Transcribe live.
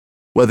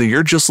Whether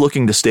you're just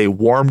looking to stay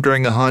warm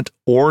during a hunt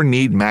or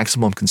need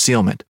maximum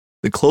concealment,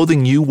 the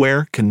clothing you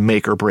wear can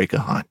make or break a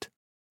hunt.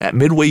 At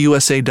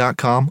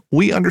MidwayUSA.com,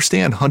 we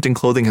understand hunting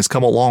clothing has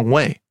come a long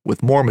way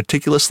with more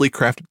meticulously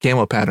crafted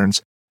camo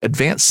patterns,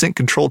 advanced scent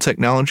control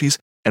technologies,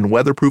 and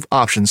weatherproof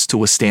options to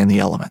withstand the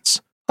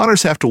elements.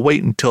 Hunters have to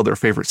wait until their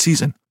favorite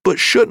season, but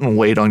shouldn't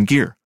wait on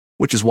gear,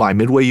 which is why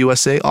Midway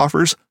USA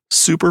offers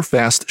super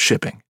fast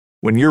shipping.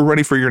 When you're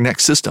ready for your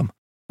next system,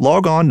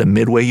 log on to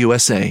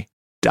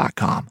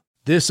MidwayUSA.com.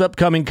 This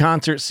upcoming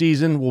concert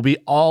season will be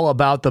all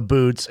about the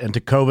boots, and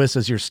Tecovas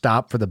is your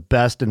stop for the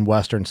best in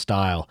Western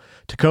style.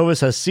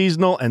 Tecovas has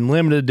seasonal and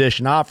limited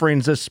edition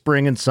offerings this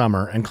spring and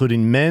summer,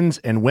 including men's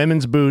and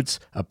women's boots,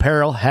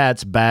 apparel,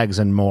 hats, bags,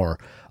 and more.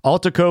 All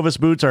Tecovas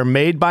boots are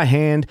made by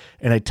hand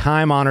in a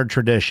time-honored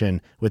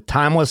tradition with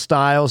timeless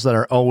styles that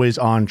are always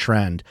on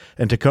trend.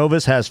 And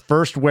Tecovas has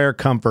first wear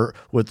comfort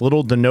with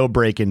little to no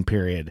break-in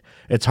period.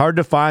 It's hard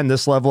to find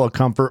this level of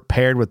comfort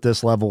paired with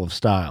this level of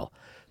style.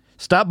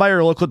 Stop by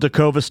your local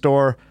Tecovas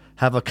store,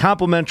 have a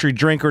complimentary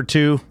drink or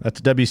two,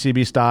 that's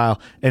WCB style,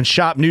 and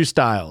shop new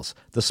styles.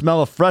 The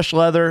smell of fresh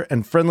leather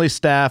and friendly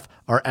staff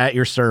are at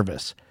your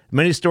service.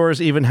 Many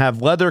stores even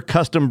have leather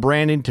custom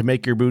branding to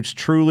make your boots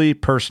truly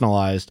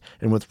personalized.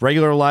 And with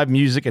regular live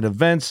music and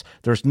events,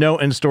 there's no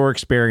in-store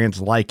experience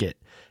like it.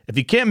 If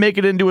you can't make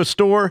it into a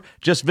store,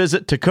 just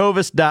visit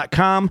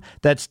Tecovas.com.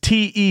 That's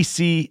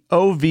TECOVAS.com.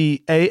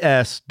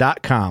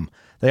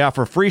 They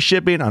offer free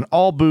shipping on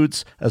all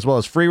boots, as well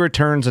as free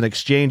returns and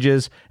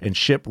exchanges, and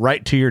ship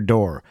right to your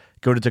door.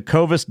 Go to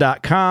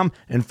Tecovas.com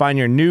and find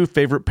your new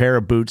favorite pair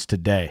of boots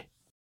today.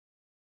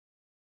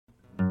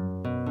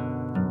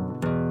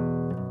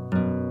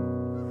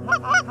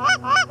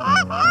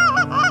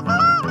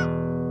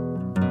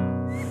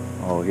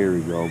 Oh, here we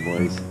go,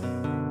 boys.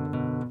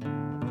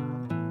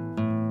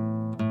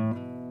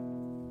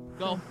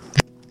 Go.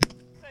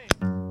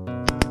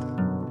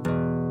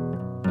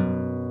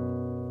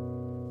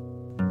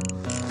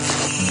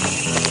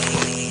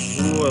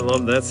 Ooh, I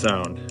love that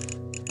sound.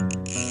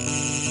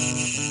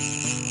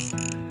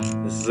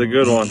 This is a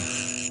good one.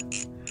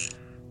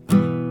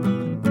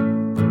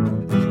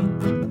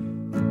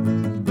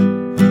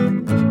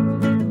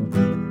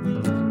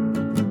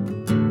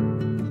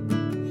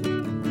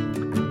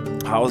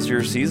 How's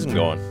your season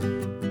going?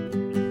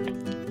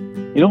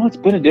 You know, it's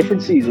been a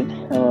different season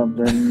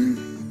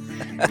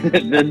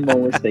than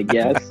most, I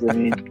guess. I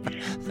mean,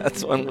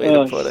 That's one way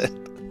to put it.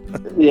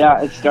 Yeah,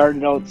 it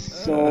started out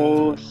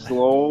so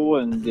slow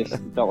and just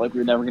felt like we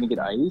were never going to get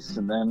ice,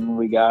 and then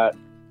we got a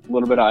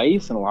little bit of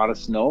ice and a lot of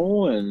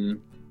snow, and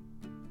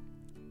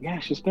yeah,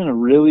 it's just been a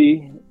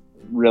really,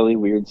 really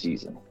weird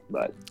season.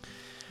 But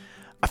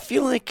I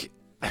feel like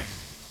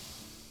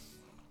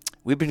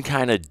we've been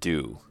kind of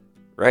due,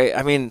 right?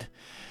 I mean,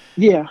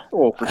 yeah,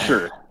 oh, for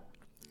sure.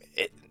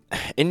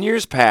 In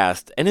years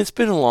past, and it's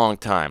been a long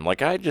time,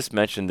 like I just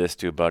mentioned this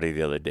to a buddy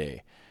the other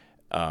day,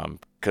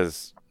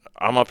 because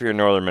I'm up here in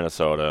northern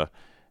Minnesota,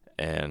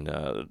 and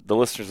the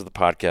listeners of the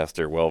podcast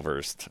are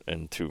well-versed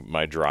into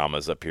my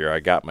dramas up here.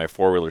 I got my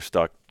four-wheeler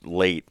stuck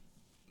late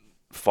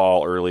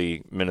fall,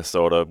 early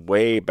Minnesota,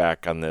 way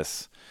back on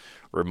this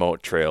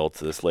remote trail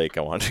to this lake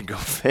I wanted to go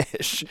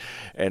fish,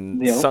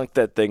 and sunk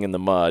that thing in the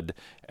mud,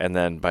 and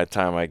then by the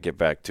time I get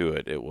back to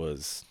it, it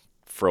was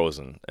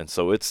frozen, and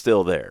so it's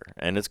still there,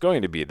 and it's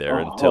going to be there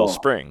until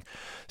spring.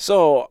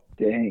 So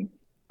dang,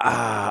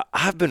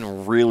 I've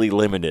been really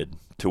limited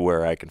to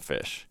where I can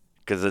fish.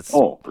 Because it's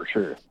for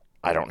sure.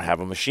 I don't have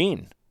a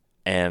machine,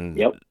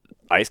 and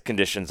ice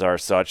conditions are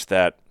such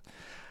that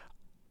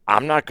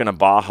I'm not going to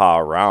Baja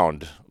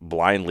around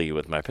blindly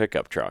with my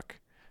pickup truck,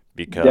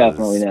 because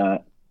definitely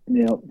not.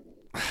 Yep.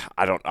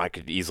 I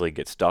could easily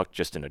get stuck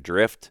just in a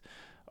drift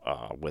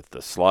with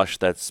the slush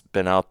that's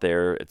been out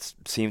there. It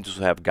seems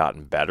to have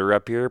gotten better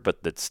up here,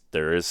 but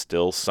there is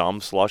still some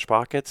slush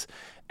pockets.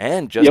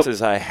 And just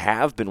as I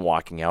have been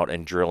walking out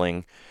and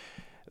drilling,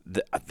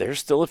 there's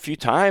still a few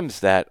times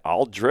that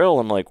I'll drill.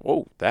 I'm like,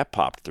 whoa, that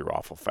popped through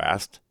awful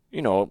fast.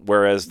 You know,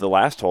 whereas the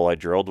last hole I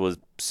drilled was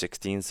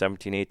 16,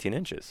 17, 18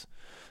 inches.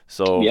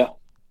 So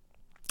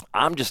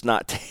I'm just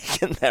not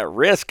taking that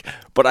risk.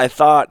 But I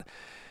thought,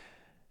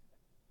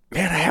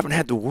 man, I haven't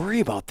had to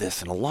worry about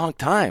this in a long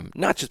time.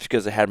 Not just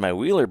because I had my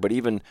wheeler, but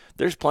even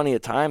there's plenty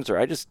of times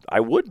where I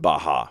would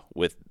Baja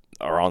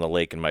around the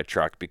lake in my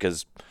truck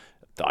because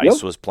the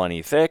ice was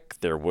plenty thick.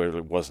 There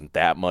wasn't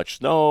that much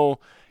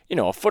snow. You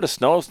know, a foot of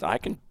snow, I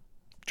can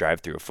drive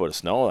through a foot of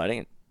snow. That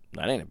ain't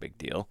a big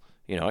deal.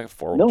 You know, I got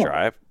four-wheel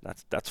drive.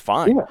 That's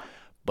fine. Yeah.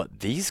 But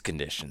these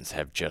conditions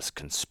have just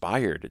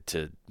conspired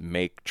to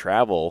make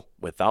travel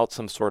without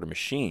some sort of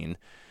machine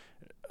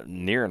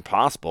near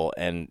impossible,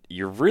 and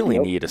you really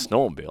need a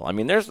snowmobile. I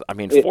mean,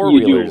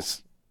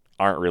 four-wheelers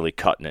aren't really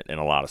cutting it in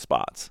a lot of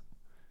spots.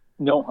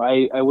 No,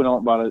 I went out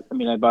and bought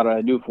I bought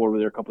a new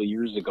four-wheeler a couple of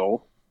years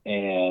ago,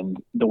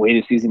 and the way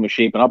the season was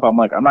shaping up, I'm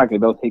like, I'm not going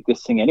to be able to take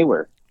this thing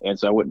anywhere. And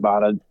so I went and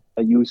bought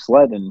a used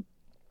sled, and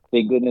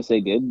thank goodness I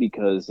did,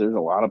 because there's a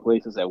lot of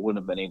places I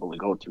wouldn't have been able to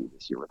go to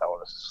this year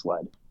without a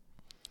sled.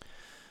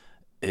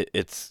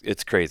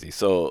 It's crazy.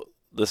 So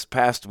this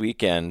past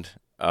weekend,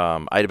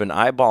 I'd been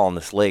eyeballing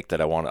this lake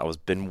that I was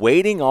been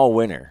waiting all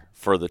winter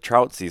for the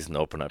trout season to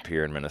open up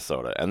here in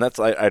Minnesota. And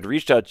I'd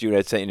reached out to you and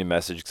I'd sent you a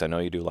message because I know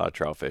you do a lot of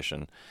trout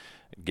fishing,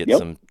 get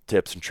some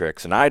tips and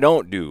tricks. And I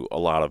don't do a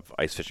lot of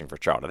ice fishing for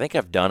trout. I think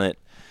I've done it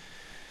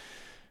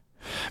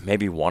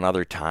maybe one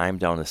other time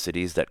down in the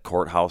cities, that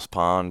Courthouse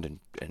Pond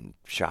and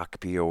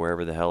Shakopee or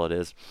wherever the hell it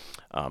is.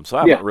 So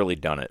I haven't really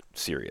done it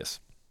serious.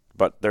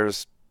 But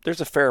there's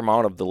a fair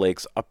amount of the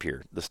lakes up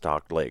here, the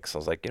stocked lakes. I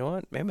was like, you know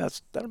what? Maybe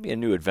that'll be a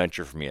new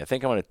adventure for me. I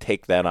think I'm going to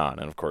take that on.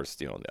 And, of course,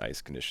 the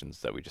ice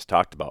conditions that we just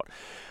talked about.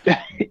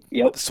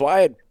 Yep. So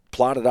I had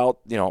plotted out,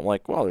 I'm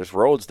like, well, there's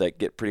roads that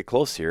get pretty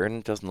close here, and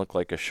it doesn't look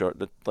like it's going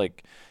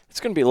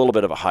to be a little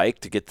bit of a hike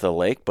to get to the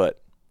lake,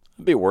 but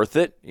it'll be worth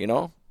it,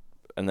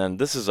 And then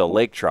this is a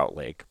lake trout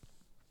lake.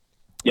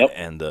 Yep.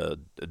 And the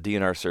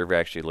DNR survey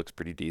actually looks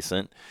pretty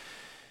decent.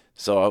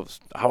 So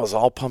I was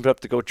all pumped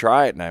up to go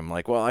try it, and I'm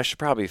like, well, I should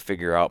probably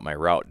figure out my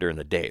route during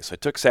the day. So I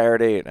took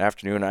Saturday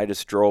afternoon, and I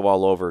just drove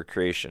all over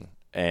Creation.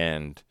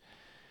 And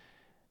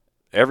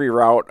every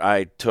route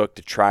I took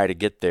to try to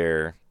get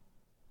there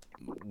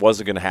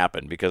wasn't going to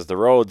happen because the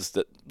roads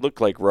that look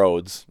like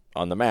roads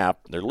on the map,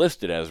 they're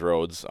listed as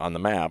roads on the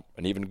map,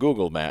 and even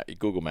Google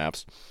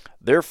Maps,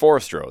 they're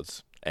forest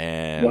roads.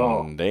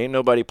 And there ain't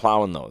nobody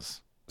plowing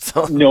those.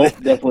 So no,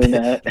 definitely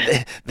not.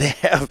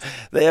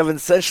 They have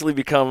essentially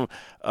become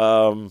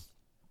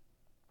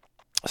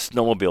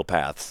snowmobile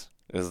paths.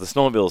 Because the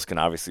snowmobiles can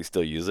obviously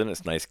still use it.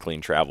 It's nice,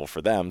 clean travel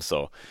for them.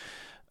 So,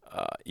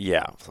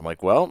 So I'm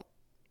like, well,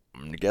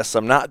 I guess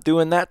I'm not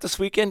doing that this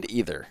weekend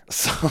either.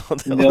 So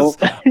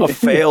that was a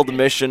failed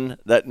mission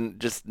that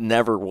just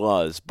never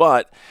was.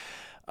 But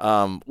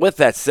with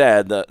that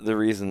said, the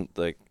reason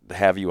to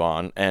have you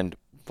on and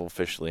we'll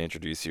officially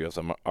introduce you as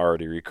I'm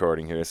already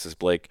recording here. This is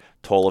Blake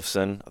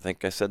Tollefson. I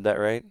think I said that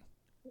right.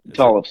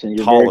 Tollefson,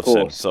 you're very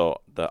close. So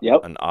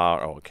an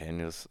R. Oh, okay.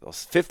 It was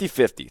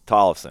 50-50.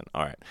 Tollefson.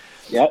 All right.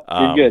 Yep,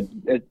 you're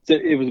good.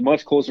 It was a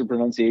much closer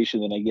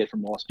pronunciation than I get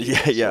from most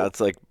people. Yeah. It's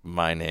like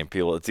my name.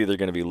 People, it's either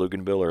going to be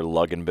Luganbill or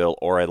Lugganbill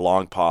or a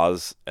long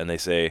pause, and they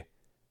say,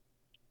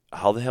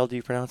 "How the hell do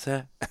you pronounce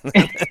that?"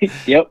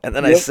 Yep. And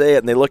then I say it,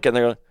 and they look and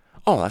they're like,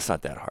 "Oh, that's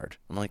not that hard."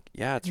 I'm like,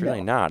 "Yeah, it's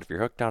really not. If you're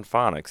hooked on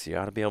phonics, you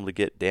ought to be able to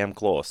get damn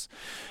close."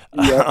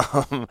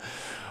 Yep.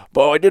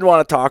 But I did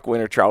want to talk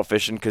winter trout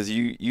fishing because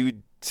you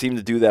seem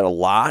to do that a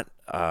lot.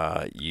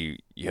 You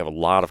have a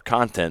lot of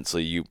content, so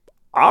you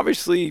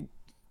obviously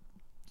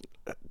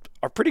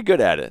are pretty good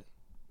at it.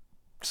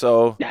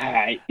 So,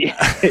 I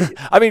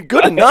mean,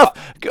 good enough.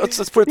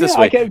 Let's put it this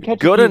way: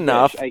 good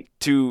enough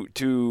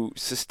to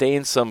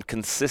sustain some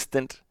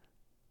consistent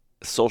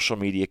social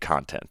media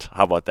content.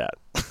 How about that?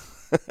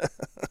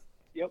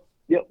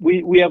 Yep.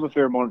 We have a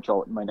fair amount of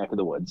trout in my neck of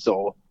the woods,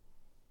 so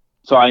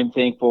I'm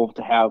thankful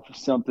to have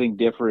something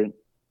different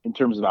in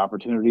terms of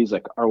opportunities.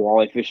 Like our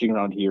walleye fishing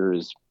around here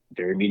is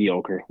very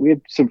mediocre. We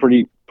have some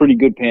pretty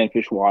good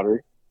panfish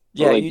water.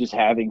 Yeah, just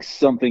having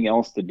something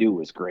else to do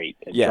is great.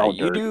 And yeah,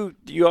 you do.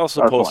 You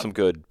also post some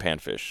good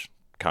panfish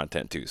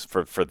content too.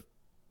 For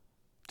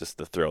just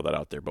to throw that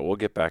out there, but we'll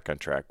get back on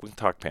track. We can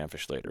talk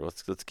panfish later.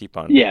 Let's keep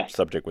on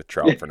subject with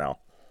trout for now.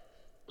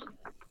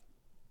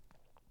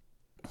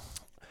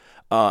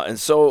 And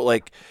so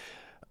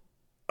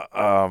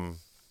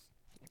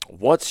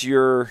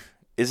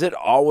is it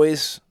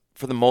always,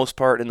 for the most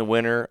part in the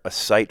winter, a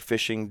sight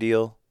fishing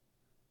deal?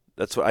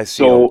 That's what I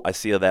see. I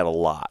see that a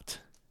lot.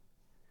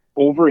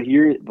 Over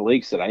here, the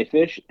lakes that I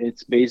fish,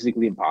 it's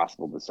basically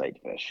impossible to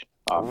sight fish.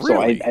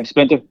 Really? So I've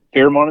spent a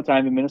fair amount of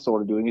time in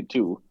Minnesota doing it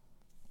too.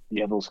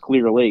 You have those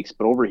clear lakes,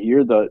 but over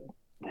here, the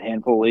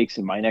handful of lakes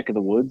in my neck of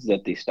the woods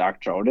that they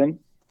stock trout in,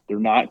 they're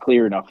not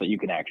clear enough that you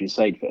can actually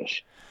sight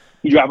fish.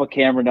 You drop a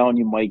camera down,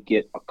 you might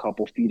get a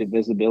couple feet of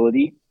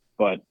visibility,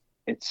 but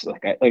it's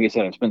like I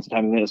said, I've spent some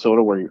time in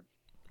Minnesota where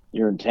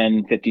you're in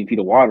 10, 15 feet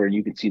of water and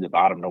you can see the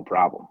bottom, no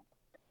problem.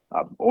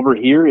 Over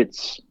here, you're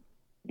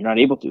not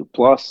able to.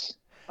 Plus,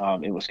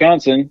 in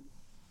Wisconsin,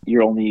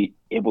 you're only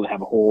able to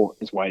have a hole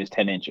as wide as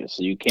 10 inches,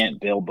 so you can't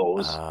build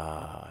those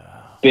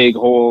big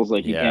holes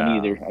like you can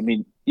either. I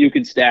mean, you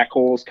can stack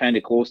holes kind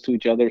of close to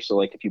each other, so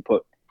like if you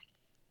put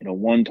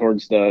one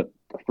towards the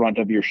front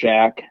of your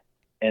shack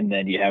and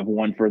then you have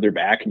one further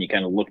back and you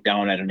kind of look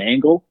down at an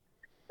angle,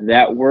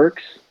 that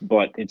works,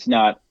 but it's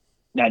not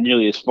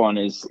nearly as fun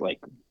as like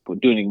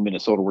doing it in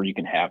Minnesota where you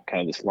can have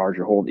kind of this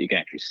larger hole that you can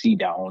actually see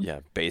down. Yeah,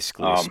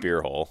 basically a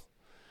spear hole.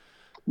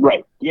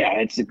 Right.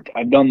 Yeah,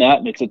 I've done that,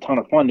 and it's a ton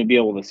of fun to be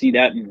able to see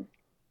that. And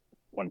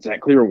when it's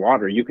that clear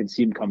water, you can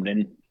see them coming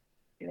in,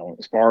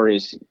 as far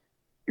as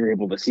you're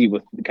able to see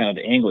with kind of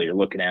the angle you're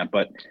looking at.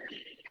 But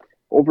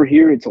over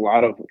here, it's a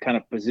lot of kind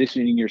of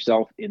positioning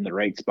yourself in the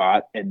right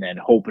spot and then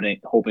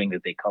hoping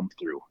that they come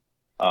through.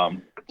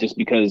 Just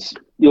because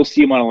you'll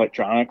see them on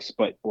electronics,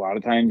 but a lot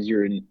of times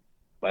you're in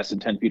less than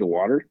 10 feet of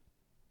water.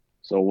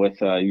 So with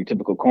your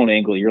typical cone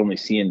angle, you're only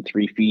seeing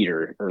 3 feet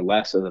or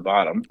less of the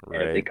bottom. Right.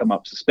 And if they come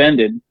up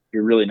suspended,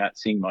 you're really not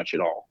seeing much at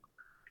all.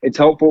 It's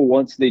helpful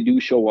once they do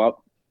show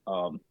up.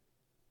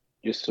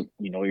 Just so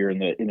you're in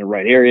the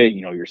right area,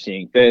 you're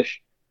seeing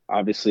fish.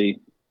 obviously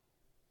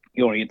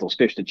you want to get those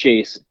fish to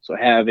chase. So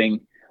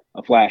having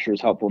a flasher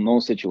is helpful in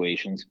those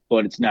situations,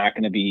 but it's not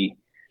going to be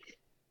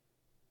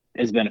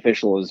as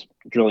beneficial as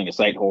drilling a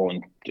sight hole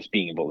and just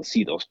being able to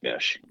see those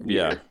fish.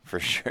 Yeah, for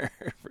sure,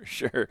 for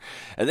sure.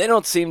 And they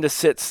don't seem to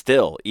sit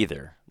still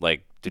either.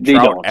 Like, do They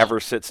trout don't. ever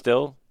sit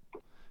still?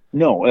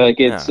 No, like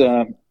it's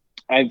Yeah.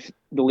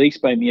 the lakes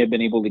by me, I've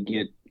been able to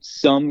get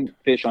some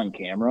fish on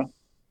camera,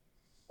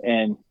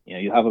 and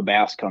you have a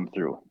bass come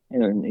through,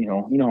 and you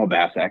know how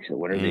bass actually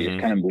what are they just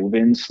Mhm. kind of move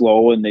in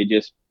slow and they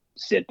just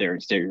sit there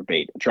and stare at your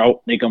bait. A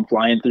trout, they come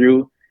flying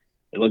through,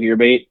 they look at your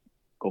bait,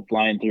 go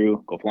flying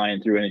through,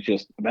 and it's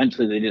just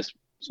eventually they just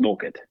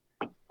smoke it.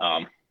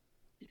 So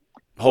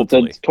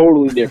Hopefully. it's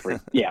totally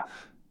different. Yeah,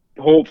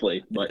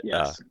 hopefully, but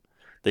yes.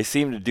 They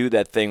seem to do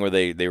that thing where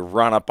they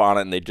run up on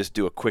it and they just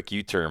do a quick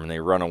U-turn and they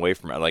run away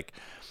from it. Like,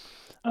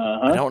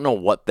 I don't know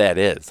what that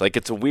is. Like,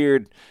 it's a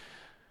weird,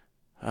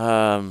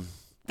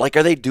 like,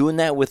 are they doing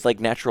that with, like,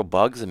 natural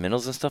bugs and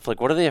minnows and stuff?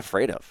 Like, what are they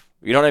afraid of?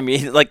 You know what I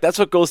mean? Like, that's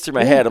what goes through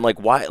my head. I'm like,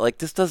 why? Like,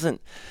 this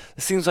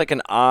seems like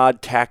an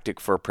odd tactic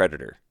for a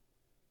predator.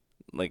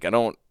 Like,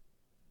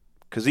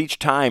 because each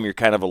time you're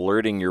kind of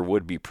alerting your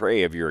would-be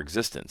prey of your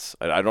existence.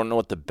 I don't know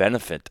what the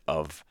benefit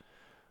of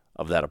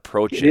that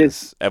approach It is,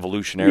 is. Yeah,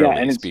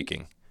 evolutionarily and it's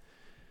speaking.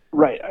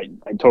 right.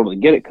 I totally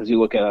get it because you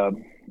look at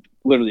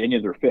literally any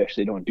other fish,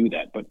 they don't do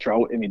that. But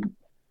trout, I mean,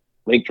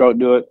 lake trout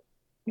do it.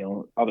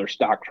 Other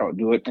stock trout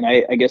do it, and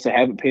I guess I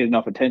haven't paid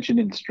enough attention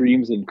in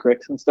streams and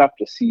creeks and stuff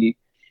to see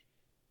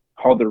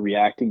how they're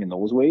reacting in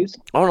those ways.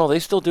 Oh no, they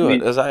still do I it.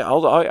 mean, As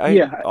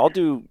yeah, I'll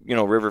do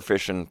river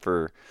fishing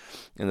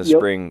in the yep,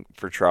 spring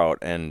for trout,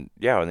 and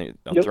yeah, and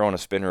I'm yep. throwing a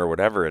spinner or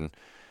whatever, and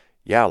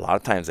yeah, a lot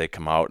of times they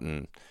come out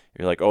and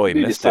you're like, oh, he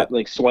They just missed it.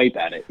 like swipe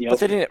at it. But Yep,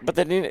 they didn't. But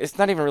they didn't. It's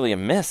not even really a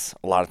miss.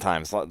 A lot of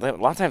times, a lot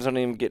of times, they don't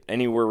even get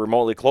anywhere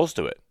remotely close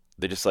to it.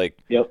 They just like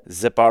yep.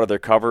 zip out of their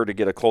cover to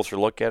get a closer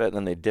look at it, and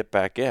then they dip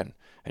back in.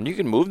 And you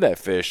can move that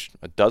fish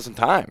a dozen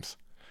times,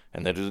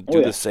 and they do Oh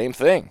yeah. the same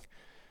thing.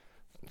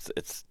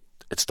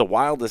 It's the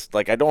wildest.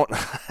 Like, I don't,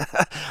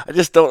 I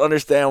just don't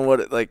understand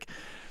what it like.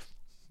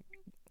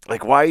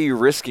 Like, why are you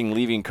risking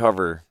leaving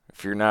cover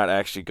if you're not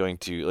actually going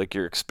to, like,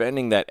 you're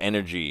expending that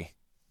energy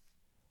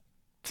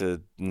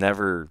to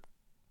never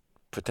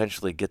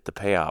potentially get the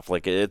payoff.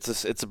 Like,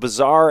 it's a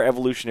bizarre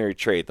evolutionary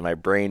trait that my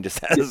brain just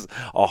has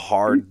a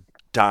hard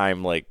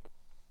time. Like,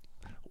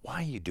 why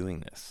are you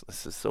doing this?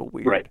 This is so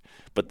weird. Right.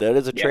 But that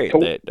is a Yeah, trait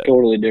that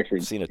totally I've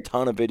different. seen a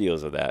ton of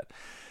videos of that,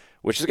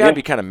 which has got to Yeah.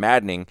 be kind of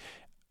maddening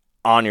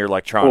on your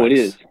electronics. Oh, it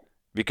is.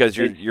 Because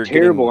It's you're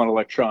terrible getting on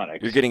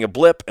electronics. you're getting a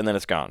blip and then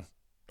it's gone.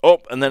 Oh,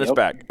 and then it's Yep.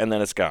 back and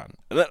then it's gone.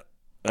 And then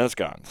it's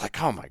gone. It's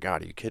like, oh my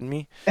God, are you kidding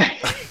me?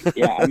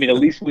 Yeah, I mean, at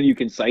least when you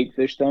can sight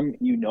fish them,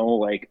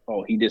 like,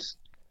 oh, he just,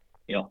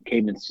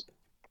 came and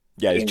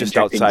Yeah, he's came just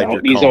and checked things outside out.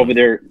 your He's cone. over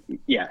there.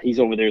 Yeah, he's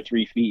over there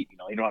 3 feet.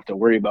 You don't have to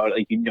worry about it.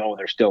 Like,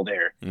 they're still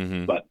there.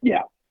 Mm-hmm. But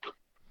yeah,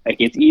 like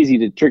it's easy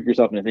to trick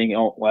yourself into thinking,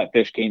 oh, well, that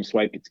fish came,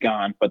 swipe, it's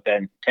gone. But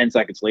then 10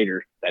 seconds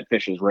later, that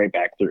fish is right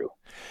back through.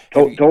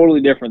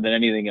 Totally different than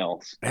anything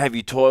else. Have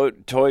you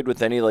toyed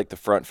with any, like, the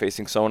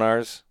front-facing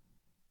sonars?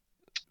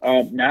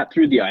 Not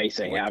through the ice.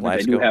 I Like haven't. live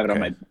I do scope? have it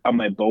Okay. on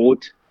my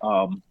boat.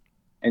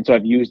 And so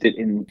I've used it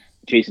in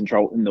chasing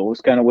trout in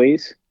those kind of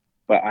ways,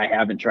 but I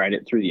haven't tried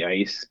it through the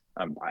ice.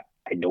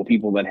 I know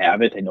people that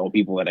have it. I know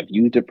people that have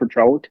used it for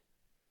trout.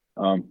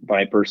 But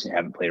I personally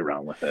haven't played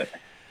around with it.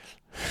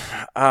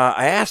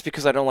 I asked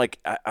because I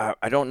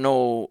don't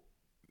know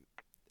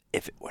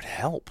if it would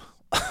help.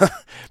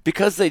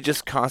 Because they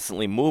just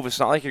constantly move. It's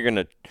not like you're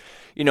going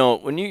to,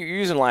 when you're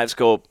using live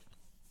scope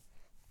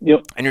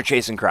Yep. and you're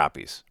chasing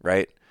crappies,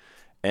 right?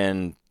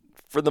 And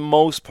for the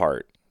most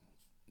part,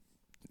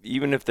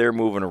 even if they're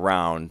moving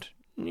around,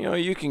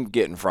 you can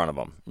get in front of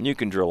them. And you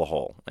can drill a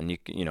hole, and you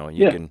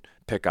can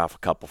pick off a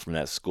couple from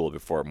that school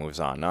before it moves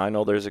on. Now I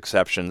know there's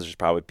exceptions. There's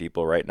probably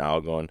people right now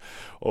going,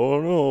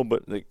 "Oh no,"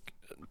 but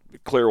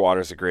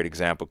Clearwater is a great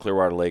example.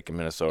 Clearwater Lake in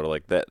Minnesota,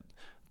 like that,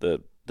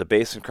 the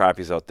basin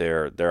crappies out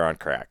there, they're on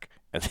crack.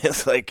 And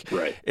it's like,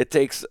 Right. it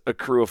takes a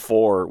crew of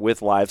 4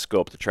 with live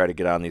scope to try to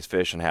get on these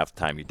fish, and half the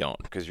time you don't,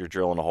 because you're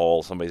drilling a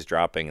hole, somebody's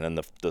dropping, and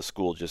then the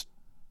school just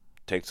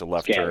takes a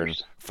left turn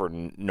Scatters. for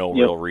no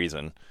Yep. real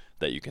reason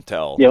that you can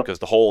tell, Yep. because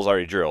the hole's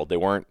already drilled. They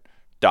weren't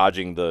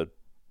dodging the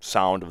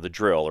sound of the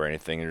drill or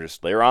anything.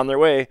 They're on their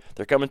way.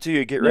 They're coming to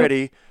you. Get Yep.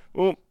 ready.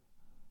 Boom.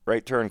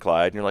 Right turn,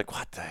 Clyde. And you're like,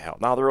 what the hell?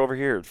 Now they're over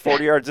here,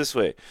 40 yards this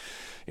way.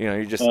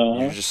 You're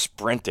just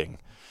sprinting.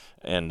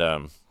 And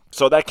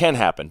so that can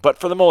happen. But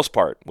for the most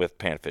part, with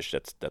panfish,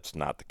 that's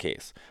not the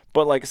case.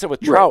 But like I said,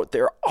 with trout,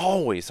 they're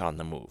always on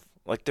the move.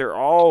 Like, they're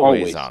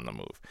always on the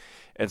move.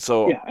 And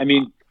so, Yeah, I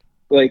mean,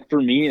 like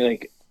for me,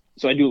 like,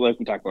 so I do, like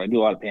we talked about, I do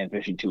a lot of pan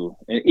fishing too,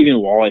 and even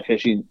walleye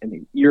fishing. I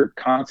mean, you're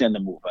constantly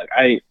on the move. Like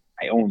I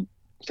own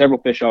several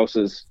fish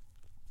houses.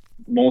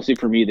 Mostly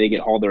for me, they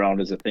get hauled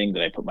around as a thing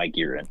that I put my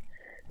gear in.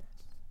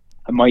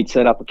 I might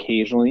set up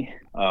occasionally,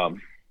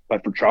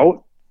 but for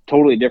trout,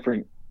 totally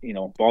different,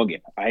 ball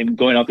game. I'm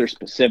going out there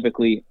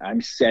specifically.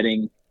 I'm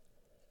setting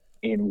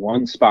in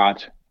one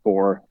spot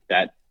for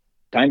that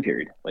time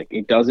period. Like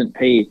it doesn't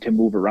pay to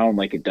move around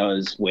like it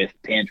does with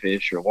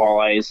panfish or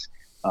walleyes,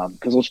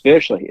 because those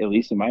fish, like at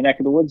least in my neck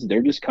of the woods,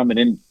 they're just coming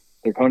in.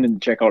 They're coming in to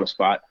check out a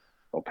spot.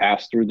 They'll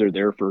pass through. They're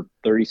there for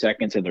 30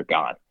 seconds and they're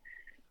gone.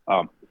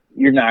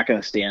 You're not going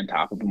to stay on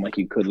top of them like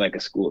you could like a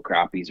school of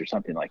crappies or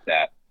something like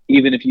that.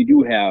 Even if you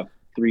do have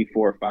 3,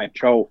 4, 5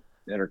 trout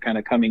that are kind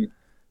of coming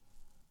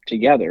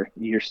together,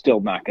 you're still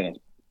not going to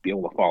be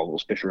able to follow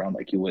those fish around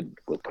like you would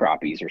with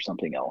crappies or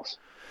something else.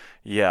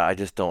 Yeah, I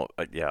just don't.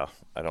 I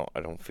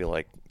don't feel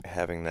like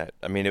having that.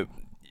 I mean,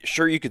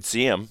 sure you could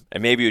see them,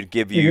 and maybe it would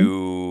give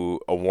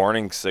you a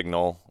warning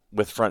signal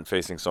with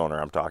front-facing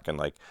sonar. I'm talking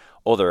like,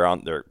 oh, they're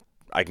on there.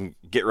 I can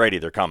get ready.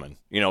 They're coming.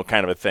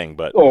 Kind of a thing.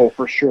 But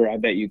For sure, I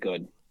bet you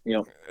could.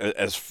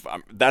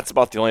 That's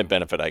about the only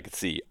benefit I could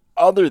see,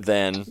 other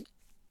than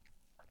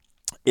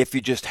if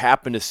you just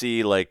happen to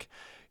see like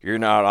you're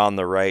not on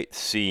the right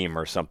seam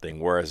or something,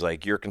 whereas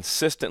like you're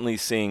consistently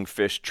seeing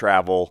fish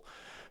travel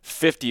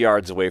 50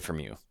 yards away from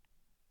you.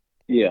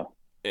 Yeah.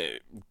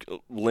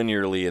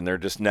 Linearly, and they're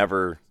just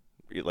never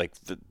like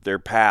their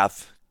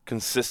path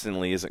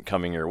consistently isn't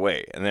coming your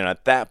way. And then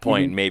at that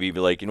point, maybe be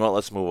like,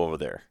 let's move over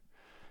there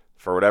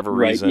for whatever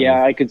reason.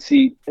 Yeah, I could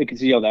see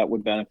how that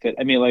would benefit.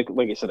 I mean, like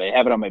I said, I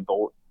have it on my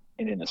boat,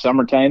 and in the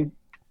summertime,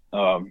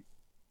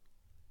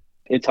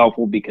 it's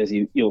helpful because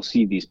you'll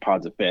see these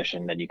pods of fish,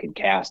 and then you can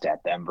cast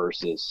at them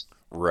versus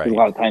right. A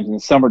lot of times in the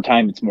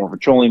summertime, it's more of a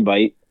trolling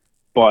bite.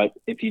 But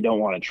if you don't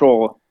want to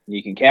troll,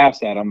 you can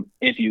cast at them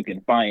if you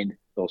can find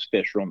those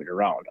fish roaming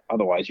around.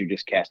 Otherwise, you're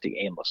just casting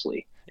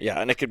aimlessly. Yeah,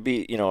 and it could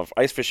be, if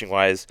ice fishing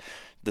wise,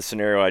 the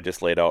scenario I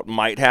just laid out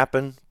might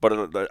happen,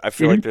 but I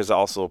feel like there's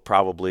also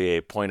probably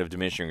a point of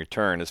diminishing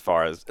return as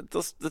far as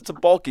it's a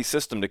bulky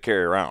system to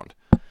carry around.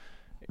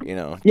 Do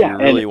you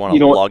really want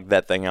to lug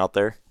that thing out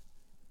there?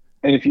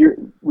 And if you're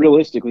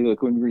realistically,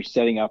 like when you're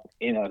setting up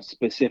in a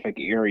specific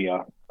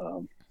area,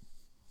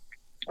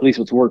 at least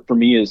what's worked for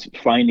me is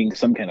finding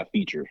some kind of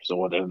feature. So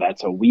whether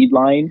that's a weed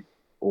line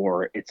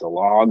or it's a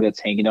log that's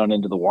hanging out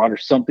into the water,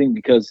 something,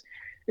 because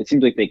it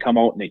seems like they come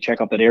out and they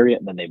check out that area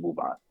and then they move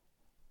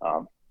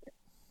on.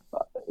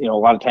 A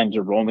lot of times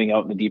they're roaming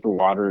out in the deeper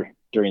water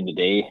during the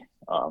day,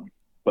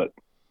 but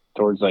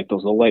towards like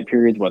those low light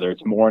periods, whether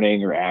it's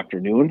morning or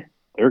afternoon,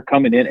 they're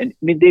coming in. And I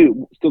mean, they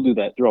still do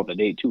that throughout the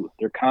day too.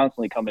 They're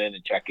constantly coming in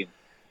and checking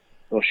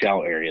those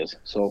shallow areas.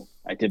 So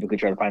I typically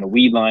try to find a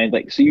weed line,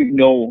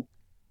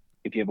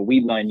 if you have a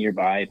weed line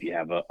nearby, if you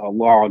have a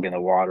log in the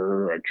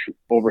water or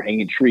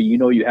overhanging tree,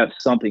 you have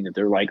something that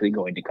they're likely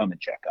going to come and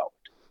check out.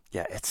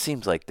 Yeah, it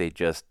seems like they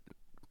just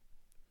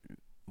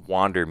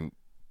wander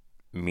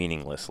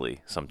meaninglessly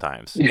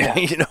sometimes. Yeah.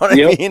 You know what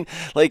I mean?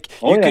 Like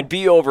could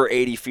be over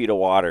 80 feet of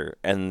water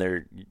and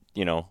they're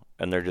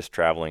just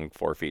traveling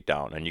 4 feet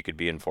down, and you could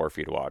be in 4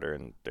 feet of water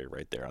and they're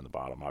right there on the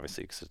bottom,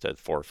 obviously, because it's at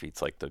 4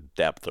 feet's like the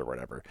depth or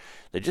whatever.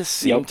 They just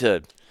seem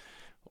to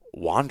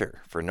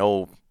wander for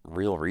no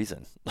real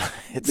reason.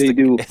 It's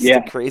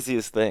the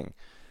craziest thing.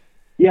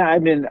 Yeah, I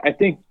mean, I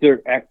think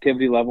their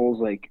activity levels,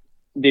 like,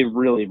 they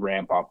really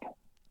ramp up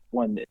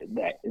when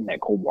in that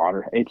cold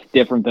water. It's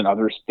different than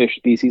other fish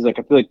species. Like,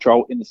 I feel like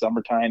trout in the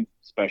summertime,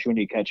 especially when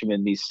you catch them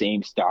in these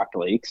same stocked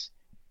lakes,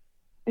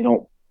 they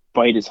don't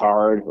fight as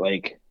hard.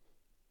 Like,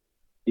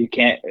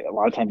 a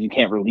lot of times you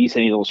can't release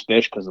any of those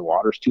fish because the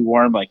water's too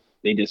warm. Like,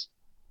 they just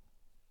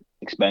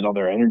expend all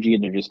their energy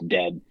and they're just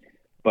dead.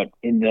 But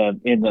in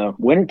the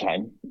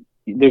wintertime,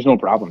 there's no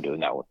problem doing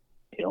that.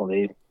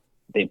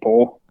 They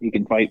pull. You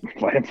can fight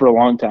them for a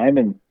long time,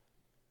 and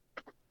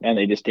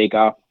they just take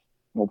off,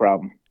 no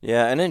problem.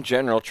 Yeah, and in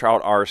general,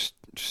 trout are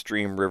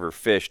stream river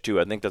fish too.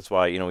 I think that's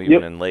why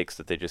even in lakes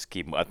that they just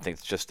keep. I think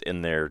it's just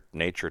in their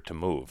nature to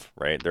move.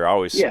 Right? They're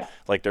always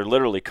like they're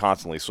literally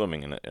constantly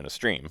swimming in a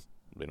stream.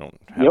 They don't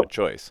have a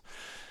choice.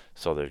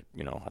 So they're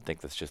I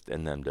think that's just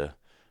in them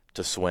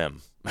to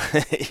swim,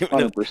 even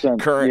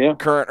 100%.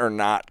 Current or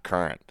not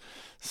current.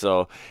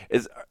 So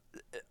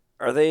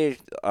are they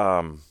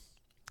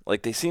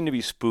like, they seem to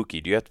be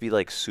spooky? Do you have to be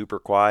like super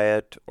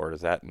quiet, or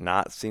does that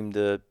not seem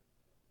to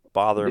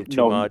bother them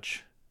too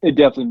much? It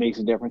definitely makes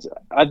a difference.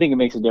 I think it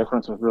makes a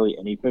difference with really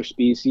any fish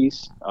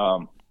species.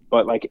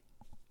 But like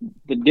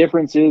the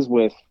difference is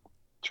with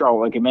trout,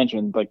 like I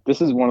mentioned, like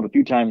this is one of the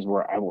few times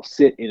where I will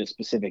sit in a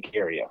specific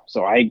area.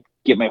 So I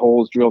get my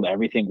holes drilled,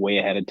 everything way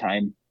ahead of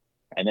time.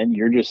 And then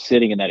you're just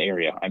sitting in that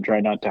area. I'm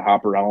trying not to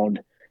hop around,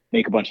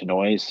 make a bunch of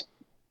noise.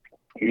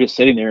 You're just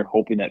sitting there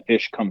hoping that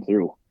fish come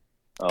through.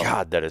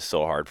 God, that is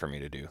so hard for me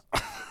to do.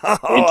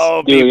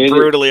 Be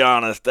brutally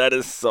honest. That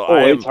is so.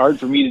 It's hard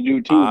for me to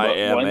do too. I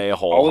am a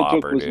hole hopper, all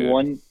it took was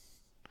one.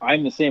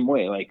 I'm the same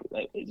way. Like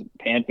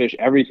panfish,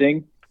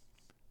 everything.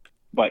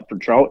 But for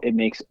trout, it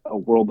makes a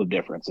world of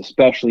difference,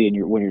 especially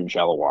when you're in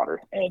shallow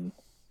water. And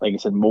like I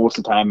said, most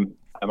of the time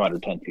I'm under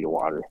 10 feet of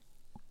water.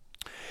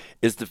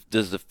 Does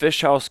the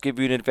fish house give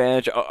you an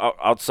advantage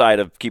outside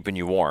of keeping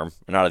you warm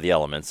and out of the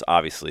elements,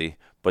 obviously?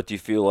 But do you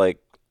feel like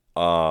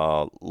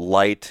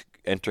light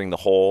entering the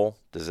hole,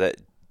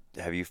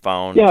 have you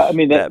found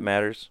that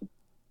matters?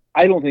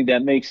 I don't think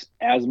that makes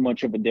as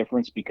much of a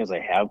difference because I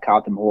have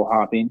caught them hole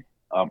hopping.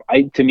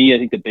 To me, I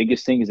think the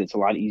biggest thing is it's a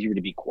lot easier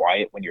to be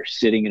quiet when you're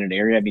sitting in an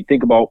area. I mean,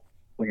 think about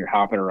when you're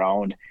hopping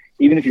around,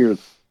 even if you're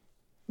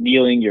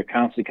kneeling, you're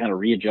constantly kind of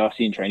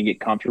readjusting, trying to get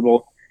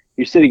comfortable.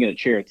 You're sitting in a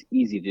chair, it's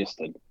easy just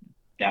to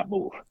not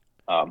move.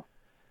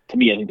 To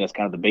me, I think that's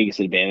kind of the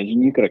biggest advantage,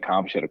 and you could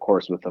accomplish it, of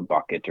course, with a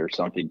bucket or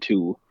something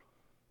too.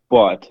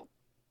 But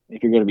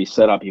if you're going to be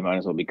set up, you might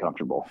as well be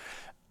comfortable.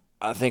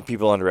 I think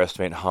people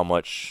underestimate how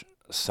much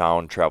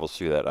sound travels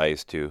through that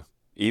ice too.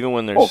 Even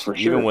when there's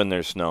even when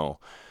there's snow.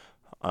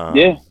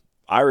 Yeah.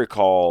 I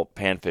recall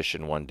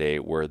panfishing one day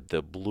where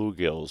the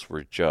bluegills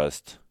were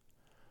just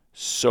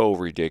so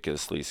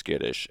ridiculously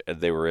skittish.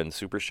 They were in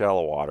super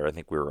shallow water. I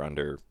think we were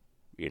under,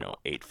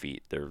 8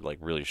 feet. They're like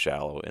really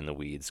shallow in the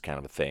weeds kind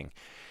of a thing.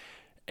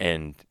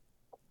 And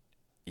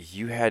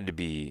you had to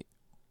be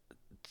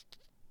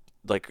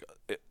like,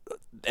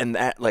 and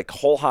that like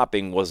hole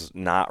hopping was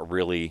not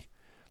really,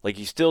 like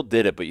you still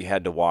did it, but you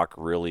had to walk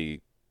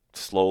really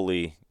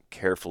slowly,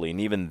 carefully.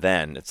 And even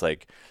then it's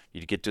like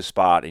you'd get to a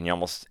spot and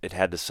it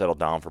had to settle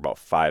down for about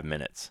 5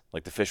 minutes.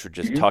 Like the fish would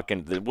just tuck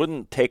in, they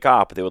wouldn't take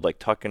off, but they would like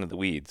tuck into the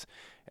weeds.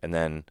 And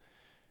then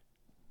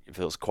if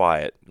it was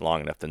quiet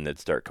long enough, then they'd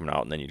start coming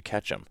out and then you'd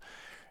catch them.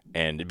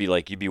 And it'd be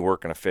like you'd be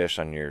working a fish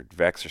on your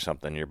Vex or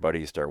something, and your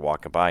buddies start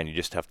walking by, and you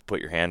just have to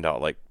put your hand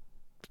out, like,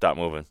 stop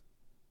moving.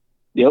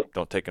 Yep.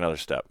 Don't take another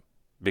step.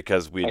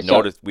 Because we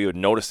would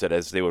notice it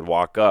as they would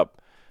walk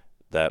up,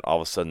 that all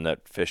of a sudden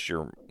that fish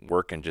you're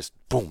working just,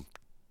 boom,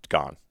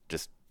 gone.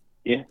 Just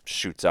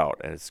shoots out,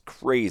 and it's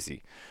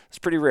crazy. It's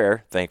pretty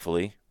rare,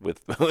 thankfully,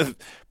 with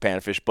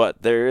panfish, but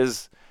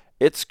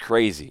it's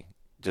crazy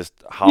just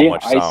how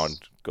much sound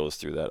goes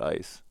through that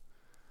ice.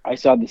 I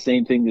saw the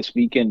same thing this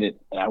weekend.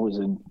 I was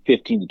in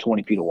 15 to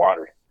 20 feet of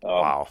water.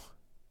 Wow.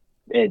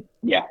 It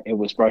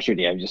was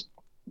frustrating. I was just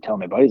telling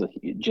my buddies, like,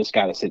 you just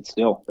got to sit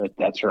still.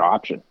 That's your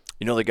option.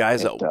 The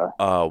guys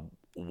that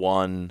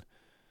won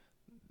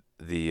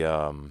the,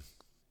 I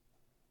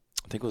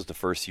think it was the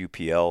first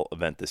UPL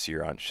event this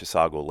year on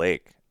Chisago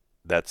Lake.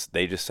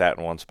 They just sat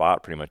in one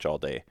spot pretty much all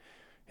day.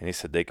 And he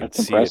said they could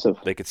see it.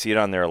 They could see it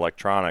on their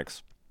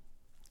electronics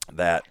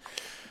that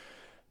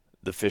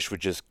the fish would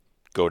just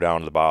go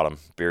down to the bottom,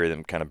 bury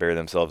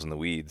themselves in the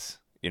weeds.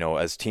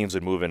 As teams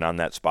would move in on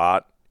that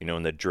spot,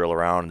 and they'd drill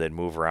around and they'd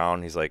move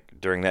around. He's like,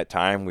 during that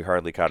time, we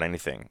hardly caught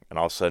anything. And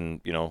all of a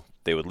sudden,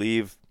 they would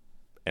leave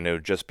and it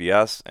would just be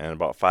us. And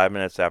about 5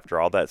 minutes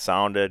after all that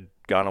sound had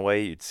gone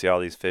away, you'd see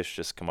all these fish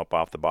just come up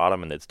off the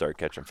bottom and they'd start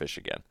catching fish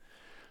again.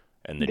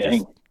 And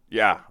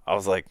I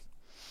was like,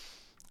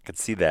 I could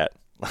see that.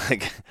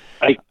 Like,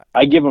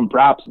 I give them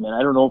props, man.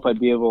 I don't know if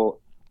I'd be able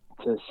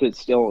to sit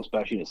still,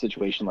 especially in a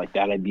situation like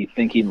that. I'd be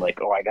thinking like,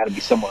 oh, I got to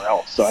be somewhere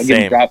else. So I give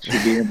them props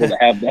for being able to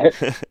have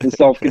the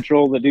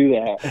self-control to do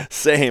that.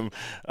 Same.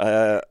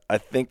 I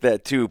think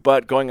that too.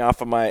 But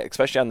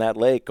especially on that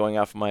lake, going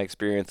off of my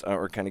experience,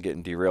 we're kind of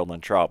getting derailed on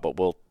trout, but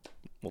we'll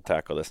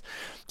tackle this.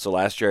 So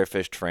last year I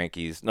fished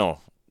Frankie's. No,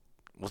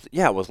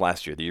 it was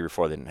last year. The year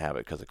before they didn't have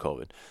it because of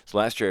COVID. So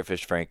last year I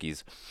fished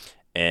Frankie's,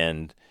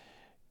 and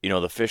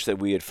the fish that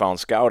we had found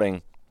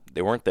scouting,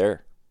 they weren't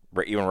there.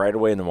 Even right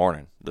away in the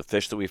morning. The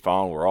fish that we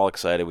found, we're all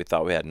excited. We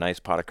thought we had a nice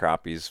pot of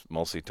crappies,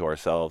 mostly to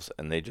ourselves,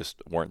 and they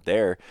just weren't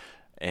there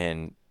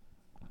and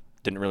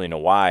didn't really know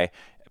why.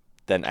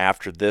 Then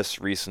after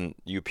this recent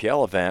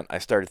UPL event, I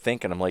started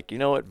thinking, I'm like,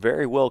 it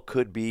very well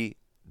could be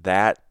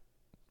that,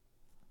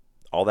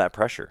 all that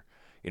pressure.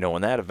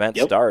 When that event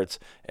starts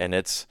and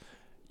it's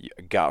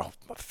got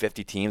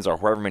 50 teams or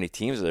however many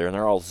teams are there, and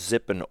they're all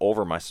zipping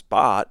over my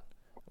spot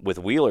with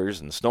wheelers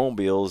and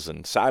snowmobiles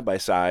and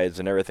side-by-sides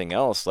and everything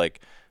else,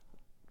 like,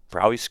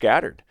 probably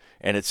scattered.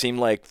 And it seemed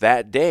like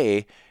that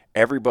day,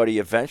 everybody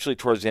eventually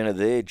towards the end of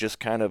the day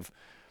just kind of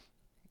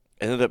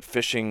ended up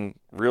fishing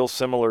real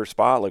similar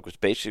spot, like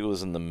which basically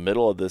was in the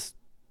middle of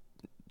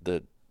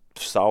the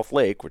South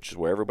Lake, which is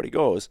where everybody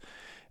goes.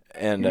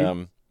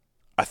 And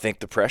I think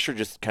the pressure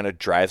just kind of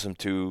drives them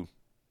to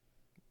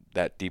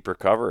that deeper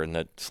cover and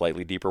that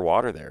slightly deeper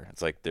water there.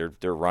 It's like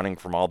they're running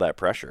from all that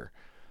pressure.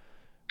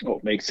 Oh,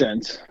 makes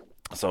sense.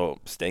 So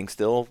staying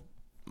still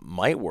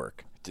might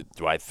work.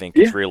 Do I think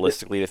it's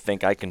realistically to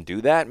think I can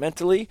do that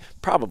mentally?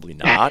 Probably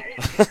not.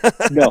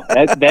 No,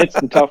 that's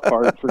the tough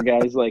part for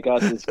guys like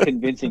us, is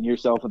convincing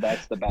yourself that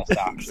that's the best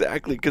option.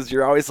 Exactly, because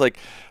you're always like,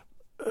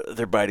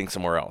 they're biting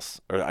somewhere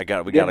else, or we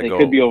gotta go. They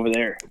could be over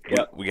there.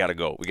 Yeah, we gotta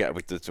go.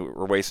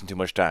 We're wasting too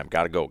much time.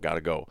 Gotta go.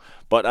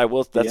 But I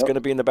will. That's gonna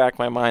be in the back of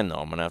my mind, though.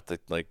 I'm gonna have to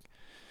it'd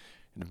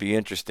be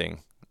interesting.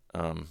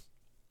 I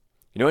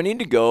need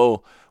to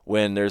go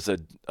when there's a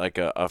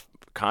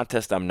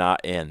contest I'm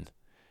not in,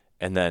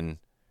 and then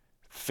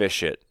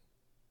fish it.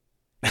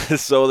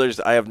 So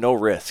I have no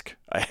risk.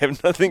 I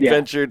have nothing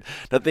ventured,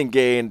 nothing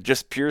gained,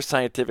 just pure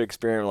scientific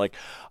experiment. Like,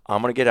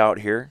 I'm going to get out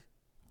here.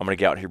 I'm going to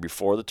get out here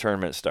before the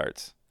tournament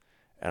starts.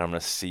 And I'm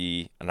going to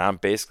see, and I'm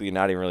basically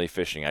not even really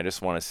fishing. I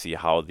just want to see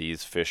how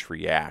these fish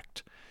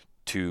react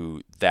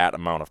to that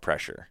amount of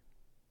pressure.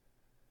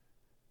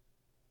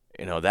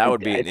 That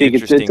would be an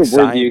interesting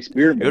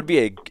experiment. It would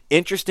be an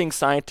interesting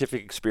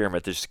scientific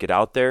experiment to just get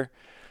out there,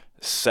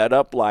 set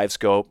up live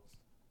scope,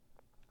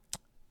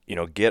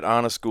 get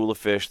on a school of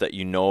fish that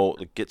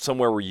get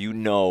somewhere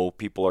where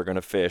people are going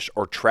to fish,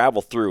 or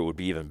travel through would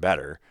be even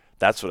better.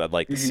 That's what I'd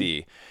like to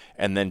see.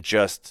 And then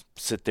just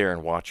sit there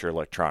and watch your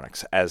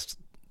electronics as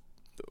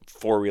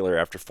four-wheeler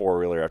after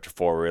four-wheeler after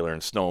four-wheeler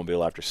and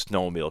snowmobile after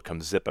snowmobile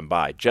comes zipping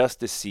by, just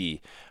to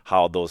see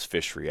how those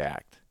fish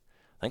react.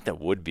 I think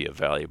that would be a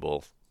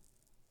valuable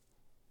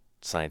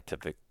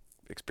scientific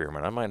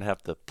experiment. I might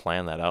have to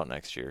plan that out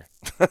next year.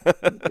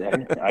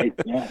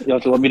 You'll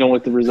have to let me know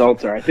what the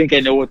results are. I think I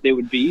know what they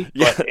would be,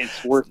 but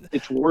it's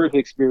worth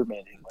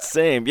experimenting with.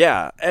 Same,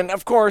 yeah. And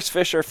of course,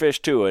 fish are fish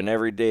too, and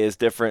every day is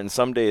different. And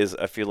some days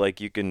I feel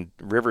like you can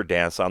river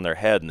dance on their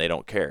head and they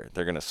don't care.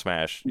 They're gonna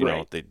smash.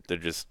 They're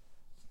just,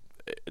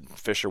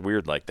 fish are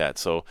weird like that.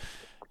 So,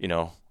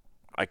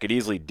 I could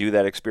easily do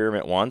that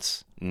experiment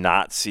once,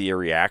 not see a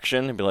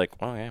reaction, and be like,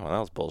 "Oh yeah, well that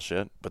was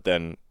bullshit." But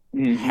then,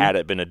 had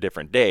it been a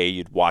different day,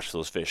 you'd watch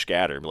those fish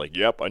scatter and be like,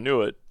 "Yep, I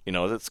knew it."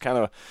 That's kind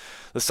of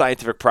the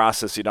scientific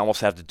process. You'd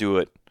almost have to do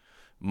it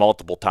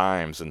multiple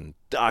times and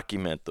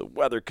document the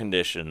weather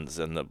conditions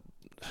and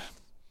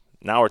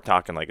Now we're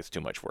talking like it's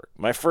too much work.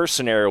 My first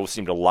scenario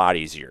seemed a lot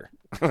easier.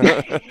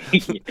 The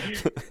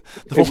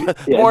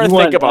more I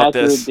think about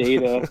this,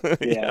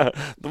 the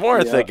more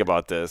I think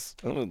about this,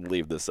 I'm going to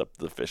leave this up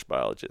to the fish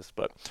biologist.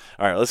 But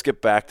all right, let's get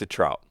back to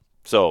trout.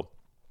 So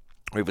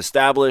we've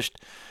established.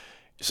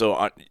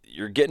 So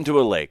you're getting to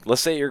a lake.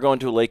 Let's say you're going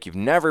to a lake you've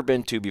never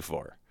been to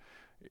before.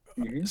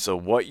 So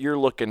what you're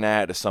looking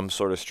at is some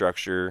sort of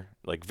structure.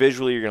 Like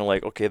visually, you're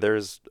going to okay,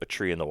 there's a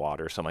tree in the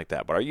water or something like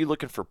that. But are you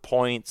looking for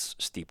points,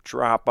 steep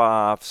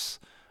drop-offs,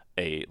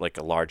 a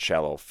large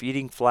shallow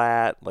feeding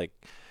flat?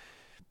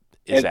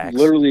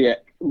 Literally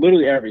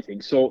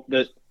everything. So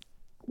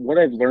what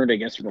I've learned, I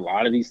guess, from a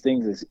lot of these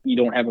things is you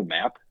don't have a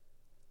map.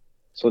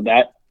 So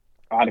that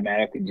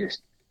automatically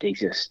just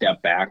takes you a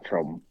step back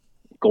from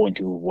going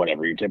to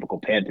whatever your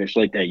typical panfish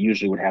lake that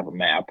usually would have a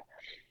map.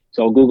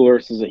 So Google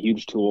Earth is a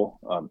huge tool,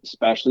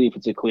 especially if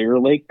it's a clear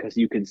lake, because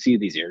you can see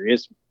these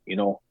areas.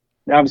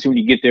 Obviously when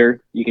you get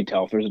there, you can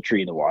tell if there's a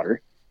tree in the water.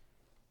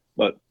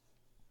 But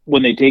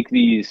when they take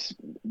the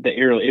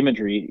aerial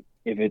imagery,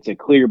 if it's a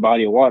clear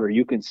body of water,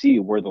 you can see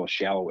where those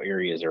shallow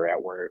areas are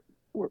at, where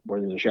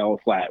there's a shallow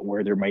flat,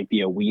 where there might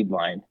be a weed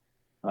line.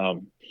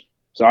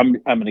 So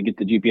I'm going to get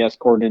the GPS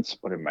coordinates,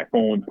 put it in my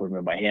phone, put them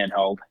in my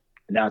handheld,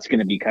 and that's going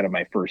to be kind of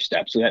my first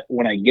step. So that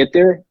when I get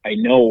there, I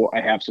know I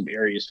have some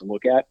areas to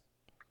look at.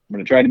 I'm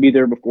going to try to be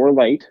there before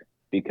light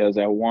because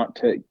I want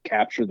to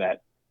capture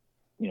that,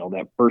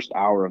 that first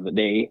hour of the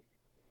day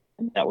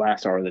and that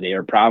last hour of the day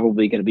are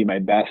probably going to be my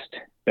best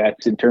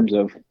bets in terms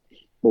of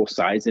both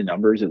size and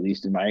numbers, at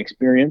least in my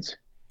experience.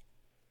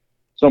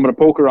 So I'm going to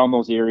poke around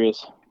those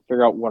areas,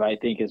 figure out what I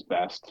think is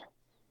best,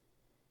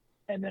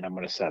 and then I'm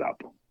going to set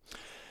up.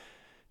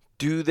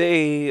 Do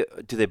they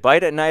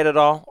bite at night at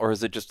all, or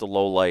is it just a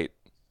low light,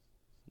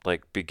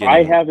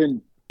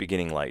 beginning?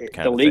 Beginning light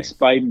kind of thing. The lakes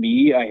by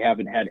me, I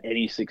haven't had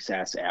any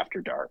success after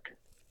dark.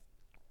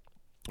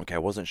 Okay, I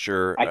wasn't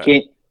sure.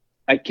 I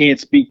can't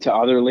speak to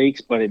other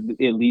lakes, but at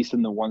least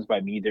in the ones by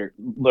me, they're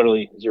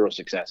literally zero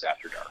success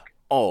after dark.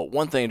 Oh,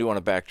 one thing I do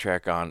want to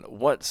backtrack on.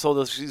 So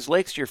these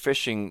lakes you're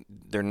fishing,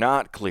 they're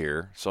not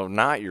clear, so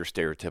not your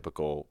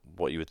stereotypical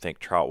what you would think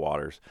trout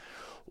waters.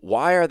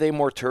 Why are they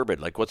more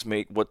turbid? Are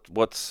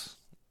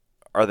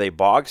they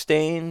bog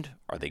stained?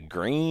 Are they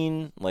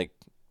green?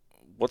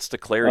 What's the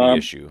clarity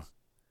issue?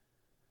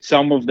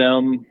 Some of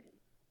them,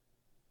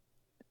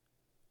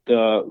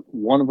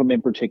 one of them in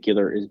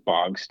particular is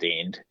bog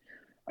stained.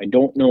 I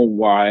don't know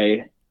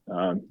why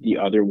the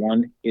other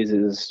one is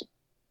as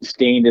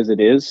stained as it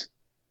is.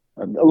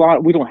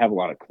 We don't have a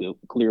lot of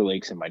clear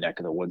lakes in my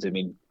neck of the woods. I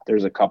mean,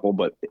 there's a couple,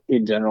 but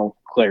in general,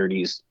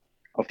 clarity's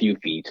a few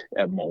feet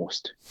at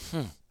most.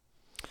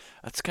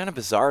 That's kind of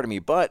bizarre to me,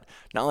 but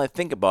now that I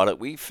think about it,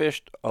 we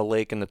fished a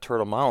lake in the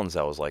Turtle Mountains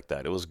that was like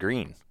that. It was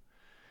green.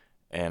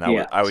 And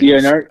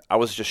I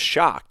was just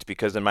shocked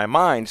because in my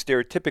mind,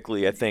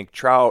 stereotypically, I think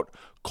trout,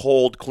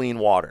 cold, clean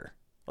water.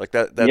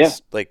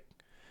 That's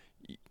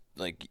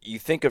you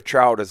think of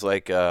trout as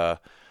like the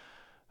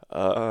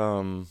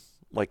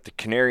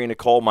canary in a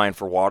coal mine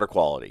for water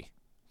quality,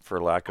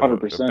 for lack of a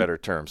better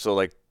term. So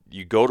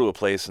you go to a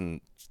place and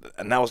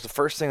that was the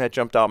first thing that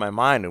jumped out of my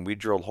mind, and we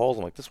drilled holes.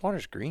 I'm like, this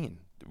water's green.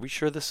 Are we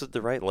sure this is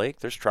the right lake?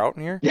 There's trout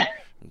in here?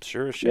 I'm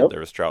sure as shit there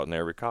was trout in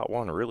there. We caught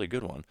one, a really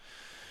good one.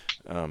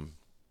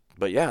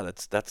 But yeah,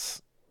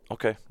 that's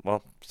okay.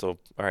 Well, so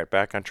all right,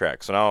 back on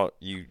track. So now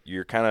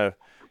you're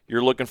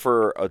looking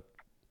for a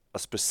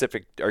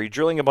specific. Are you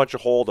drilling a bunch of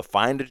hole to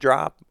find a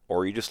drop, or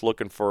are you just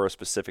looking for a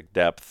specific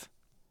depth?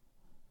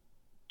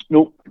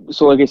 Nope.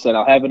 So like I said,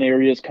 I'll have an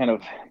areas kind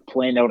of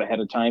planned out ahead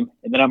of time,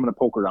 and then I'm going to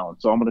poke around.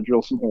 So I'm going to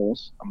drill some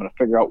holes. I'm going to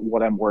figure out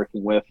what I'm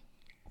working with.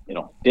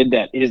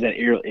 Is that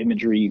aerial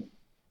imagery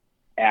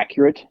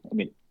accurate? I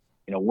mean,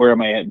 where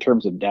am I at in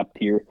terms of depth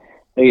here?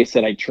 Like I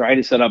said, I try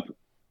to set up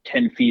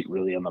 10 feet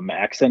really on the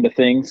max end of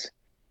things.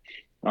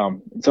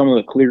 In some of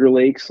the clear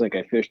lakes, like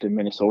I fished in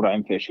Minnesota,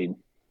 I'm fishing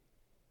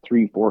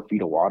 3-4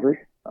 feet of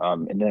water.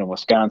 And then in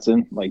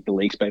Wisconsin, like the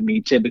lakes by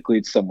me, typically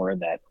it's somewhere in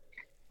that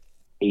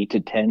 8 to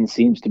 10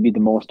 seems to be the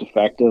most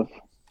effective,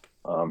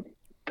 kind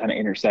of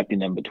intercepting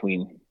them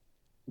between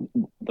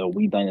the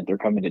weed line that they're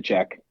coming to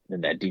check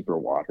and that deeper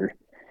water.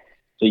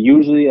 So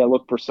usually I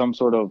look for some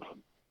sort of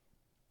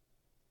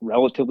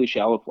relatively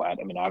shallow flat.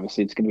 I mean,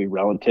 obviously it's going to be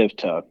relative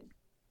to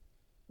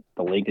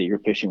the lake that you're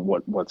fishing,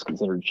 what's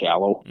considered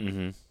shallow.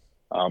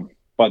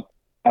 But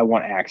I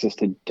want access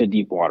to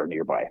deep water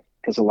nearby,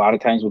 because a lot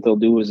of times what they'll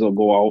do is they'll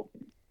go out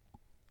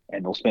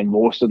and they'll spend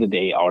most of the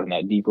day out in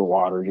that deeper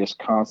water, just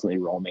constantly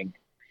roaming.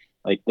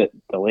 Like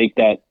the lake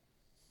that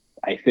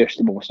I fish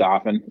the most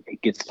often,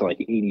 it gets to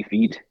like 80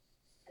 feet.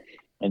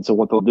 And so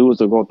what they'll do is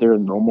they'll go out there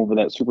and roam over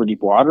that super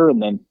deep water,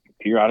 and then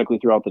periodically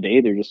throughout the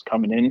day, they're just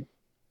coming in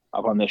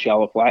up on the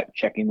shallow flat,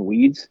 checking the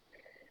weeds,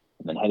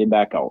 and then heading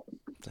back out.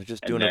 They're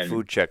just doing a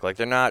food check. Like,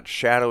 they're not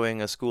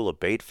shadowing a school of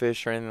bait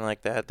fish or anything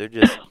like that. They're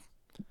just...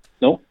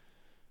 Nope.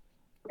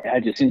 Yeah,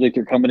 it just seems like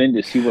they're coming in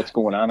to see what's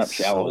going on up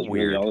shallow. So is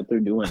weird. Really all that they're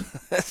doing.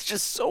 That's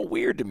just so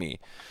weird to me.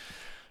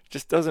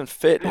 Just doesn't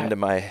fit into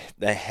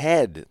the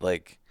head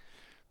like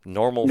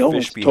normal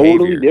fish behavior. No, it's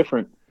totally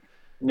different.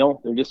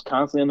 No, they're just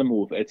constantly on the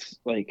move. It's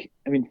like,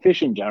 I mean,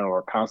 fish in general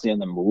are constantly on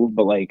the move,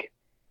 but like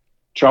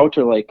trout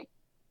are like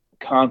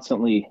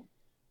constantly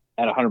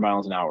at 100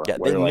 miles an hour. Yeah,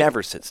 they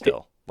never sit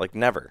still. Like,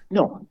 never.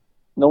 No,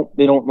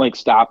 they don't like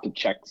stop to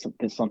check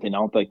something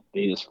out. Like,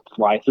 they just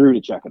fly through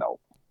to check it out.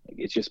 Like,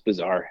 it's just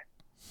bizarre.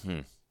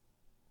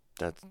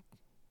 That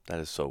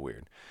is so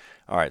weird.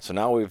 All right, so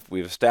now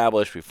we've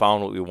established, we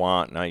found what we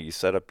want. Now you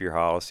set up your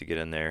house, you get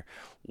in there.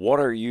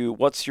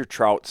 What's your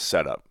trout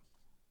setup?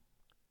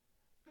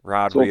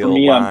 Rod,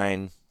 reel,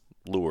 line,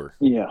 lure.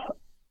 Yeah.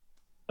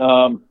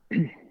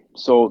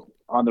 So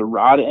on the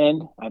rod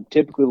end, I'm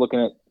typically looking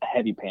at a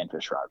heavy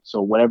panfish rod.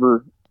 So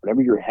whatever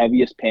your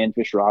heaviest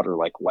panfish rod or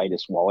like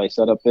lightest walleye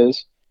setup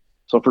is.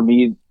 So for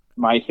me,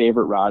 my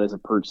favorite rod is a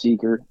Perch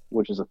Seeker,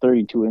 which is a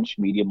 32-inch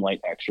medium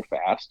light extra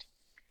fast.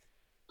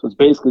 So it's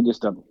basically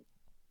just a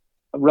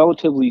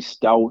relatively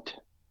stout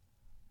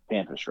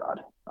panfish rod,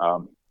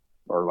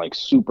 or like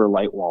super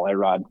light walleye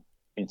rod.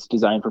 It's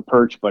designed for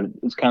perch, but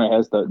it kind of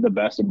has the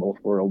best of both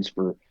worlds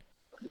for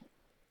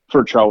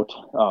trout.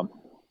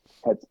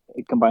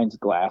 It combines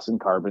glass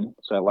and carbon,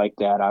 so I like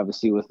that.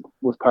 Obviously,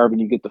 with carbon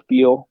you get the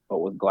feel, but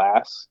with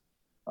glass,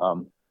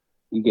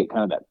 you get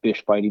kind of that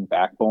fish fighting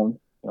backbone.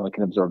 You know, it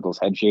can absorb those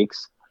head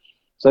shakes.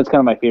 So that's kind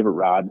of my favorite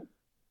rod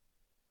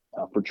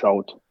for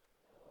trout.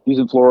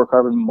 Using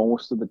fluorocarbon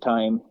most of the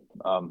time.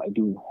 I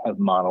do have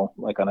mono,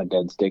 like on a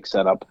dead stick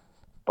setup,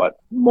 but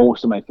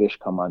most of my fish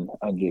come on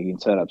jigging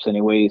setups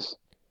anyways.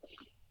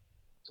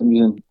 So I'm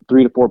using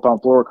 3 to 4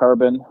 pound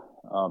fluorocarbon,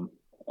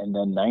 and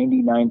then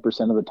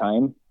 99% of the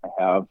time I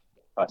have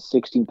a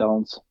 16th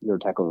ounce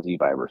Urteco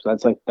Z-Viber. So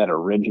that's like that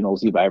original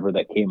Z-Viber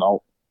that came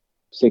out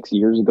 6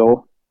 years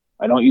ago.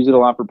 I don't use it a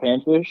lot for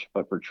panfish,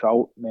 but for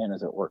trout, man,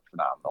 does it work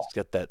phenomenal. It's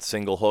got that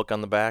single hook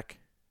on the back.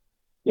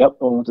 Yep,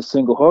 with a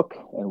single hook,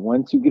 and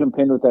once you get them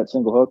pinned with that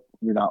single hook,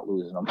 you're not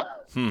losing them.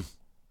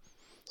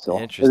 So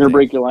they're gonna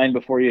break your line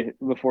before you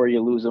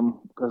lose them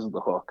because of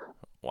the hook.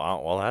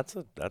 Wow, well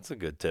that's a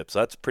good tip. So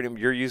that's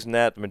you're using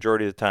that the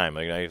majority of the time.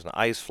 Like, you're using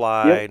ice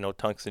fly, no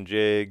tunks and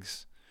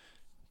jigs.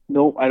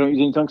 No, I don't use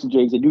any tunks and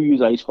jigs. I do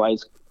use ice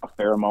flies a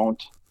fair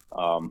amount.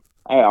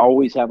 I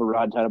always have a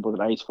rod tied up with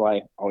an ice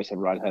fly. Always have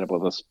a rod tied up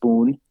with a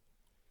spoon.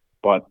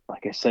 But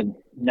like I said,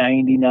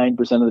 99%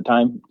 of the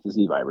time, it's a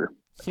Z-Viber.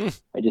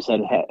 I just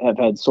have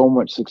had so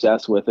much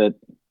success with it.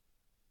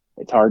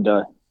 It's hard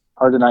to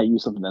not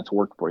use something that's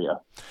worked for you.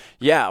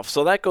 Yeah,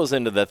 so that goes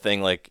into that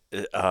thing, like,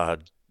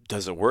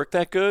 does it work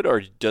that good,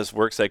 or just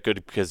works that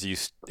good because you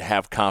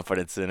have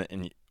confidence in it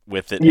and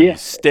with it and you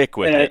stick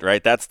with it,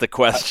 right? That's the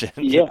question.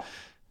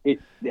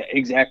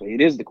 Exactly.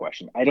 It is the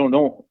question. I don't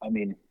know. I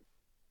mean,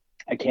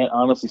 I can't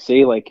honestly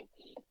say like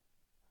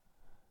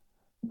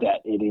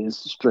that it is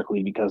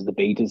strictly because the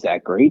bait is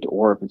that great,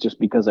 or if it's just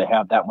because I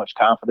have that much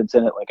confidence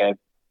in it. Like,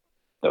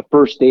 the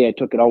first day I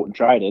took it out and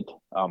tried it,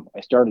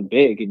 I started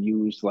big and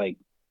used like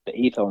the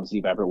 8th ounce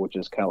Z-Viber, which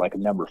is kind of like a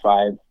number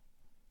 5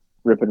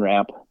 rip and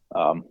wrap,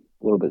 a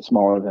little bit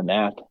smaller than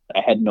that.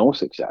 I had no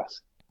success.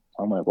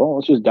 I'm like, well,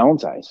 let's just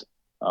downsize.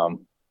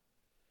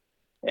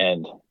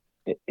 And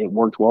it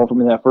worked well for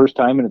me that first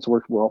time, and it's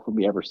worked well for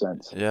me ever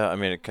since. Yeah, I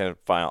mean, it kind of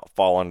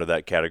fall under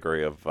that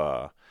category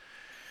of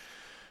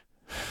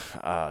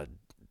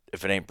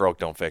if it ain't broke,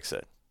 don't fix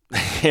it.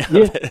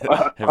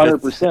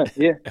 100%.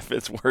 Yeah. If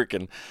it's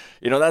working,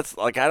 that's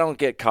like, I don't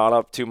get caught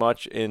up too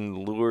much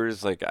in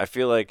lures. Like, I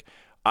feel like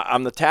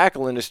I'm the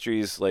tackle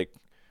industry's like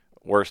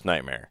worst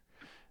nightmare,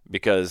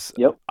 because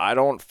I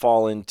don't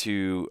fall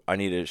into, I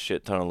need a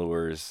shit ton of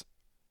lures,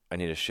 I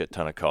need a shit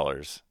ton of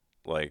colors.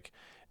 Like,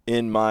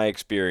 in my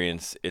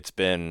experience, it's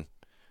been,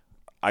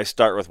 I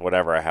start with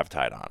whatever I have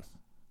tied on,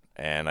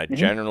 and I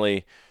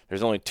generally,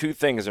 there's only 2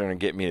 things that are going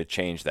to get me to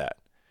change that.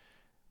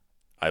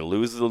 I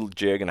lose the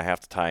jig and I have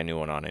to tie a new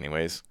one on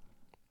anyways,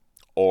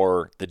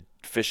 or the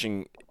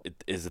fishing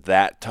is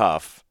that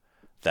tough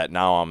that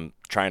now I'm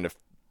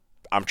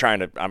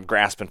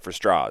grasping for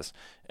straws.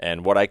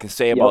 And what I can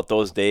say about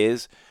those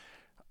days,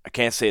 I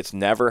can't say it's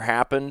never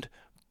happened,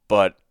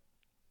 But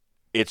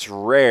it's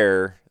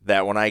rare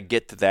that when I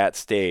get to that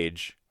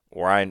stage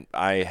where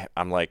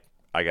I'm like,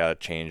 I got to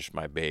change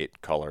my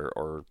bait color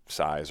or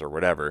size or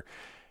whatever.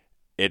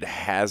 It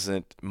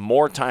hasn't,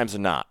 more times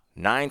than not,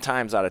 9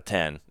 times out of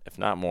 10, if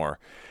not more,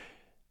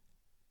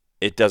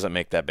 it doesn't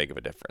make that big of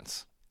a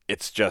difference.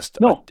 It's just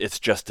it's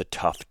just a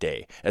tough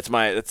day. It's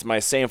my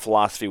same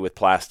philosophy with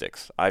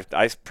plastics. I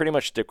pretty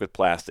much stick with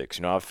plastics.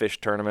 You know, I've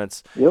fished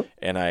tournaments,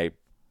 and I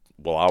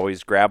will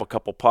always grab a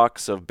couple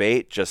pucks of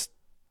bait just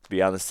to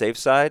be on the safe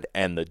side.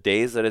 And the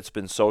days that it's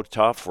been so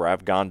tough where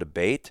I've gone to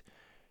bait,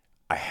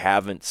 I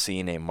haven't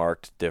seen a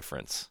marked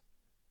difference.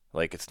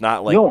 Like, it's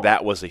not like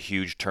that was a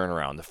huge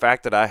turnaround. The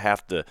fact that I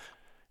have to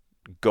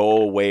go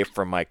away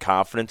from my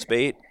confidence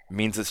bait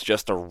means it's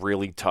just a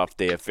really tough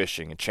day of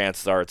fishing, and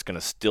chances are it's going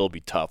to still be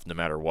tough no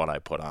matter what I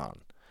put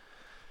on.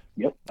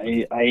 Yep,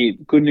 I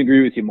couldn't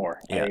agree with you more.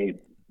 Yeah.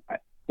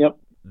 Yep.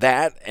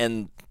 That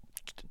and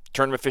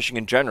tournament fishing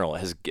in general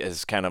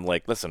has kind of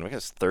like, listen, we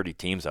got 30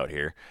 teams out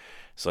here,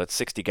 so that's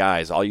 60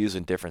 guys all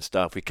using different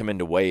stuff. We come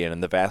into weigh-in,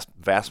 and the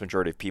vast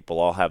majority of people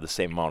all have the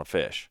same amount of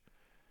fish.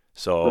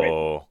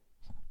 So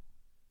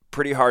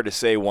pretty hard to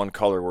say one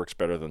color works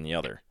better than the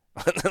other.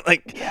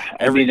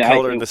 Every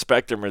color in the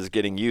spectrum is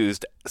getting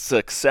used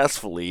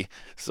successfully.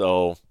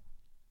 So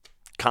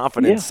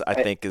confidence, I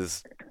think,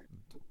 is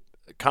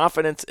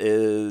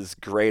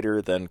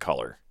greater than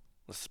color.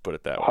 Let's put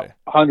it that way.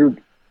 100%.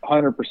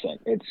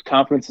 It's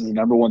confidence is the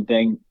number one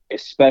thing,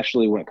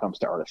 especially when it comes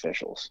to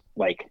artificials.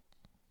 Like,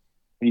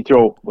 when you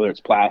throw, whether it's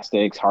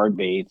plastics, hard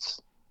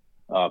baits,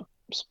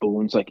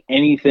 spoons, like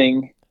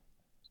anything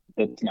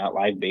that's not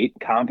live bait,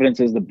 confidence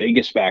is the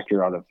biggest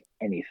factor out of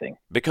anything.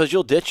 Because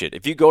you'll ditch it.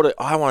 If you go to,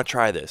 I want to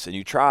try this, and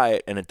you try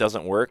it and it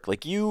doesn't work,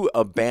 like, you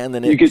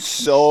abandon it. You get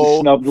so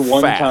snubbed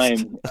one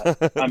fast. time,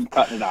 I'm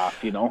cutting it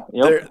off, you know?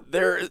 Yep.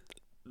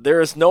 There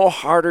is no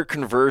harder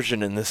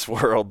conversion in this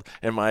world,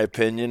 in my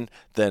opinion,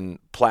 than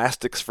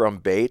plastics from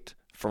bait,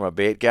 from a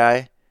bait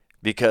guy,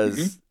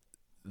 because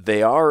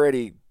they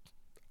already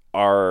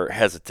are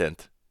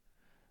hesitant.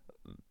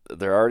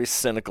 They're already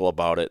cynical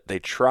about it. They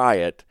try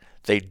it.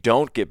 They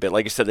don't get bit.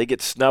 Like you said, they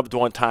get snubbed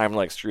one time,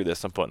 like, screw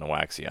this, I'm putting a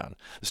waxy on.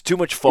 There's too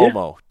much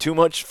FOMO, too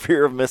much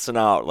fear of missing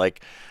out.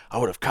 Like, I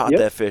would have caught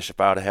that fish if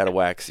I would have had a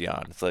waxy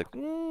on. It's like,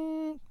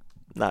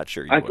 not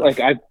sure you would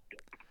have.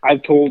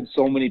 I've told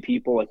so many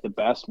people, like, the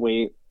best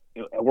way,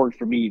 it worked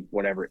for me,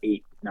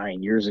 8-9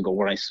 years ago,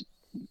 when I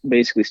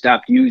basically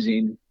stopped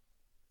using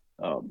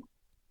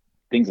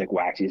things like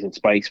waxies and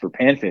spikes for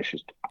panfish.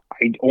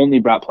 I only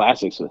brought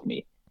plastics with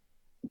me.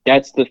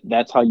 That's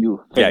how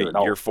you figure it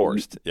out. You're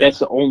forced. That's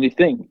the only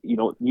thing. You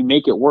know, you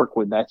make it work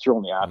when that's your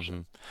only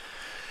option.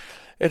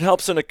 It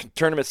helps in a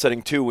tournament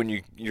setting too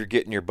when you're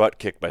getting your butt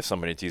kicked by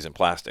somebody that's using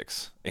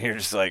plastics. And you're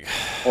just like,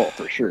 oh,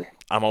 for sure.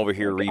 I'm over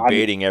here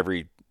rebaiting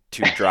every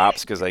 2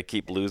 drops because I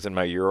keep losing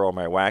my Euro or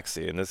my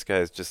waxy, and this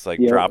guy's just like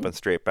dropping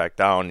straight back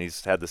down.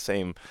 He's had the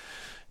same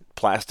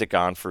plastic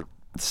on for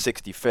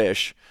 60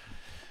 fish.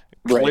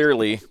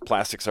 Clearly,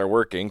 plastics are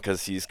working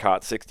because he's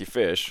caught 60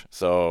 fish.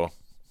 So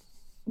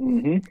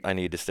I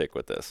need to stick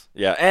with this.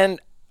 Yeah, and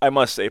I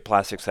must say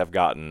plastics have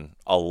gotten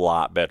a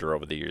lot better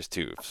over the years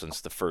too,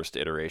 since the first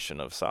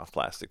iteration of soft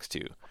plastics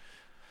too.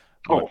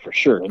 Oh, for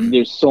sure. I mean,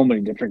 there's so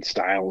many different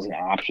styles and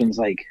options.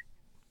 Like,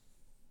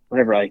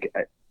 whatever. Like,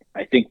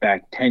 I think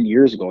back 10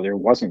 years ago, there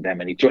wasn't that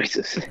many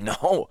choices.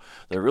 No,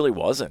 there really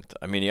wasn't.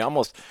 I mean, you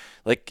almost,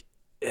 like,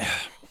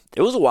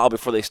 it was a while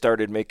before they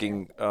started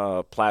making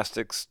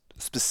plastics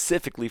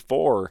specifically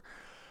for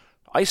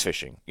ice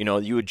fishing. You know,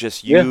 you would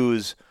just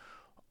use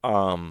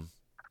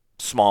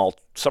small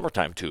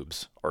summertime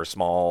tubes or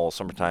small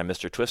summertime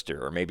Mr.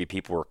 Twister, or maybe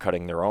people were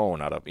cutting their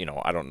own out of, you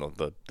know, I don't know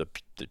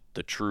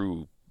the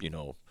true, you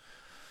know,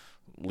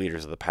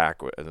 leaders of the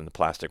pack in the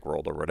plastic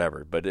world or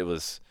whatever. But it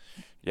was,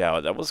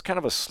 that was kind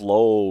of a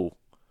slow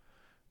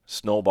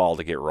snowball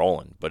to get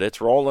rolling, but it's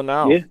rolling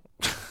now. Yeah,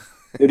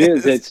 it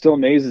is. It still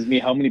amazes me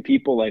how many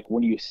people, like,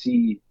 when you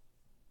see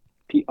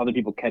other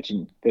people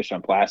catching fish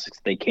on plastics,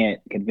 they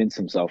can't convince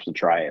themselves to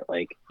try it.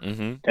 Like,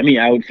 to me,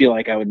 I would feel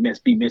like I would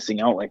be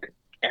missing out. Like,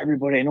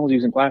 everybody I know is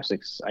using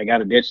plastics. I got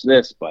to ditch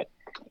this. But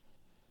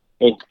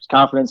hey, it's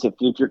confidence. If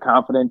you're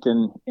confident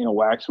in a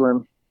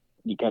waxworm,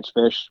 you catch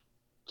fish,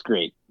 it's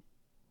great.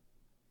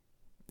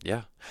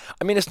 Yeah.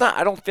 I mean, it's not,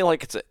 I don't feel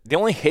like it's the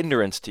only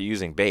hindrance to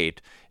using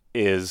bait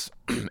is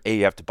A,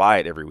 you have to buy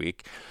it every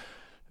week.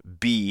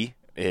 B,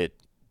 it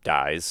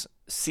dies.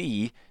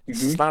 C,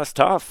 it's not as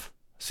tough.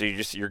 So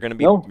you're going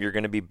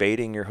to be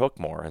baiting your hook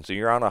more. And so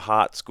you're on a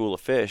hot school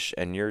of fish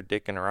and you're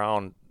dicking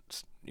around,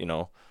 you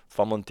know,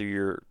 fumbling through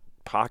your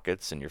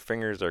pockets, and your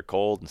fingers are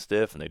cold and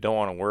stiff and they don't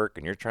want to work,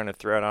 and you're trying to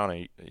thread on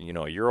a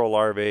Euro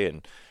larvae,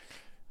 and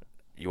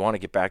you want to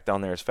get back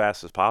down there as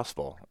fast as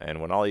possible.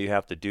 And when all you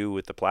have to do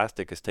with the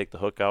plastic is take the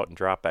hook out and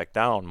drop back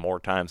down more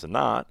times than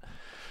not,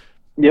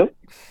 you're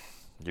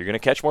going to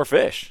catch more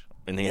fish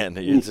in the end.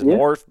 It's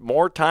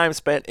more time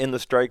spent in the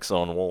strike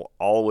zone will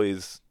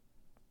always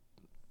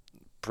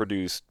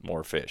produce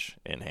more fish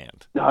in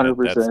hand.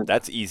 100%.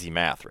 That's easy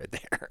math right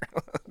there.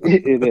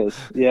 It is.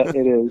 Yeah,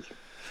 it is.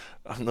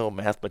 I'm no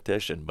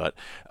mathematician, but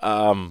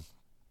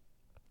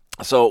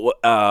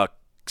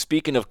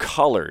speaking of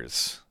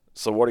colors,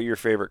 so what are your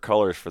favorite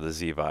colors for the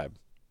Z Vibe?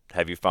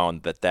 Have you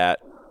found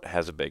that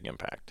has a big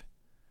impact?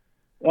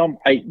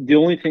 The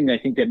only thing I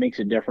think that makes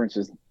a difference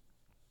is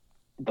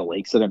the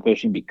lakes that I'm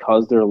fishing,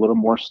 because they're a little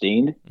more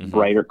stained.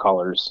 Brighter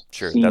colors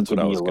seem to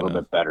be a little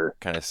bit better.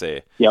 Kind of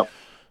say. Yep.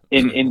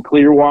 In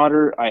clear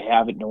water, I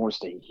haven't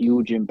noticed a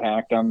huge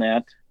impact on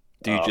that.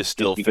 Do you just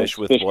still fish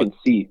with fish what? Can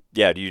see.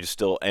 Yeah. Do you just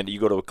still, and you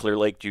go to a clear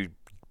lake? Do you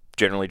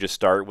generally just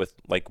start with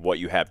like what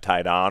you have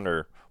tied on,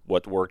 or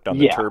what worked on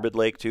the turbid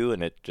lake too,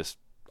 and it just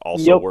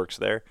also works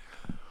there?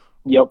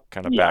 Yep.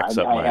 Kind of backs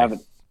up my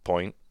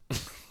point.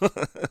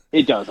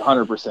 It does,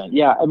 100%.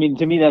 Yeah, I mean,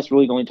 to me, that's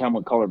really the only time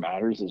when color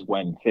matters is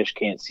when fish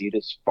can't see it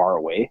as far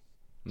away.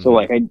 So,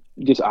 like, I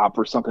just opt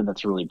for something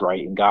that's really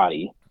bright and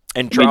gaudy.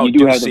 And trout you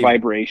do have the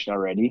vibration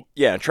already.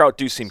 Yeah, and trout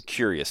do seem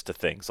curious to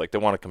things. Like, they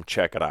want to come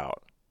check it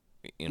out.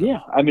 You know? Yeah,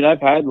 I mean, I've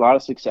had a lot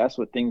of success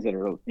with things that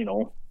are,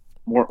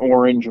 more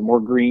orange or more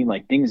green,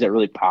 like things that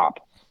really pop.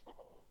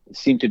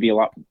 Seem to be a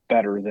lot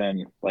better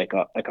than like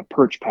a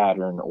perch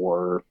pattern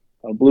or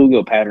a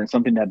bluegill pattern,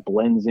 something that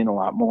blends in a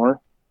lot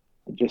more.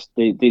 Just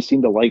they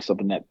seem to like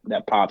something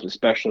that pops,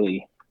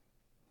 especially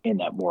in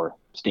that more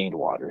stained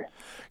water.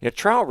 Yeah,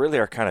 trout really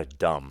are kind of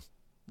dumb.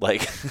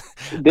 Like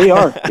they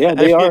are. Yeah,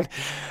 they are.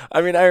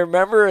 I mean, I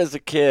remember as a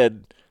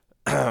kid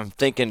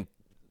thinking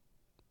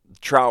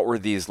trout were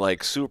these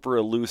like super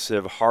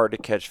elusive, hard to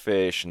catch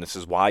fish, and this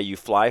is why you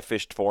fly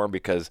fished for them,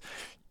 because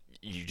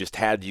you just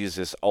had to use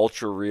this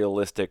ultra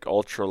realistic,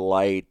 ultra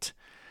light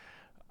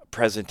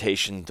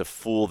presentation to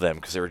fool them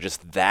because they were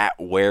just that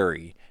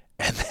wary.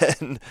 And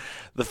then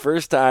the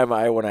first time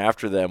I went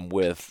after them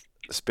with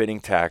spinning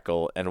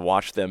tackle and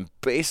watched them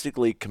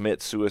basically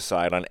commit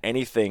suicide on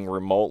anything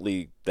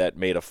remotely that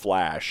made a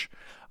flash,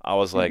 I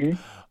was like,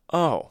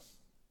 oh,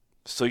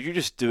 so you're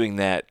just doing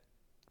that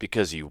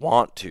because you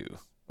want to.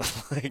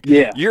 Like,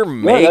 yeah. You're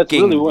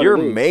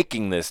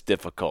making this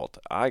difficult.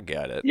 I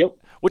get it. Yep.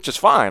 Which is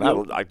fine.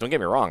 Yep. I don't get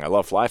me wrong. I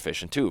love fly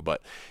fishing too,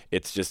 but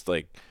it's just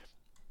like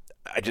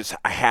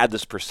I had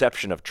this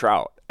perception of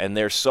trout, and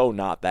they're so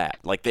not that.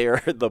 Like, they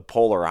are the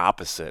polar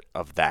opposite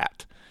of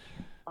that.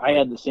 I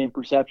had the same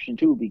perception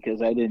too,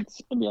 because I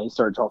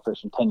started trout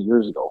fishing 10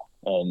 years ago,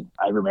 and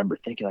I remember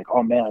thinking like,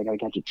 oh man, I gotta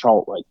catch a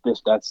trout like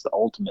this. That's the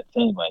ultimate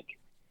thing. Like,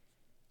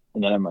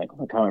 and then I'm like,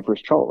 I caught my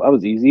first trout. That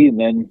was easy. And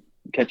then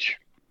catch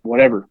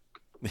whatever,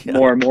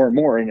 more and more and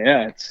more. And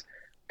it's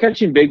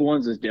catching big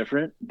ones is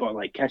different, but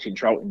like catching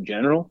trout in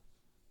general,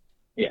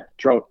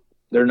 trout.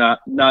 They're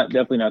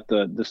definitely not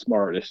the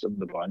smartest of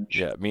the bunch.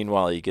 Yeah.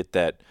 Meanwhile, you get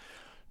that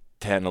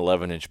 10,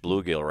 11-inch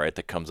bluegill, right,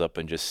 that comes up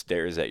and just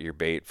stares at your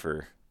bait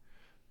for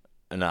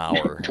an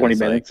hour. 20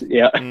 minutes.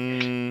 Like, I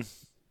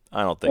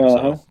don't think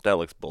so. That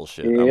looks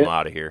bullshit. I'm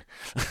out of here.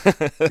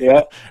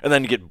 Yeah. And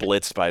then you get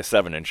blitzed by a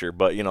 7-incher,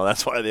 but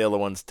that's why the other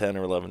one's 10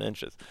 or 11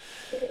 inches.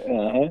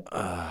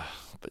 But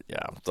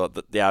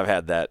I've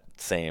had that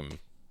same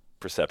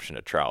perception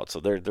of trout, so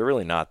they're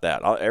really not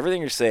that. Everything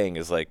you're saying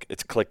is like,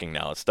 it's clicking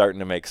now. It's starting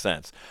to make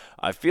sense.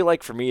 I feel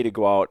like for me to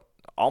go out,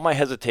 all my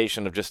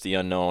hesitation of just the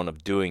unknown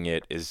of doing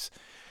it is,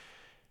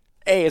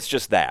 it's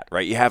just that,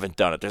 right? You haven't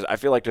done it. I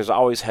feel like there's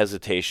always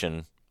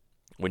hesitation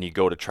when you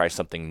go to try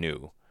something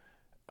new.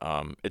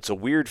 It's a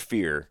weird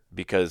fear,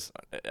 because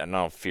I don't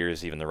know if fear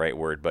is even the right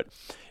word, but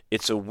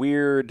it's a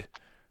weird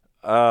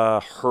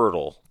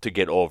hurdle to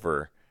get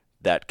over,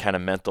 that kind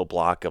of mental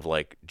block of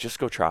like, just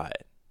go try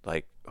it.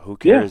 Like, who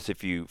cares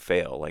if you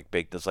fail? Like,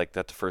 that's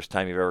the first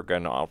time you've ever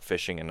gone out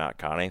fishing and not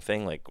caught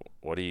anything. Like,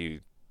 what are you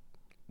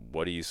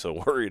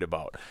so worried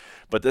about?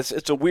 But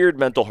it's a weird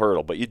mental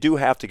hurdle, but you do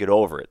have to get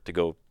over it to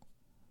go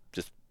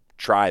just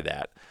try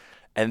that.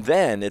 And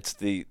then it's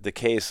the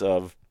case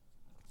of,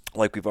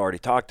 like we've already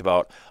talked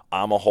about,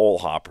 I'm a hole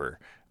hopper.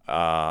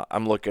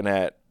 I'm looking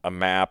at a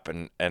map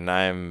and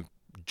I'm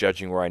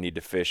judging where I need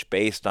to fish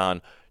based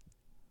on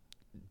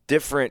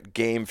different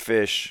game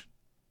fish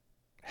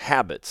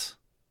habits,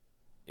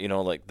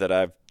 like that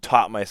I've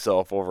taught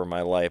myself over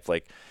my life.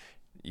 Like,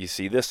 you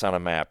see this on a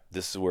map,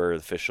 this is where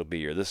the fish will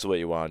be, or this is what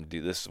you want to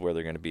do, this is where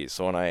they're going to be.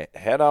 So when I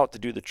head out to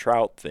do the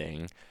trout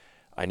thing,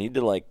 I need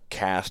to like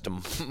cast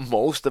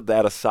most of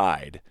that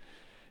aside.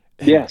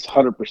 Yes,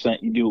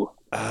 100% you do.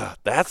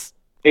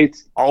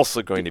 It's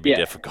also going to be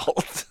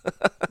difficult.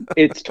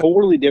 It's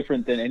totally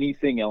different than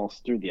anything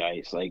else through the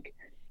ice. Like,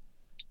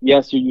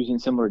 yes, you're using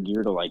similar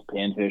gear to like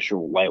panfish or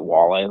white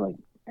walleye. Like,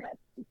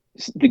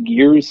 the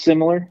gear is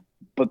similar,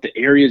 but the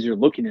areas you're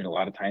looking at a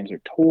lot of times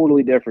are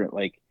totally different.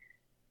 Like,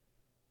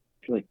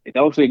 if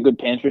that looks like a good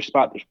panfish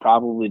spot, there's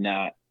probably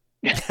not.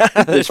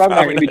 There's probably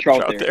not going to be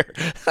trout there.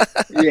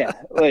 Yeah,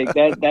 like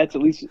that's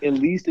at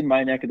least in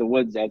my neck of the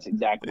woods. That's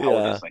exactly how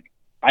it is. Like,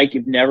 I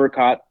could never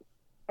caught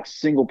a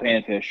single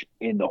panfish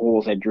in the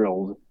holes I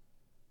drilled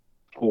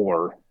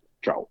for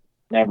trout.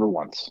 Never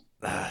once.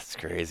 That's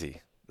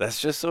crazy. That's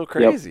just so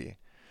crazy.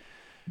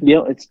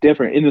 Yep. It's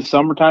different. In the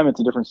summertime, it's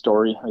a different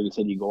story. Like you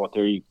said, you go out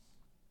there, you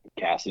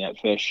casting at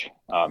fish.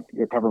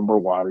 You're covering more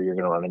water. You're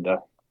going to run into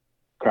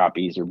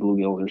crappies or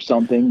bluegills or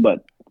something,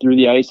 but through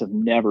the ice, I've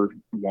never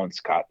once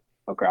caught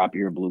a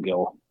crappie or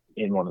bluegill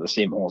in one of the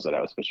same holes that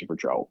I was fishing for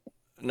trout.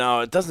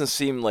 No, it doesn't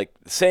seem like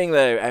saying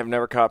that I've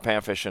never caught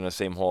panfish in the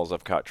same holes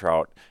I've caught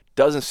trout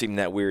doesn't seem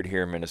that weird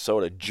here in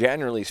Minnesota,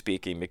 generally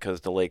speaking,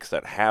 because the lakes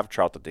that have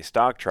trout that they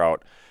stock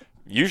trout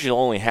usually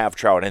only have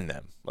trout in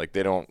them. Like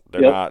they don't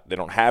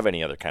have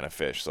any other kind of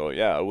fish. So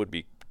yeah, it would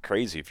be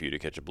crazy for you to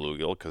catch a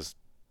bluegill because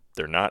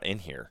they're not in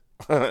here.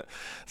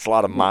 It's a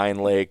lot of mine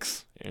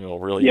lakes,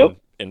 really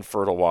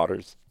infertile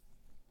waters.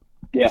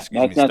 Yeah,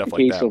 that's not the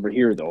case over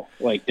here though.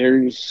 Like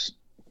there's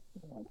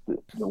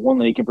the one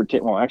lake in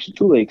particular. Well, actually,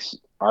 two lakes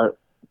are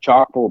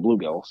chock full of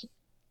bluegills.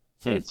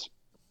 It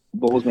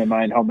blows my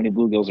mind how many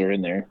bluegills are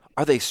in there.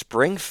 Are they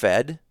spring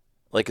fed?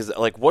 Like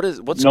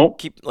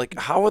Nope.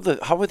 how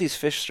are these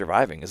fish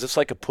surviving? Is this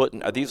like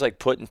are these like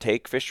put and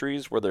take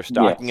fisheries where they're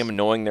stocking them and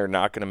knowing they're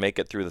not going to make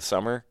it through the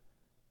summer?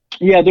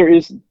 Yeah, there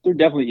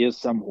definitely is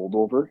some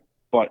holdover,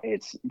 but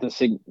it's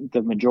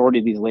the majority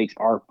of these lakes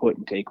are put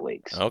and take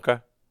lakes. Okay.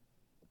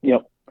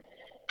 Yep.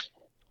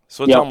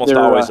 So it's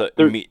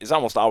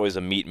almost always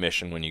a meat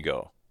mission when you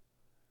go.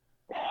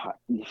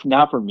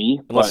 Not for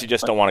me, unless you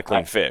just don't want to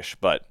clean fish,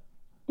 but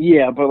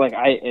yeah, but like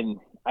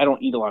I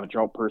don't eat a lot of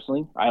trout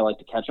personally. I like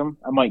to catch them.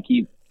 I might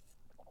keep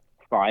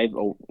 5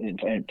 an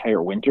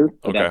entire winter,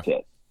 but that's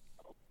it.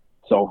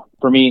 So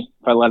for me,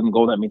 if I let them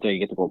go, that means I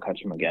get to go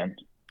catch them again.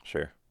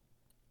 Sure.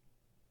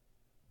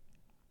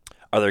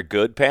 Are there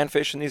good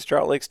panfish in these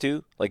trout lakes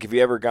too? Like, have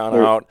you ever gone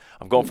out?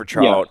 I'm going for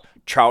trout. Yeah.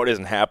 Trout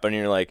isn't happening.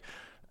 You're like,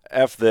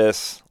 F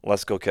this.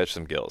 Let's go catch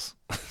some gills.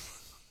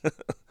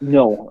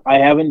 No, I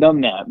haven't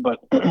done that. But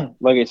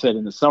like I said,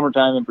 in the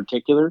summertime in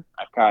particular,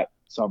 I've caught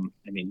some.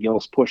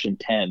 Gills pushing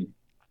 10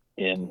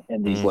 in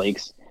these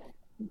lakes,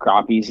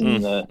 crappies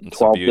in the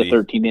 12 to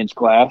 13 inch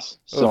class.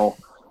 So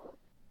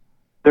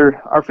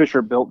our fish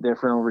are built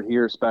different over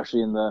here,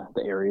 especially in the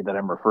area that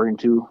I'm referring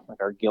to. Like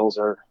our gills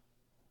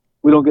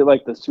we don't get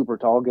like the super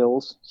tall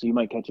gills. So you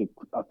might catch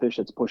a fish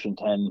that's pushing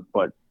 10,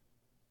 but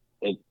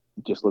it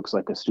just looks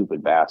like a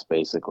stupid bass,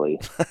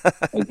 basically.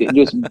 Like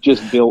it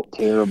just built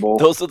terrible.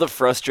 Those are the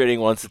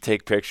frustrating ones to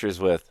take pictures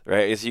with,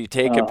 right? Is you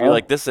take it, you're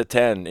like, this is a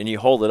 10, and you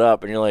hold it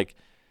up, and you're like,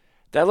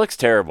 that looks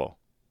terrible.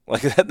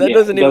 Like that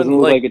doesn't even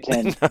look like a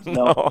 10.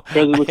 No,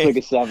 it looks like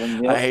a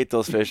 7. Yep. I hate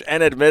those fish.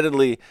 And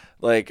admittedly,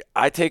 like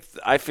I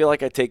feel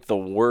like I take the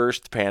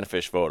worst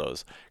panfish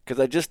photos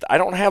because I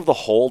don't have the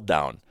hold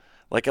down.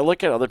 Like I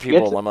look at other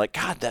people and I'm like,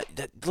 God,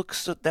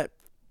 that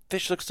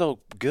fish looks so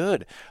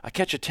good. I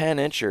catch a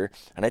 10-incher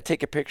and I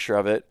take a picture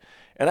of it.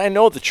 And I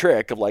know the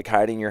trick of like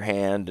hiding your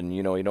hand and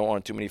you don't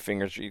want too many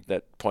fingers,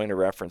 that point of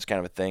reference kind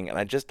of a thing. And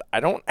I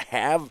don't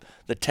have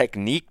the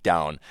technique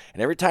down.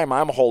 And every time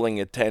I'm holding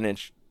a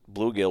 10-inch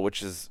bluegill,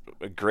 which is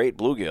a great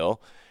bluegill,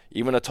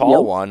 even a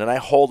tall one, and I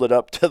hold it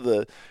up to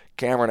the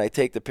camera and I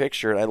take the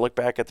picture and I look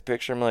back at the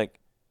picture, I'm like,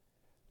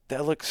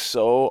 that looks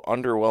so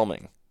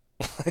underwhelming.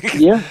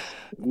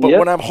 But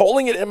when I'm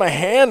holding it in my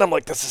hand, I'm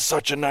like, this is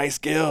such a nice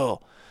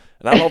gill.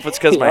 And I don't know if it's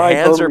because my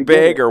hands are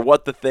big or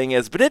what the thing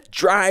is, but it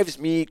drives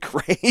me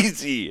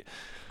crazy.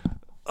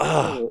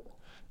 Ugh,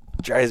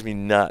 drives me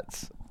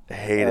nuts. I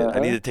hate it. I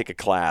need to take a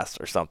class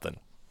or something.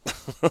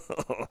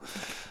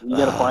 You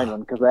gotta find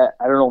one because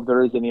I don't know if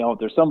there is any out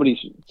there. Somebody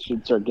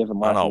should start giving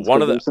lessons.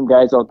 There's some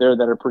guys out there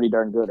that are pretty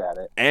darn good at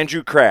it.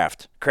 Andrew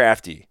Crafty.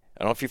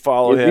 I don't know if you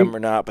follow him or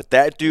not, but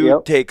that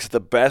dude takes the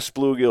best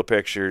bluegill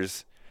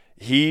pictures.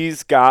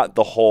 He's got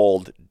the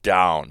hold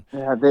down.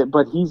 Yeah,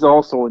 but he's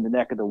also in the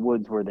neck of the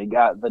woods where they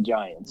got the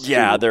giants.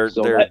 Yeah,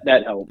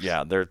 that helps.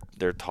 Yeah,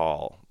 they're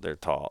tall. They're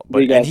tall.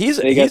 But he's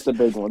the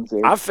big ones.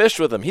 There. I've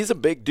fished with him. He's a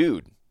big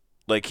dude.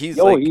 Like he is.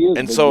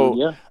 And so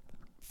dude,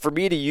 for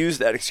me to use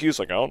that excuse,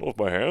 like I don't know if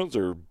my hands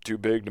are too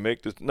big to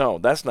make this. No,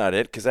 that's not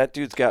it. Because that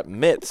dude's got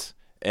mitts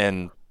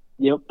and.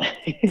 Yep.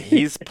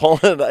 He's pulling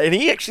it, and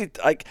he actually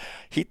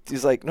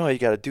he's like, no, you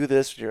got to do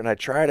this. And I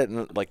tried it,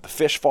 and like the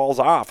fish falls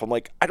off. I'm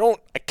like, I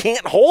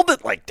can't hold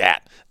it like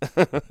that.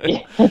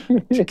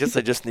 I guess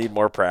I just need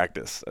more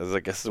practice. As I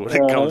guess is what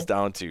it comes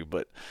down to.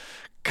 But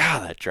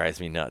God, that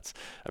drives me nuts.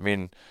 I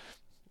mean,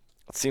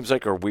 it seems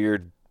like a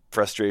weird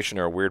frustration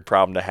or a weird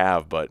problem to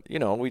have, but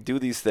we do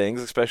these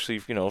things, especially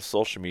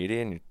social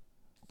media, and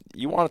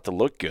you want it to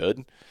look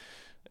good.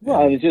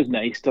 Well, it's just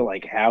nice to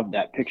like have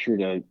that picture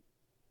to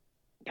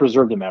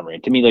preserve the memory.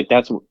 To me, like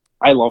that's what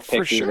I love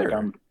pictures. For sure.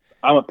 Like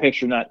I'm a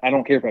picture nut. I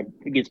don't care if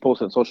it gets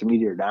posted on social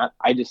media or not.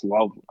 I just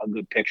love a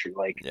good picture.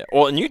 Like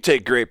well, and you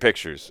take great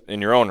pictures in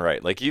your own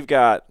right. Like you've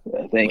got.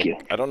 Thank you.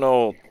 I don't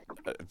know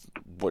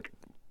what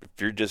if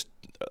you're just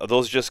are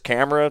those just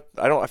camera.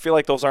 I feel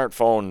like those aren't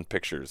phone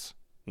pictures.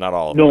 Not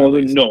all of them.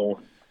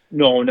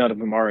 No, none of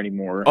them are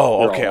anymore.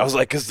 Oh, okay. I was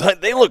like, because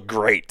they look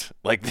great.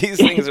 Like these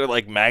things are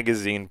like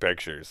magazine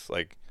pictures.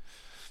 Like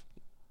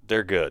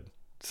they're good.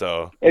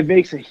 So it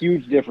makes a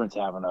huge difference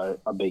having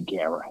a big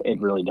camera. It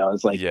really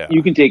does. Like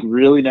you can take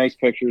really nice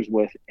pictures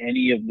with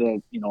any of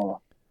the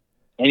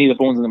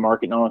phones in the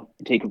market now.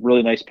 Take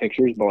really nice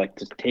pictures, but like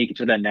to take it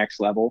to that next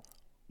level,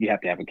 you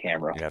have to have a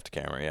camera. You have to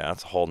camera. Yeah,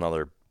 that's a whole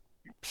nother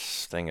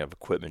thing of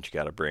equipment you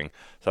got to bring.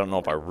 So I don't know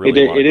if I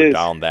really want to go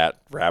down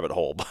that rabbit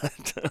hole,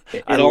 but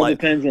it all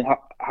depends on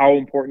how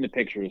important the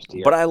picture is to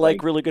you. But I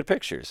like really good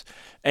pictures.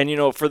 And,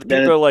 for the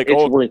people who are like,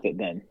 it's worth it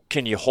then.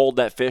 Can you hold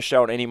that fish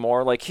out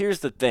anymore? Like, here's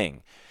the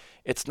thing.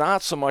 It's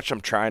not so much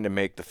I'm trying to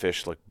make the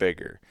fish look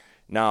bigger.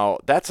 Now,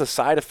 that's a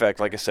side effect,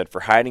 like I said,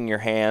 for hiding your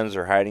hands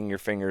or hiding your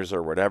fingers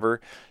or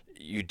whatever.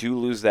 You do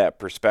lose that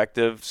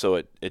perspective, so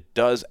it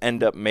does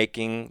end up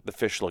making the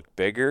fish look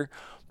bigger.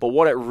 But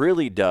what it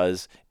really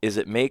does is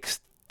it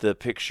makes the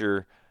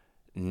picture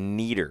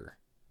neater.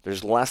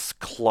 There's less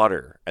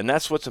clutter. And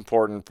that's what's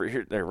important for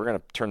here. We're going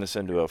to turn this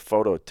into a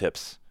photo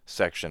tips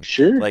section.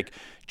 Sure. Like,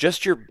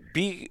 just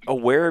be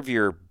aware of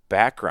your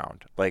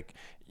background. Like,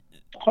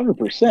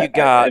 100%. You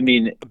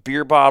got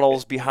beer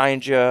bottles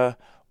behind you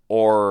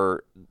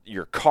or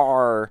your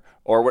car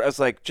or what. I was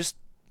like, just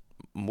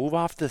move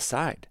off to the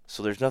side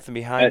so there's nothing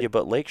behind you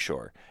but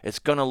lakeshore. It's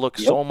going to look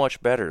so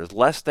much better. There's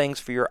less things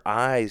for your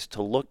eyes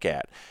to look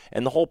at.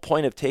 And the whole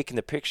point of taking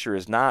the picture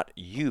is not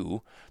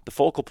you. The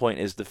focal point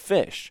is the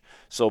fish.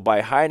 So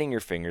by hiding your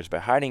fingers, by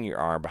hiding your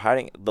arm, by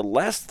hiding the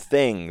less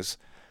things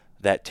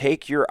that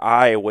take your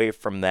eye away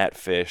from that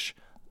fish,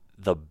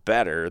 the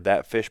better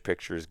that fish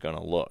picture is going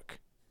to look.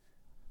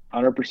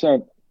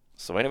 100%.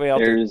 So anybody out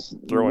there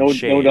throwing no,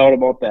 shade? No doubt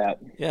about that.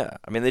 Yeah,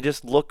 they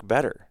just look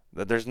better.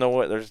 They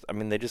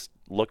just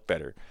look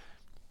better.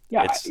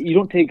 Yeah, you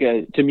don't take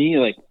to me,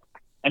 like,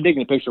 I'm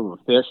taking a picture of a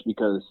fish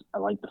because I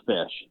like the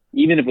fish.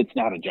 Even if it's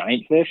not a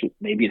giant fish,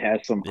 maybe it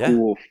has some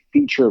cool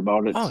feature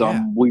about it,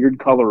 weird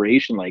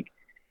coloration. Like,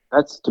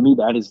 to me,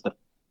 that is the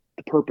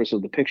purpose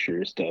of the picture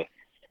is to.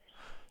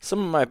 Some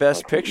of my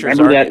best pictures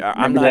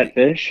that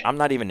fish? I'm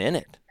not even in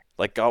it.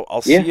 Like,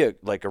 I'll see a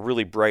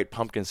really bright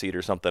pumpkin seed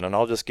or something, and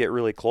I'll just get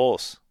really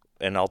close,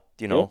 and I'll,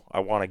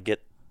 I want to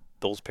get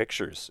those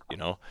pictures,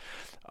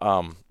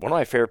 One of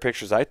my favorite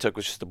pictures I took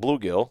was just a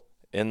bluegill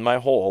in my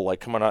hole, like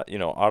coming out,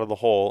 out of the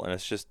hole, and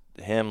it's just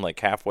him like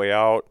halfway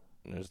out,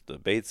 and there's the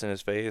baits in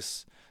his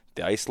face.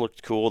 The ice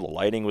looked cool, the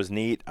lighting was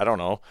neat, I don't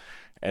know,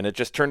 and it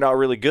just turned out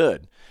really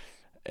good.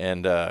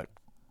 And got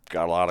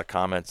a lot of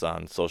comments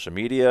on social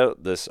media.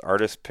 This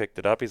artist picked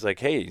it up. He's like,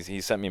 hey, he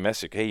sent me a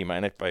message. Hey, you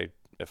mind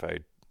if I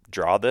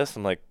draw this?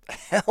 I'm like,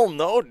 hell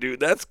no, dude,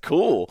 that's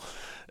cool.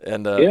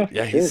 And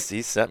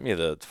he sent me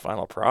the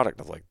final product.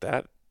 I was like,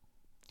 that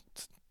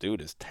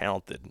dude is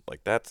talented.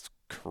 Like, that's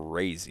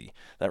crazy.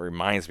 That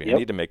reminds me, I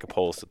need to make a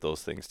post of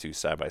those things too,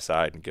 side by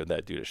side, and give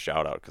that dude a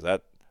shout out, because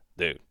that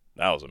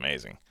was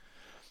amazing.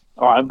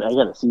 Oh, I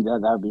gotta see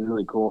that. That'd be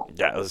really cool.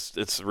 Yeah,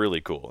 it's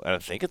really cool, and I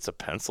think it's a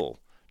pencil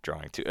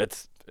drawing too.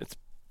 It's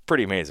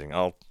pretty amazing.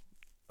 I'll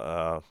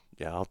try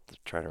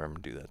to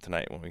remember to do that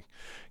tonight when we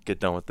get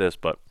done with this.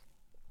 But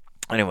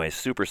anyway,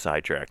 super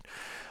sidetracked.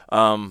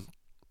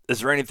 Is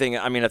there anything?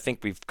 I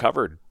think we've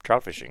covered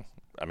trout fishing.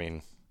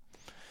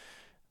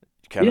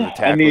 Kind of the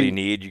tackle you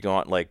need. You go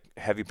on like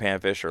heavy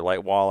panfish or light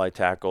walleye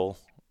tackle.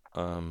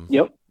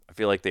 Yep. I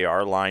feel like they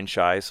are line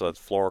shy, so that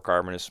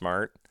fluorocarbon is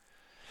smart.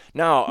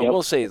 Now, I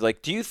will say,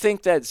 like, do you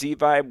think that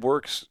Z-Vibe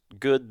works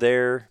good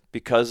there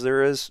because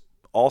there is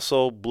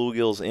also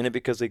bluegills in it,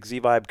 because like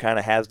Z-Vibe kind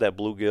of has that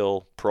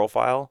bluegill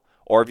profile?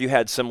 Or have you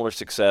had similar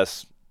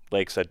success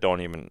lakes that don't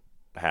even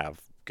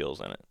have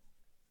gills in it?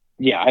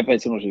 Yeah, I've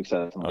had similar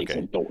success in lakes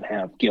that don't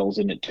have gills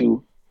in it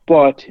too.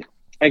 But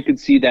I could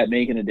see that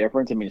making a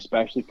difference.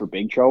 Especially for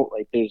big trout,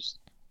 like, there's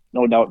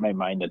no doubt in my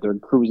mind that they're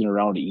cruising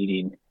around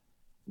eating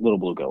little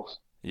bluegills.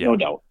 Yeah. No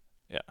doubt.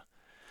 Yeah.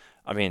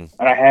 And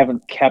I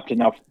haven't kept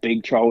enough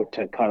big trout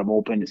to cut them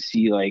open to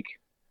see, like,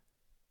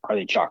 are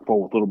they chock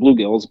full with little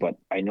bluegills? But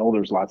I know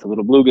there's lots of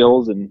little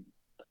bluegills, and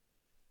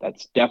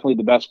that's definitely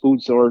the best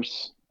food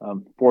source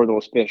for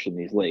those fish in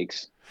these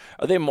lakes.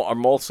 Are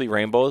mostly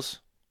rainbows?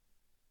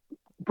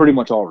 Pretty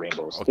much all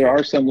rainbows. Okay. There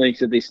are some lakes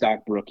that they stock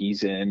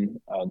brookies in,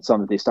 and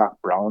some that they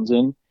stock browns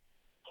in,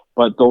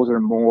 but those are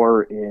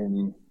more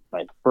in,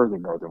 like, further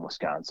northern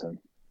Wisconsin.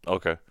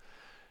 Okay.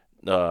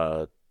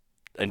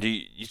 And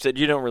you said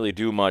you don't really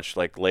do much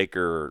like lake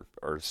or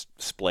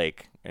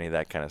splake, any of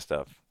that kind of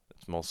stuff?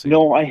 It's mostly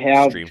no. I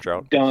have stream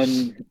trout.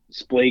 Done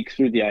splake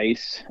through the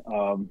ice,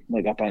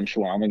 like up on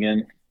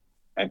Chequamegon.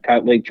 I've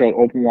caught lake trout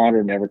open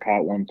water, never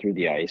caught one through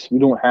the ice. We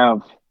don't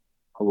have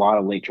a lot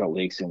of lake trout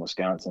lakes in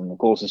Wisconsin. The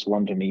closest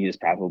one to me is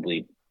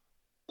probably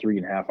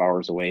 3.5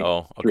 hours away.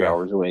 Oh, okay. 3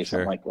 hours away,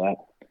 something like that.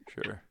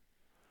 Sure.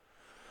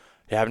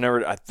 Yeah,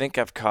 I think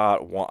I've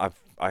caught one.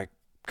 I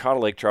caught a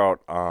lake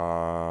trout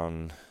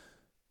on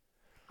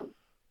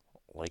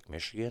Lake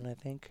Michigan, I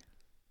think.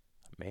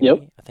 Maybe.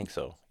 Yep. I think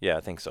so. Yeah,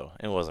 I think so.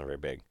 It wasn't very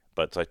big,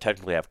 but so I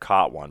technically have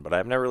caught one, but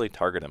I've never really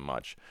targeted them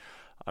much.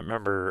 I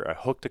remember I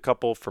hooked a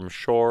couple from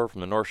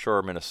the North Shore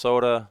of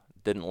Minnesota,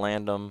 didn't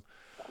land them.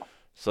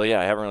 So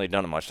yeah, I haven't really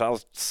done it much. So I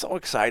was so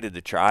excited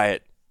to try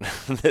it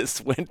this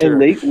winter.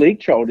 And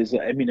lake trout is,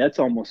 that's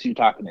almost, you're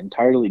talking an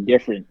entirely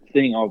different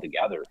thing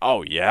altogether.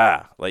 Oh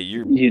yeah, like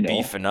you're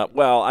beefing up.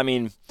 Well,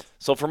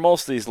 so for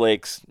most of these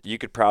lakes, you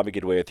could probably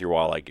get away with your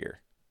walleye gear.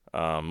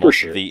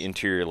 Most of the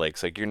interior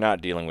lakes, like, you're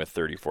not dealing with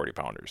 30, 40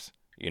 pounders.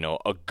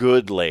 A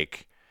good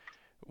lake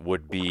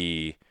would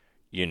be,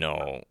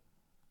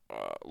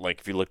 like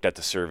if you looked at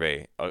the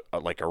survey,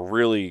 like a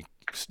really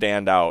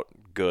standout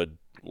good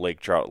lake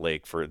trout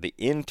lake for the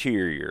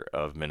interior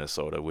of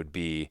Minnesota would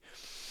be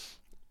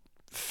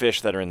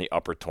fish that are in the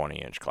upper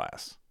 20-inch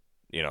class.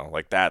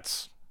 Like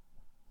that's,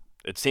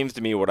 it seems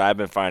to me what I've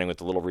been finding with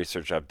the little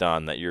research I've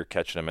done that you're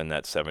catching them in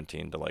that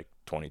 17 to like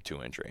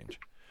 22-inch range.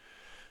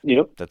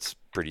 Yep. That's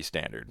pretty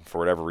standard. For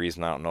whatever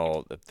reason, I don't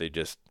know if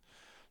there's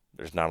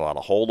not a lot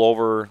of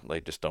holdover. They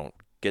just don't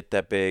get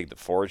that big. The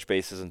forage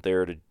base isn't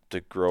there to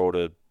grow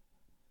to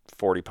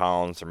 40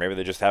 pounds, or maybe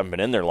they just haven't been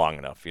in there long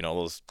enough.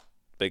 Those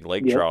big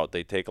lake trout,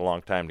 they take a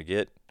long time to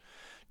get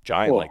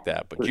giant like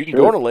that. But you can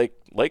go to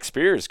Lake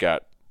Spears,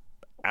 got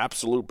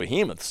absolute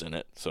behemoths in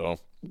it. So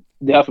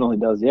definitely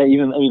does. Yeah,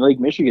 even Lake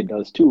Michigan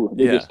does too.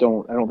 They just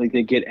don't. I don't think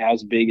they get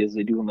as big as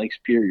they do in Lake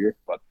Superior,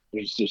 but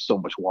there's just so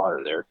much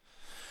water there.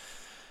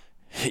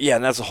 Yeah,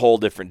 and that's a whole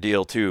different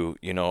deal too.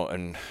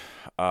 And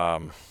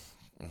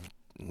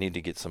need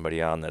to get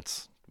somebody on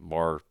that's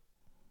more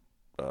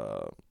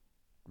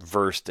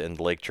versed in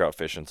lake trout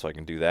fishing so I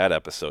can do that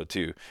episode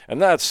too.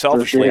 And that's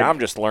selfishly, I'm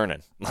just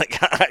learning. Like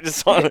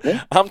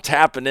I'm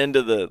tapping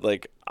into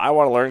I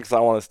want to learn because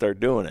I want to start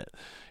doing it.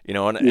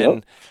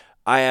 And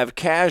I have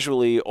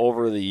casually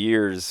over the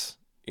years,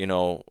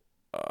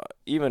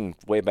 even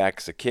way back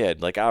as a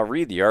kid, like I'll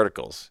read the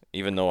articles,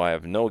 even though I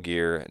have no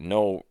gear,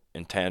 no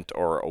intent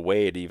or a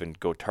way to even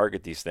go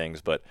target these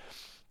things. But,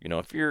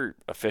 if you're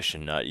a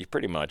fishing nut, you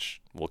pretty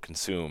much will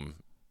consume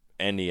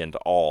any and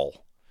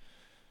all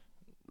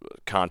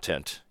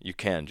content you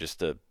can just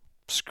to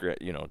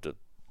to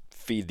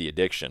feed the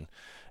addiction.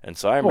 And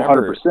so I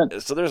remember,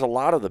 100%. So there's a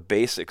lot of the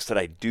basics that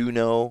I do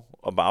know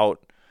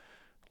about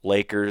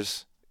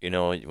Lakers. You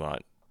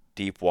want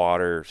deep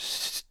water,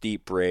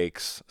 steep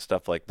breaks,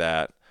 stuff like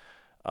that.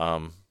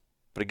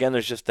 But again,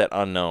 there's just that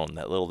unknown,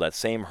 that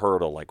same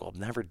hurdle. Like, well, I've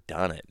never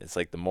done it. It's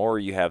like the more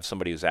you have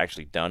somebody who's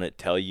actually done it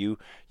tell you,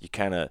 you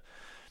kind of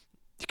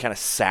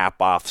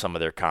sap off some of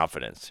their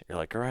confidence. You're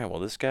like, all right, well,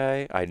 this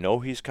guy, I know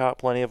he's caught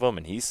plenty of them,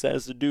 and he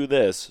says to do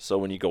this. So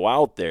when you go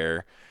out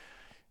there,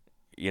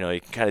 you can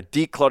kind of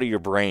declutter your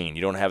brain.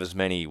 You don't have as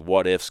many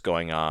what ifs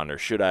going on, or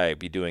should I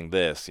be doing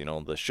this?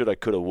 The shoulda,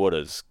 coulda,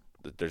 wouldas.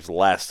 There's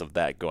less of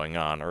that going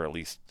on, or at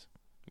least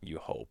you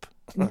hope.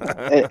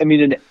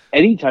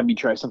 Anytime you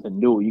try something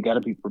new, you got to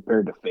be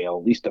prepared to fail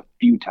at least a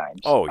few times.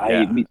 Oh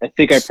yeah, I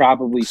think I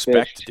probably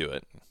expect fished. to do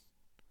it.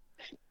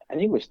 I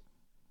think it was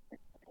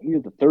either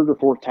the third or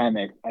fourth time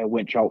I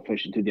went trout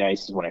fishing through the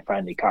ice is when I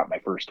finally caught my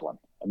first one.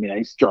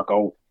 I struck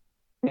out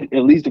at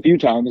least a few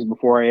times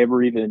before I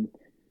ever even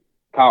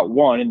caught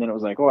one, and then it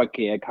was like, oh,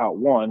 okay, I caught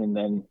one, and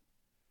then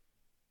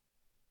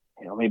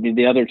maybe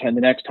the other 10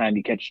 the next time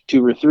you catch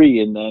 2 or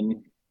 3, and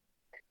then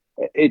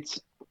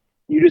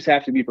you just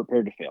have to be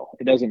prepared to fail.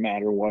 It doesn't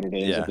matter what it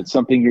is. Yeah. If it's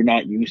something you're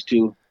not used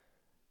to,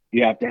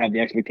 you have to have the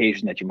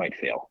expectation that you might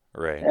fail.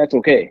 Right. That's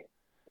okay.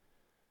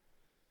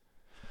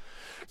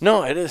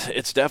 No, it is.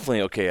 It's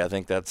definitely okay. I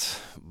think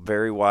that's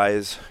very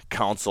wise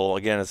counsel.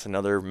 Again, it's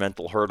another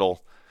mental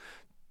hurdle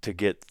to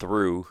get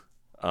through.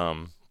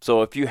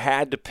 So if you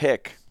had to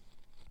pick,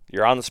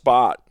 you're on the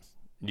spot,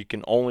 you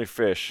can only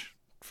fish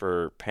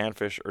for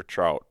panfish or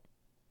trout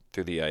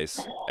through the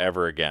ice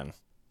ever again.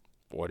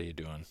 What are you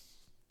doing?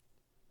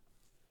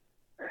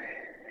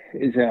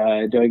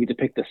 Do I get to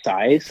pick the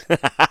size?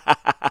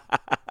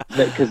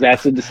 Because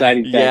that's a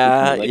deciding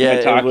factor.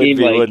 It would be,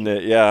 wouldn't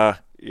it? Yeah.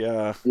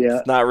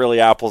 It's not really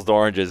apples to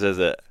oranges, is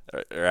it?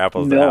 Or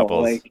apples to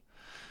apples.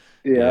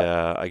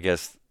 I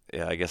guess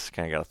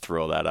kind of got to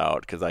throw that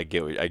out because I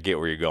get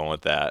where you're going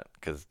with that.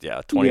 Because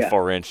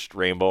 24-inch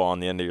rainbow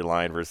on the end of your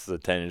line versus a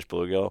 10-inch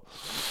bluegill.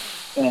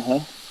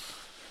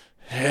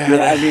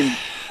 Yeah,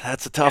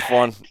 that's a tough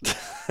one.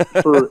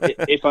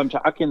 If I'm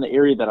talking the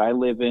area that I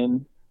live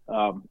in,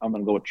 I'm going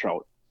to go with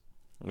trout.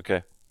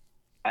 Okay.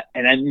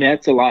 And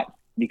that's a lot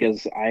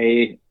because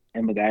I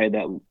am a guy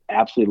that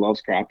absolutely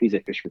loves crappies. I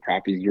fish for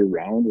crappies year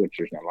round, which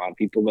there's not a lot of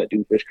people that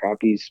do fish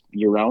crappies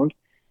year round.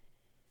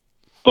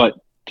 But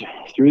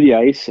through the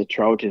ice, a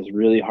trout is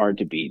really hard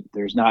to beat.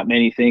 There's not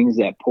many things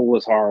that pull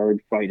as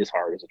hard, fight as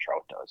hard as a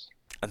trout does.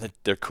 And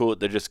they're cool.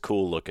 They're just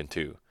cool looking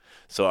too.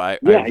 So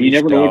you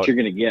never know what you're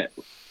going to get.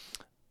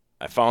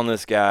 I found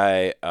this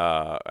guy,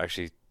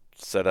 actually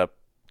set up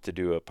to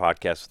do a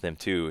podcast with him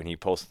too, and he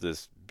posted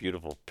this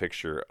beautiful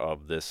picture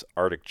of this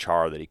Arctic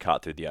char that he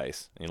caught through the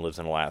ice, and he lives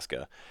in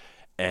Alaska.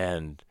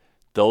 And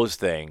those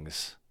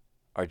things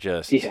are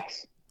just,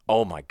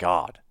 oh my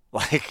God.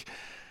 Like,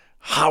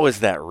 how is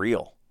that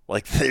real?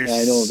 Like, they're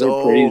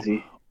so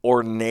crazy,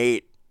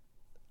 ornate.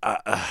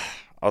 I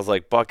was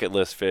like, bucket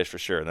list fish for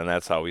sure. And then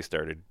that's how we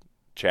started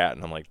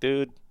chatting. I'm like,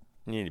 dude,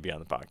 you need to be on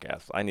the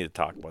podcast. I need to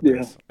talk about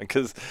this.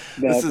 Because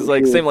this is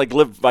like, same like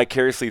live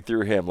vicariously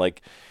through him.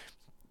 Like,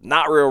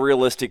 not real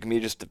realistic me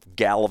just to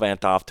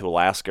gallivant off to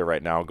Alaska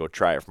right now and go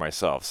try it for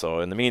myself.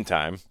 So in the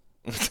meantime,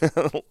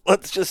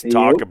 let's just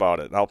talk about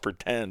it. And I'll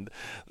pretend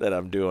that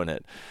I'm doing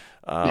it.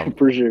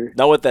 For sure.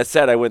 Now, with that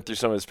said, I went through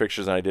some of his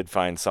pictures and I did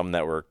find some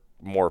that were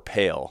more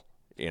pale,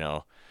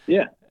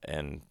 Yeah.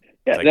 And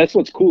Yeah, Like, that's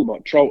what's cool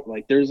about trout.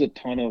 Like, there's a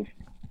ton of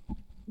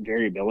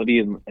variability,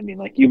 and I mean,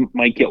 like, you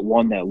might get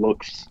one that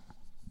looks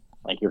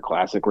like your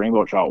classic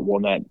rainbow trout,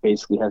 one that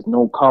basically has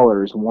no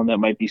colors, one that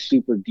might be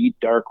super deep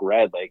dark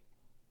red. Like,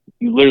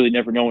 you literally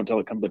never know until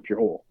it comes up your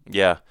hole.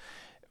 yeah,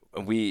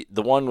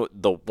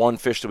 the one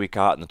fish that we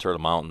caught in the Turtle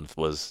Mountains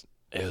was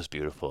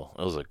beautiful.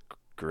 It was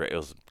it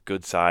was a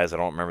good size. I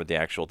don't remember the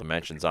actual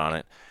dimensions on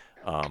it.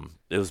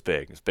 It was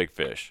big. It's a big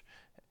fish,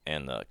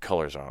 and the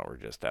colors on it were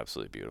just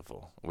absolutely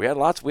beautiful. We had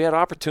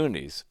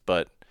opportunities,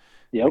 but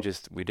Yep.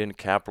 we didn't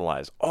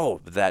capitalize.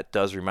 Oh, that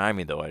does remind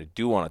me though. I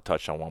do want to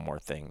touch on one more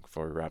thing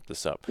before we wrap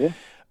this up.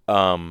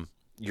 Yeah.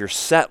 Your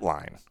set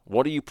line.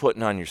 What are you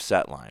putting on your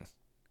set line?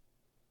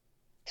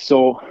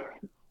 So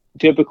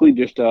typically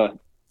just a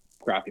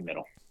crappie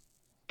minnow,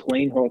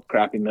 plain hook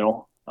crappie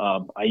minnow.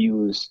 I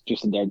use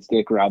just a dead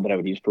stick rod that I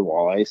would use for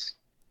walleyes.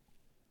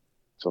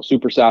 So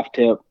super soft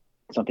tip,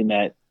 something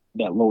that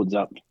loads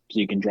up so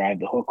you can drive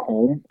the hook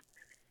home.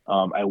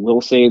 I will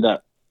say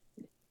that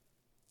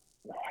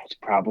it's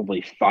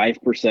probably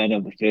 5%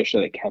 of the fish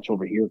that I catch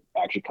over here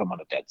actually come on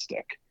a dead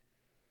stick.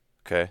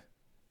 Okay,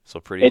 so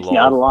pretty It's low.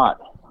 not a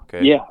lot.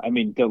 Okay. Yeah, I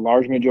mean, the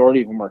large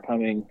majority of them are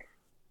coming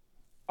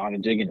on a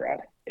jigging rod.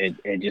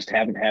 It just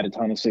haven't had a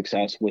ton of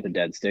success with a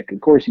dead stick.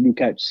 Of course, you do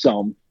catch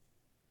some,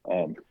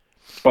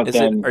 but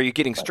Are you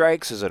getting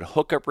strikes? Is it a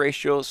hookup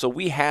ratio? So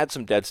we had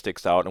some dead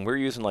sticks out, and we were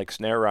using like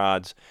snare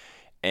rods,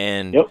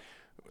 and Yep.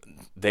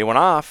 they went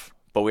off,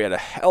 but we had a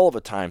hell of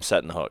a time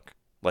setting the hook.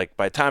 Like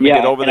by the time we Yeah,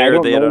 get over and I there,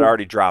 don't they had know-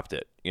 already dropped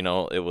it. You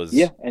know, it was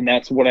Yeah, and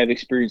that's what I've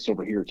experienced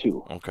over here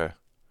too. okay.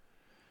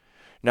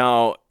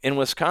 Now in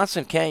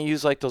Wisconsin, can't you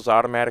use like those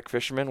automatic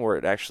fishermen where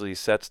it actually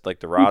sets like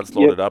the rod's Yep.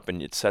 loaded up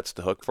and it sets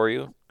the hook for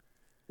you?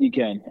 You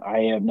can. I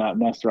have not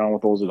messed around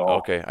with those at all.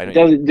 Okay, I It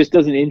know. just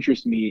doesn't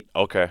interest me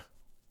Okay,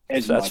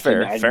 as That's much.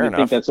 fair. And I Fair think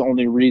enough. that's the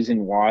only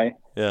reason why.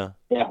 yeah.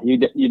 Yeah, you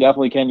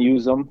definitely can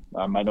use them.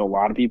 I know a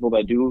lot of people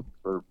that do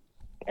for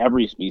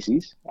every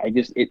species.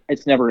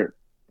 It's never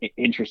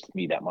interested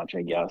me that much,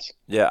 I guess.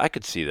 Yeah, I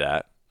could see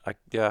that.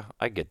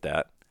 I get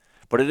that.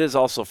 But it is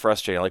also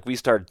frustrating. Like we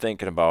started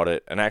thinking about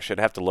it, and actually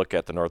I'd have to look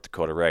at the North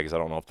Dakota regs. I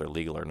don't know if they're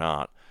legal or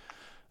not.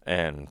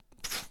 And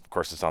of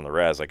course it's on the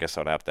res. I guess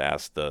I'd have to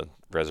ask the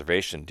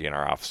reservation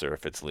DNR officer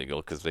if it's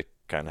legal because they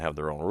kind of have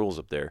their own rules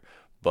up there.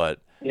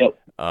 But Yep.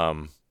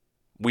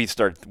 we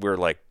were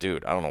like,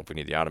 dude, I don't know if we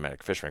need the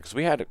automatic fisherman because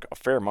we had a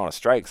fair amount of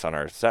strikes on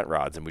our set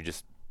rods and we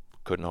just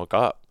couldn't hook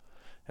up.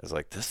 I was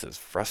like, this is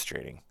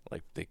frustrating.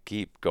 Like they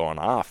keep going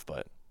off,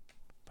 but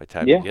by the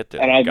time Yeah, you get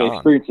there, and they're I've gone.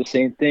 experienced the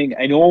same thing.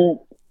 I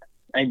know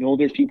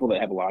there's people that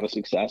have a lot of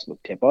success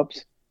with tip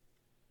ups.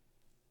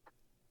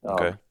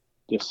 Okay.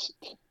 Just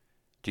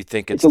Do you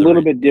think it's a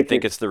little bit You think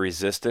different. it's the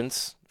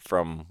resistance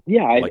from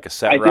yeah, like a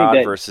set I think rod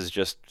that, versus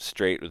just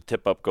straight with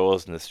tip up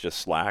goes and it's just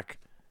slack?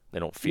 They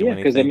don't feel yeah,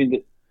 because I anything.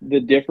 mean the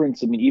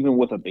difference. I mean, even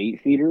with a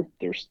bait feeder,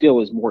 there still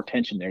is more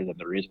tension there than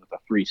there is with a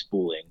free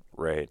spooling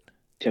Right.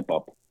 tip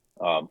up.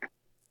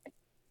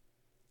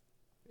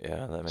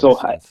 Yeah, that makes So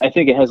sense. I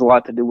think it has a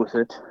lot to do with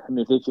it. I mean,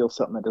 if they feel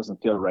something that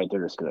doesn't feel right,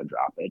 they're just going to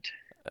drop it.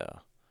 Yeah.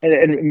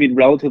 And I mean,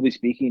 relatively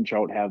speaking,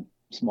 trout have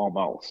small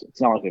mouths.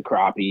 It's not like a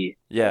crappie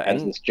Yeah, that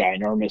has and this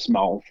ginormous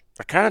mouth.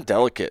 they're kind of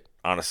delicate,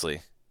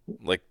 honestly.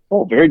 Like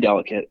Oh, very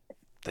delicate.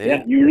 they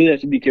Yeah, you really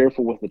have to be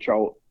careful with the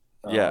trout.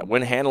 Yeah,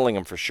 when handling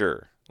them for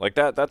sure. Like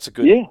that's a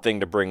good Yeah. thing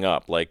to bring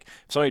up. Like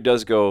if somebody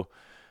does go,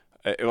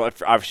 well,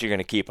 if obviously you're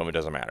going to keep them, it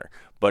doesn't matter.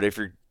 But if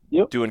you're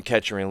Yep. doing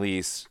catch and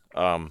release,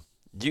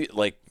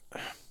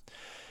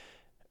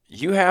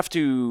 you have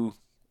to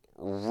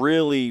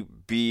really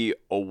be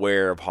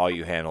aware of how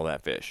you handle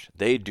that fish.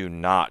 They do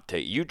not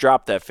take. You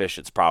drop that fish,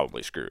 it's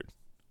probably screwed.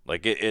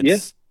 Like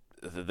it's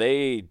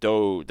they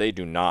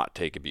do not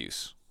take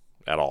abuse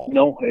at all.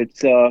 No, it's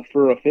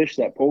for a fish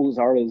that pulls as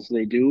hard as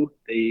they do.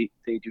 They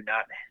do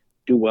not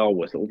do well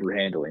with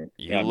overhandling.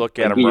 You look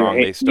at like, them get your wrong,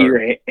 ha- they get start.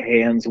 your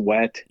hands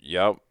wet.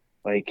 Yep.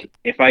 Like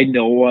if I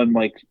know I'm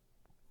like,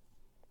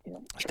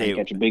 trying Stay- to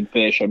catch a big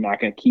fish, I'm not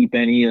going to keep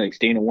any. Like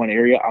staying in one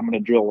area, I'm going to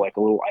drill like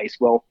a little ice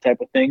well type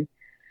of thing.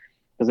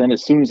 Because then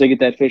as soon as I get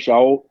that fish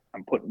out,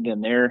 I'm putting it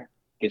in there.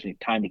 Gives me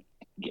time to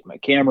get my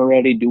camera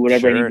ready, do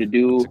whatever I Sure, need to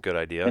do. That's a good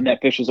idea. And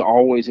that fish is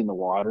always in the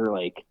water,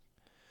 like,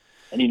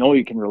 and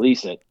you can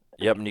release it.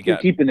 Yep, and you If you're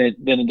got keeping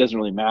it, then it doesn't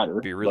really matter.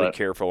 be really But,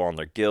 careful on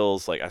their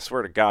gills. Like I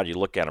swear to God, you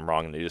look at them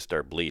wrong and they just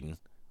start bleeding.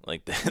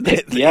 Like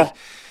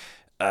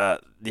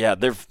Yeah.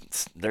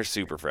 they're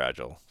super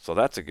fragile. So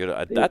that's a good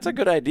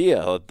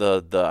idea.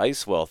 The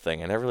ice well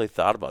thing. I never really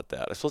thought about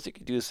that. I suppose you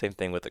could do the same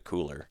thing with a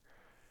cooler.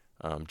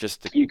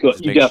 Just to You could-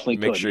 just you make, definitely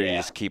make could, sure you yeah.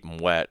 just keep them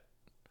wet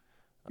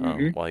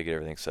Mhm. while you get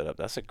everything set up.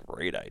 That's a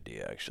great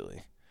idea,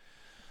 actually.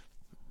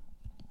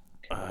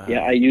 Yeah,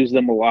 I use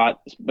them a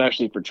lot,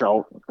 especially for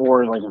trout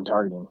or like I'm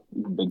targeting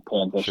even big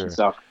panfish Sure. and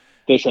stuff.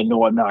 Fish I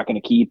know I'm not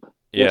going to keep.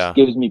 Yeah. Just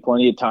gives me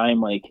plenty of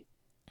time, like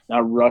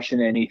not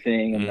rushing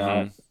anything and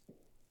not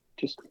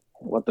just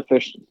let the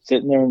fish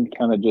sit in there and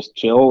kind of just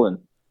chill. And,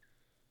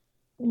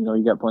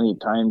 you got plenty of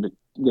time to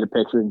get a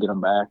picture and get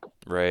them back.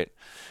 Right.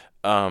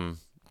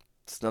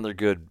 It's another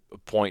good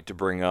point to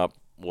bring up.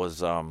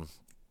 was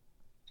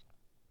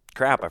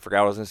crap. I forgot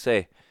what I was gonna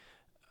say.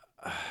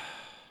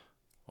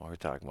 What were we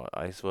talking about?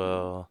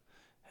 Icewell,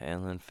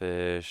 handling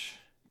fish.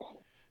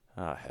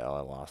 Oh hell,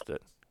 I lost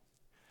it.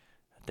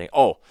 I think.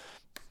 Oh,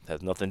 it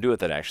has nothing to do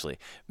with it actually.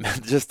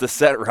 Just the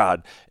set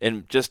rod,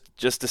 and just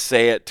to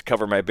say it to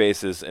cover my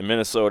bases. In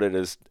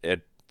Minnesota,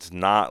 it's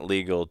not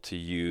legal to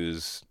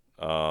use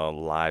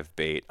live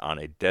bait on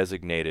a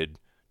designated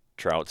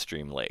trout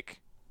stream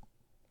lake.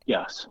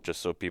 Yes.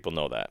 Just so people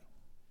know that.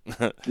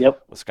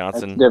 Yep.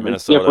 Wisconsin, Different.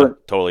 Minnesota,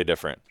 totally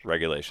different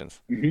regulations.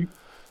 Mm-hmm.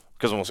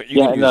 Because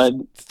you can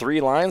use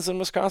 3 lines in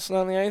Wisconsin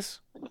on the ice.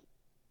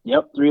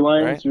 Yep, 3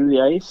 lines right? through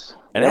the ice.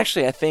 And yep.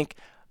 Actually, I think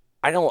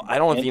I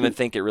don't even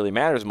think it really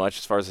matters much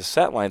as far as the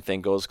set line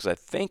thing goes, because I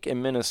think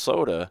in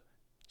Minnesota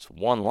it's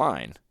 1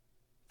 line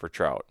for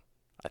trout.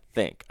 I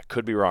think I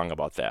could be wrong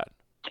about that.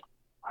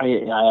 I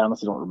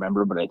honestly don't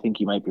remember, but I think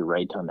you might be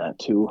right on that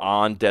too.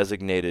 On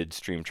designated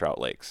stream trout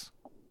lakes.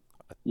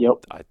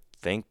 Yep. I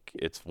think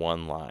it's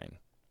 1 line.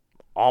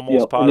 Almost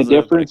yep. positive. And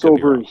the difference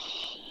over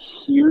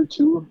here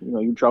too,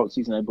 your trout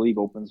season I believe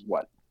opens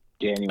what?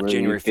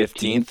 January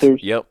 15th.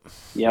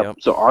 Yep.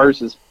 So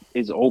ours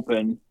is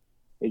open.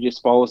 It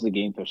just follows the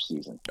game fish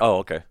season. Oh,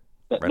 okay.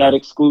 That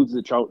excludes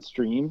the trout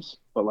streams,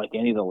 but like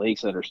any of the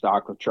lakes that are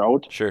stocked with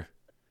trout, sure,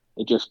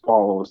 it just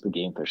follows the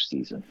game fish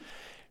season.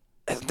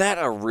 Isn't that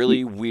a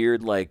really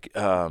weird,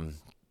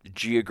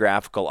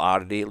 geographical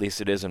oddity? At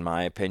least it is in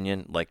my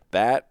opinion. Like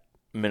that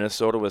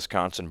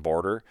Minnesota-Wisconsin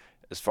border,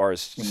 as far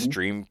as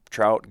stream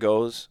trout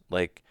goes,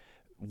 like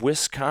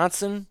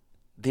Wisconsin,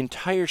 the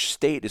entire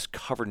state is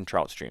covered in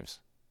trout streams.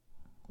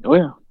 Oh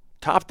yeah,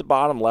 top to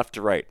bottom, left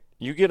to right.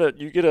 You get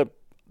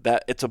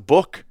that it's a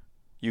book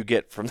you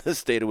get from the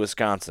state of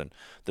Wisconsin,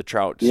 the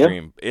trout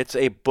stream. It's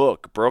a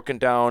book broken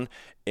down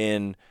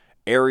in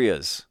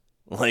areas.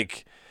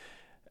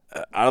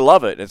 I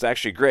love it. It's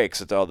actually great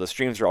because the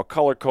streams are all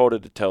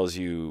color-coded. It tells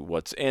you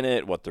what's in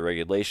it, what the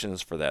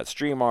regulations for that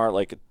stream are.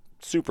 It's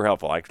super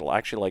helpful. I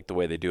actually like the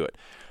way they do it.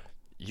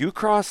 You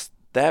cross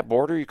that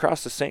border, you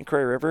cross the St.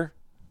 Croix River,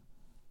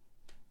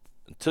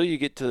 until you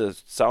get to the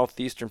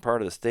southeastern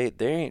part of the state,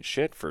 there ain't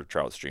shit for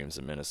trout streams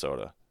in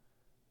Minnesota.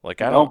 It's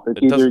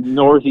either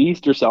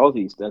northeast or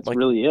southeast. That's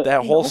really it.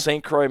 That whole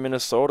St. Croix,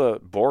 Minnesota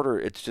border,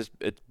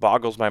 it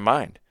boggles my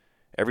mind.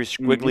 Every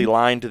squiggly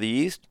line to the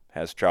east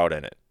has trout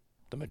in it.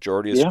 The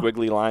majority of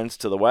squiggly lines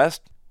to the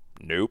west,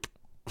 nope.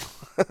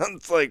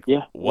 It's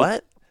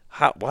what?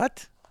 How?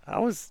 What?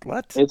 How is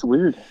what? It's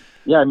weird.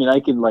 Yeah, I mean, I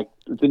can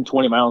within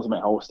 20 miles of my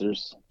house,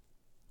 there's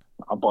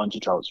a bunch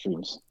of trout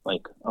streams,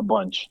 a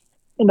bunch,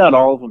 and not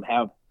all of them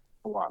have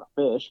a lot of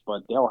fish,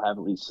 but they all have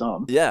at least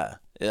some. Yeah.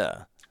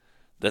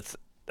 That's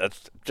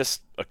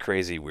just a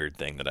crazy weird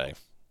thing that I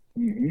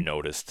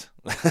noticed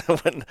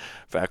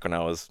back when I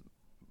was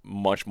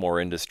much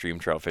more into stream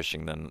trout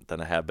fishing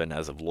than I have been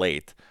as of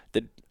late.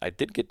 I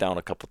did get down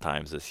a couple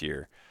times this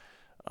year.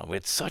 We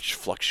had such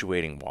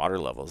fluctuating water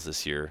levels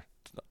this year,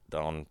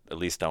 at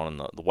least down in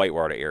the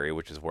Whitewater area,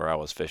 which is where I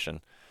was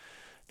fishing,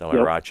 down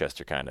in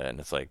Rochester kind of.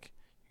 And it's you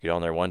get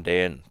down there one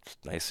day and it's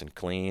nice and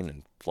clean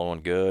and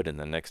flowing good, and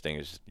the next thing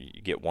is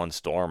you get one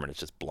storm and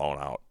it's just blown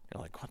out.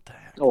 You're like, what the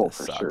heck? Oh, this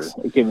for sucks.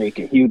 sure. It can make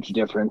a huge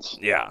difference.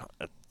 Yeah,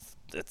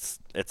 it's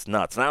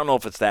nuts. And I don't know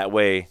if it's that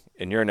way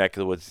in your neck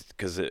of the woods,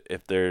 because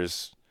if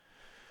there's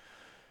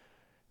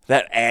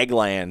that ag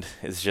land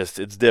is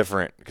it's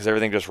different, because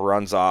everything just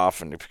runs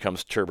off and it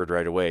becomes turbid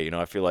right away.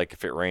 I feel like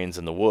if it rains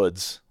in the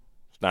woods,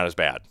 it's not as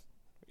bad.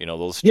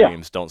 Those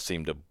streams don't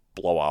seem to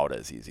blow out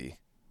as easy.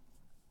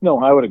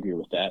 No, I would agree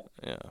with that.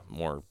 Yeah,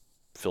 more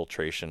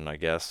filtration, I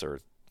guess,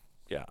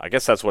 I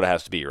guess that's what it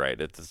has to be, right?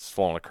 It's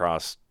flowing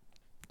across.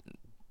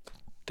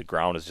 The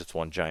ground is just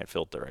one giant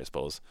filter, I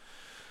suppose,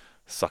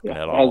 sucking it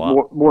all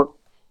up.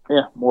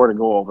 More to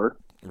go over.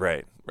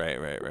 Right.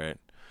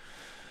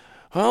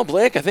 Well,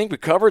 Blake, I think we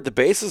covered the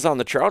bases on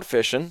the trout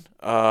fishing.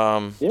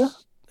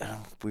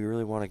 If we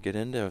really want to get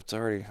into it, it's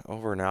already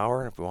over an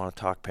hour. If we want to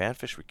talk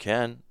panfish, we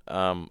can.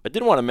 I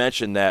did want to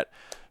mention that.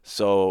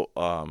 So,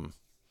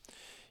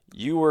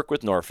 you work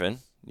with Norfin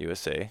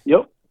USA.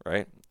 Yep.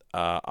 Right.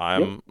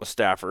 I'm a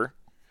staffer.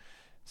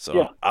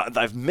 So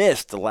I've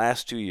missed the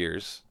last 2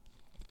 years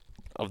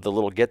of the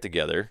little get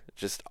together.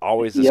 Just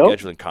always a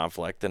scheduling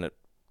conflict, and it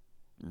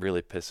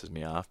really pisses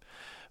me off.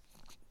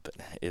 But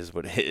it is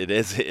what it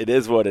is. It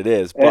is what it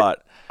is.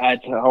 But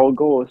that's how it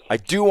goes. I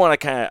do want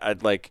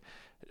to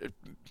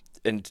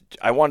and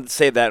I wanted to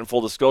say that in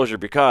full disclosure,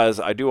 because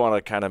I do want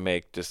to kind of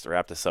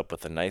wrap this up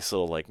with a nice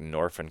little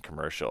Norfin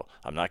commercial.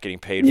 I'm not getting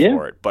paid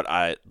for it, but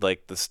I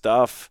like the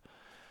stuff.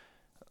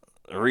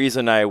 The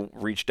reason I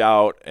reached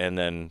out and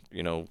then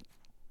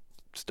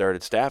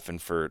started staffing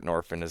for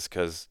Norfin is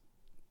because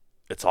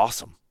it's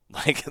awesome.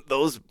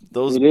 Those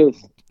it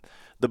is.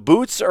 The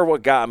boots are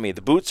what got me.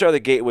 The boots are the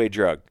gateway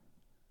drug.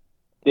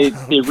 They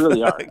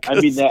really are. I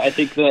mean, I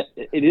think that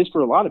it is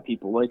for a lot of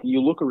people.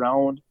 You look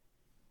around.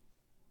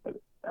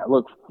 I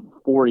look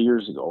 4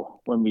 years ago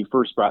when the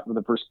first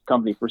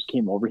company first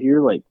came over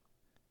here.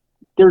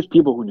 there's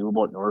people who knew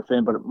about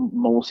Norfin, but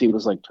mostly it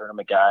was like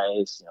tournament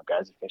guys,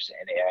 guys that fished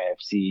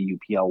NAIFC,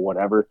 UPL,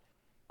 whatever.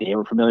 They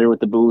were familiar with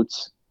the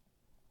boots.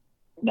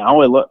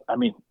 Now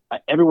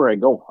everywhere I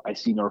go, I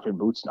see Norfin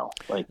boots now,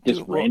 like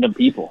just random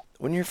people.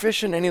 When you're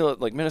fishing any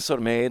like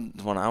Minnesota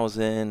Made, when I was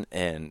in,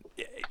 and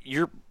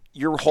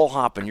you're hole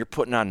hopping, you're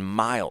putting on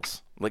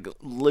miles, like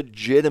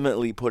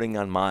legitimately putting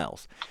on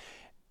miles.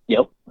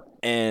 Yep.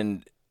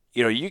 And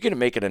you can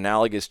make it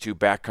analogous to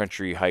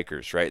backcountry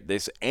hikers, right?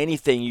 There's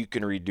anything you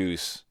can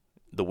reduce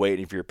the weight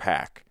of your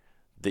pack,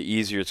 the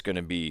easier it's going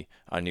to be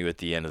on you at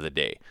the end of the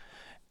day.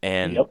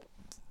 And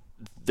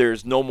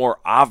there's no more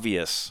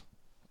obvious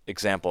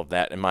example of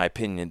that, in my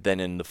opinion,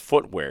 than in the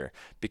footwear,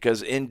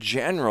 because in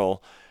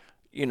general,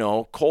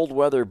 cold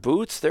weather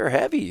boots, they're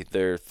heavy,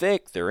 they're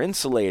thick, they're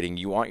insulating.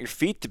 You want your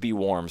feet to be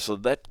warm, so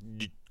that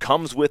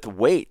comes with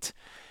weight.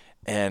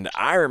 And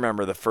I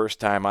remember the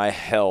first time I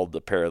held a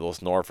pair of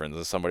those Norfins,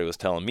 and somebody was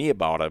telling me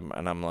about them,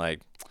 and I'm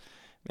like,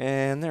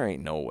 man, there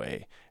ain't no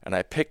way. And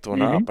I picked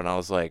one up, and I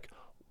was like,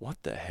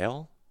 what the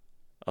hell?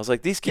 I was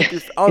like, these keep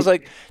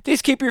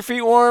your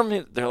feet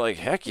warm? They're like,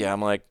 heck yeah.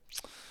 I'm like,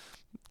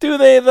 do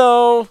they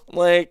though?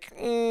 Like,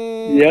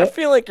 I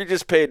feel like you're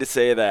just paid to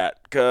say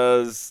that,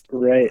 because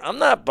I'm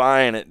not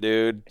buying it,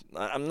 dude.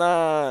 I'm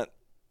not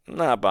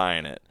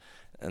buying it.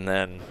 And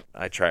then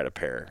I tried a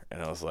pair,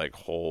 and I was like,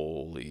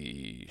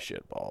 holy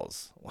shit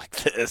balls. Like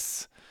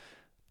this.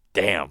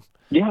 Damn.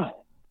 Yeah.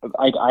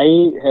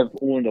 I have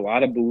owned a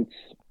lot of boots.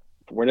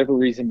 For whatever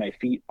reason, my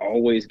feet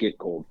always get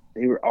cold.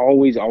 They were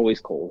always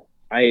cold.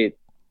 I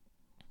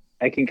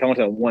can count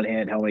on one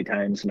hand how many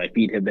times my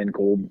feet have been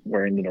cold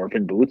wearing the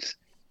Norfin boots.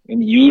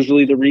 And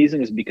usually the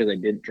reason is because I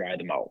didn't dry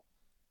them out.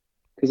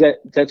 Because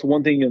that's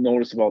one thing you'll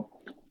notice about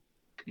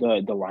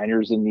the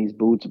liners in these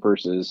boots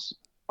versus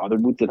other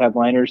boots that have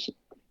liners.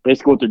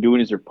 Basically what they're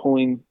doing is they're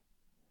pulling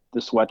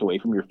the sweat away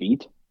from your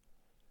feet.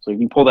 So if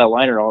you pull that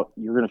liner out,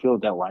 you're going to feel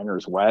that liner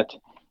is wet.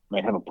 You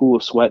might have a pool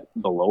of sweat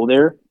below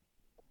there.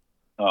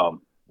 Put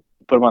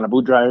them on a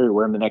boot dryer,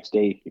 wear them the next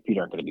day, your feet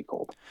aren't going to be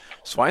cold.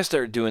 So I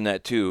started doing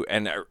that too.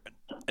 And it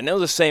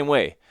was the same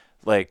way.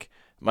 Like,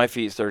 my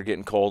feet started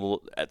getting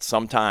cold at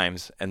some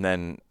times, and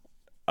then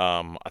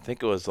I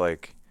think it was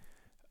like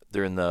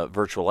during the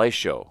virtual ice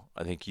show.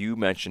 I think you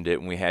mentioned it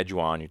when we had you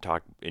on. You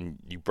talked and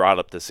you brought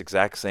up this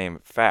exact same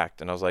fact,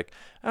 and I was like,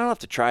 I don't have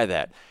to try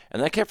that.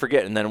 And I kept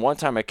forgetting. And then one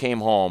time I came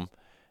home,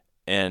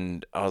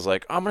 and I was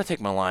like, I'm gonna take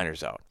my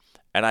liners out,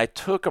 and I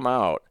took them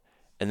out,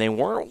 and they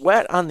weren't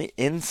wet on the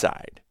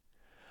inside,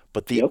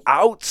 but the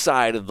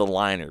outside of the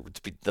liner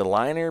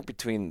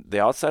between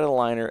the outside of the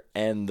liner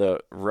and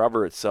the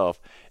rubber itself,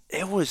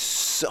 it was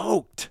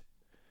soaked.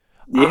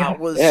 Yeah,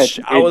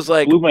 I was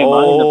like, blew my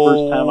mind the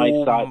first time I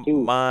saw it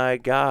too. My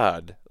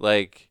God,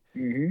 like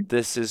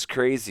this is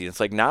crazy. It's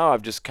like now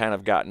I've just kind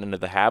of gotten into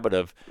the habit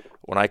of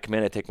when I come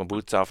in, I take my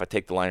boots off, I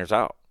take the liners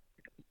out.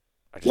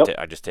 I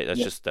just take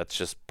that's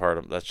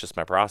just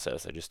my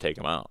process. I just take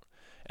them out.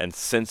 And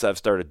since I've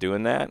started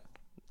doing that,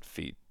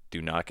 feet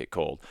do not get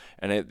cold.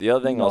 And the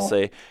other thing I'll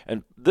say,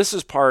 and this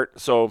is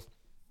so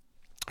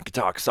you can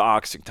talk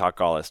socks, you can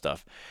talk all that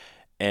stuff,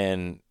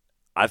 and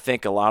I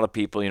think a lot of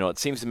people, it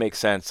seems to make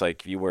sense.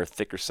 Like if you wear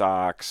thicker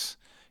socks,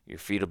 your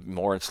feet have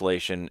more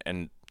insulation,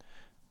 and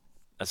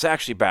it's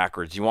actually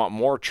backwards. You want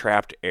more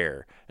trapped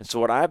air. And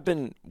so what I've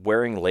been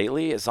wearing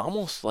lately is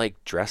almost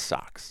like dress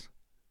socks.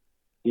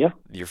 Yeah.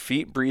 Your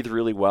feet breathe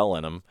really well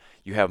in them.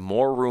 You have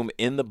more room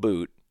in the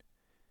boot.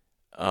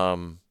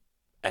 And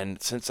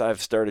since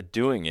I've started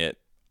doing it,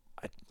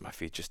 my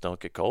feet just don't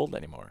get cold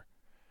anymore.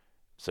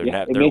 So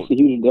it makes a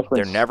huge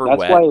difference. They're never That's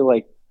wet. Why,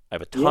 I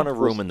have a ton of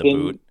room in the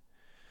boot.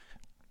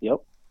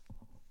 Yep.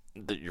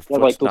 Your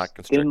foot's not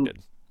constricted.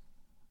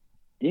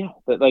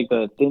 But like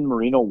the thin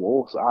merino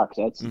wool socks,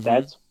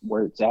 that's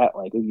where it's at.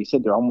 Like you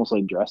said, they're almost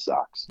like dress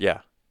socks. Yeah.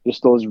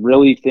 Just those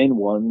really thin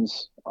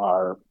ones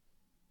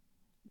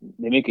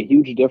they make a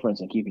huge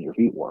difference in keeping your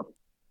feet warm.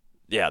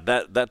 Yeah,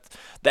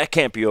 that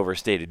can't be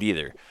overstated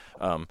either.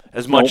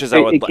 As much as I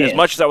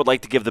would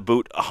like to give the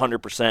boot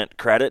 100%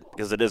 credit,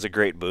 because it is a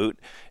great boot,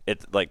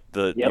 it's like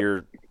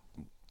your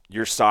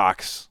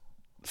socks,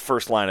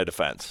 first line of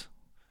defense.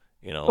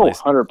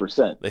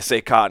 100%. They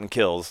say cotton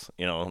kills,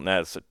 and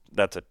that's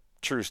a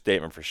true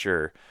statement for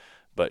sure.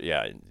 But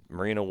yeah,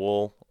 merino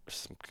wool,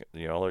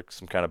 like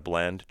some kind of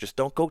blend. Just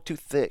don't go too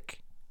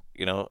thick,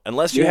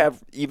 unless you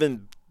have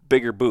even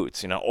bigger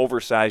boots.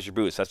 Oversize your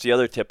boots. That's the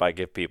other tip I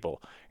give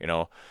people.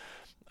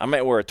 I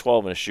might wear a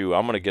 12 in a shoe.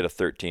 I'm gonna get a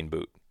 13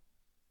 boot.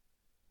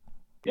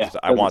 Yeah,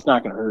 it's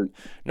not gonna hurt.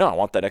 No, I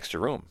want that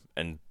extra room.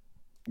 And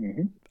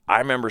I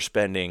remember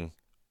spending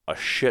a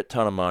shit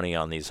ton of money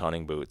on these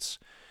hunting boots.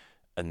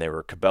 And they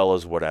were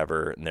Cabela's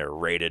whatever, and they were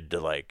rated to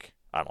they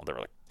were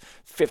like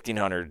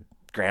 1,500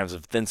 grams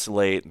of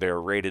Thinsulate. They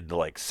were rated to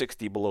like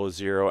 60 below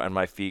zero, and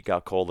my feet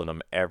got cold in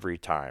them every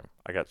time.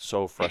 I got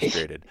so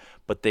frustrated.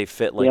 But they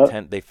fit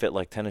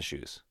like tennis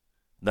shoes.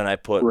 Then I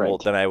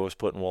was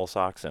putting wool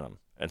socks in them,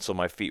 and so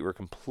my feet were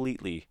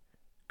completely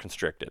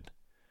constricted.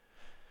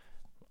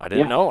 I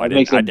didn't know. I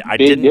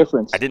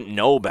didn't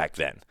know back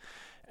then.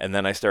 And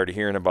then I started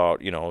hearing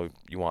about, you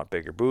want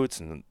bigger boots,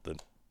 and the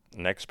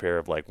next pair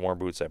of like warm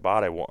boots I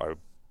bought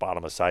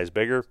them a size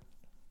bigger.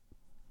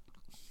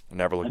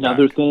 Never looked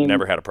Another back. thing,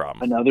 Never had a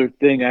problem. Another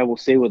thing I will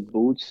say with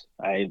boots,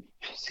 I've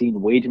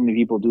seen way too many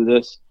people do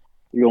this.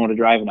 You're going to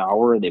drive an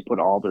hour, and they put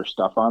all their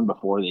stuff on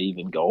before they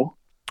even go.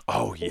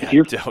 Oh yeah,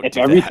 if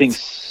everything's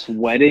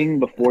sweating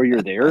before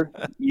you're there,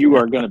 you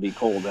are going to be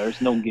cold.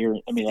 There's no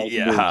guarantee. I mean, I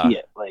can guarantee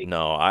it. Like,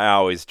 no, I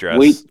always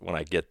dress when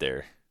I get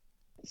there.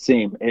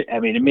 Same.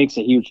 It makes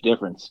a huge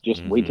difference.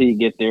 Just wait till you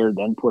get there,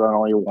 then put on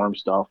all your warm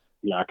stuff.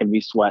 You're not going to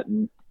be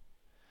sweating.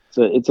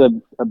 So it's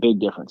a big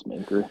difference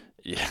maker.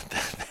 Yeah,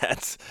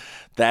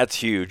 that's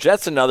huge.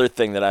 That's another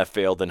thing that I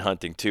failed in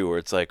hunting too, where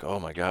it's like, oh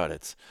my God,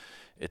 it's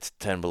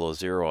 10 below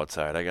zero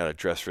outside. I got to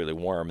dress really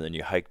warm, and then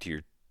you hike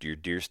to your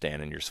deer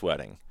stand and you're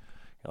sweating.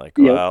 You're like,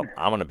 well,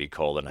 I'm gonna be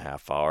cold in a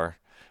half hour.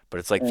 But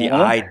it's like the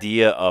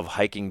idea of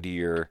hiking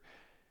to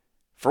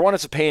for one,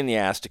 it's a pain in the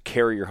ass to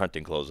carry your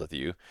hunting clothes with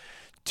you.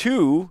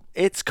 Two,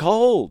 it's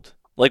cold.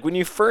 Like when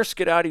you first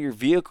get out of your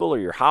vehicle or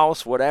your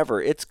house,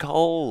 whatever, it's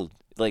cold.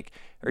 Like,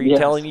 are you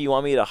telling me you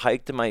want me to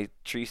hike to my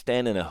tree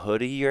stand in a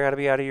hoodie? You're gotta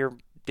be out of your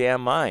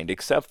damn mind.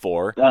 Except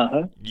for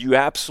you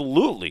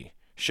absolutely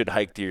should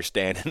hike to your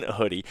stand in a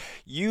hoodie.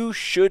 You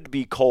should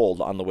be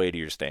cold on the way to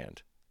your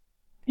stand.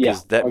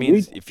 Because that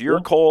means if you're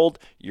cold,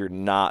 you're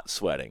not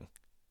sweating.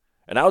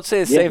 And I would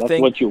say the same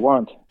thing. That's what you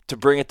want. To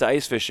bring it to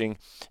ice fishing,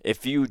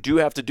 if you do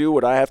have to do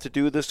what I have to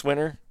do this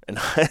winter and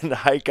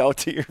hike out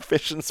to your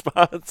fishing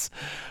spots,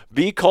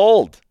 be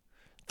cold.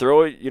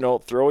 Throw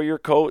your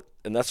coat,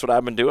 and that's what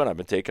I've been doing. I've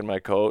been taking my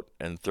coat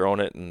and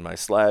throwing it in my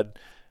sled,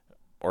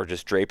 or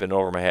just draping it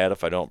over my head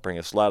if I don't bring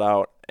a sled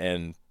out,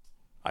 and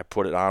I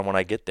put it on when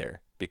I get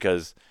there,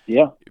 because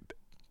it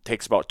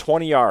takes about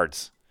 20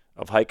 yards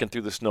of hiking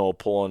through the snow,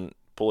 pulling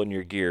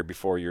your gear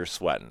before you're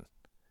sweating.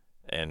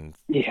 And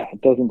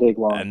it doesn't take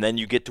long. And then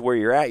you get to where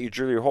you're at, you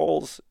drill your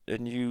holes,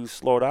 and you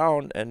slow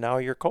down, and now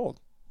you're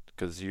cold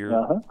because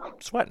you're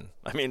sweating.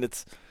 I mean,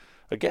 it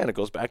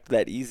goes back to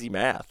that easy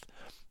math.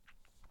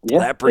 Yeah,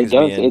 that brings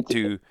me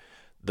into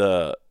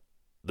the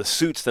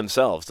suits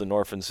themselves, the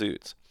Norfin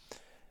suits.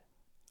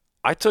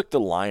 I took the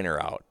liner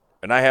out,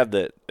 and I have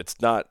it's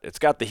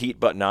got the heat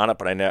button on it,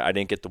 but I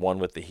didn't get the one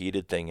with the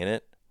heated thing in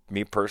it.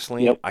 Me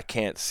personally, I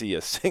can't see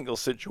a single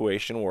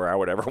situation where I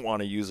would ever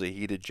want to use a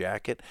heated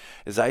jacket.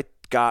 As I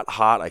got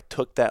hot, I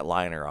took that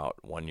liner out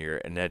one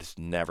year, and it's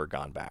never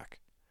gone back.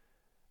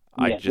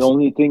 I just the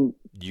only thing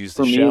used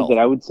for the me shell. is that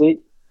I would say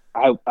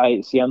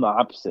I see I'm the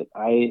opposite.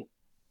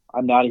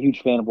 I'm not a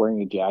huge fan of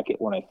wearing a jacket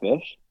when I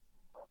fish,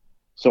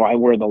 so I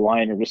wear the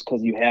liner just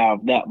because you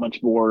have that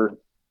much more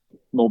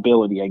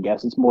mobility. I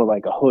guess it's more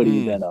like a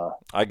hoodie than a.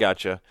 I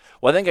gotcha.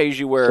 Well, I think I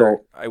usually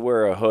wear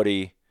a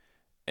hoodie,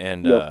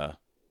 and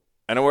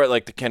and I wear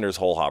like the Kinder's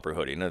Hole Hopper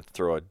hoodie, and I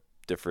throw a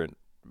different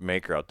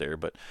maker out there,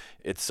 but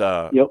it's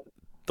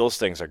those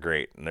things are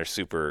great, and they're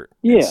super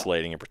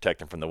insulating and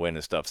protecting from the wind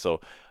and stuff.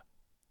 So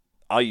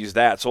I'll use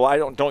that. So I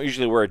don't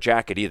usually wear a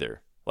jacket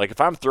either. Like if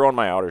I'm throwing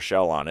my outer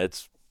shell on,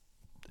 it's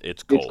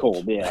cold. It's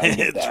cold, yeah.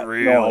 It's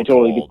real cold. I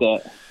totally cold.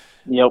 Get that.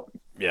 Yep.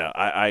 Yeah,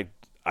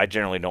 I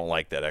generally don't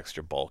like that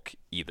extra bulk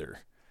either,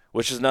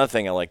 which is another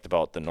thing I liked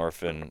about the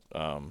Norfin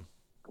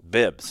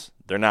bibs.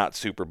 They're not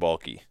super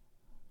bulky.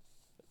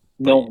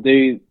 No,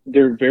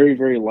 they're very,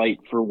 very light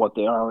for what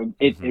they are.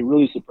 It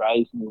really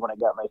surprised me when I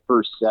got my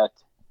first set.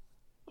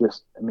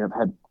 I've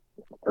had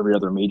every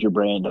other major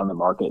brand on the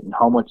market, and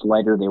how much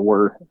lighter they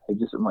were.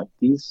 I'm like,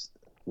 they're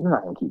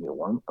not going to keep me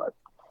warm, but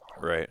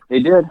they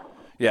did.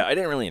 Yeah, I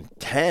didn't really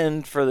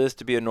intend for this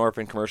to be a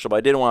Norfin commercial, but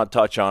I didn't want to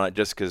touch on it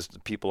just because the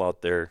people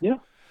out there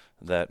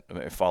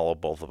that follow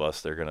both of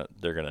us, they're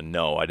gonna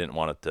know. I didn't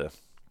want it to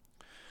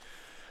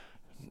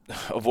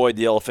avoid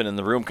the elephant in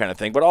the room kind of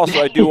thing, but also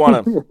I do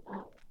want to.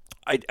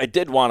 I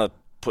did want to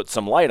put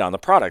some light on the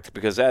product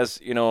because, as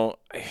you know,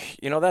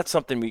 that's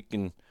something we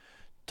can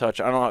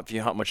touch. I don't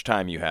know how much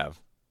time you have.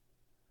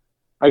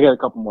 I got a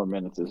couple more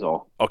minutes is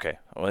all. Okay.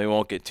 Well, we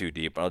won't get too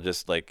deep. I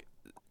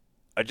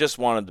just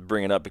wanted to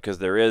bring it up because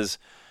there is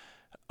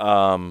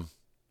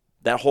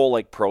that whole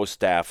like pro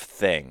staff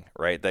thing,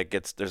 right?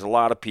 There's a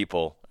lot of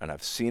people, and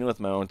I've seen it with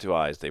my own two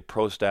eyes. They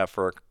pro staff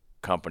for a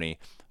company.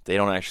 They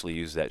don't actually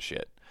use that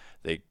shit.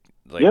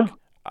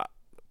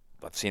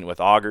 I've seen it with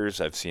augers.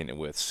 I've seen it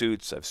with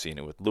suits. I've seen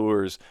it with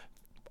lures,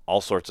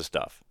 all sorts of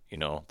stuff.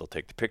 They'll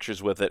take the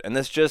pictures with it. And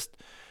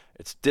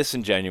it's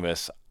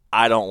disingenuous.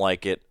 I don't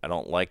like it. I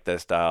don't like that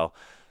style.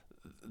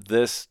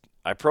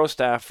 I pro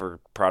staff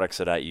for products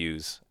that I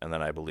use and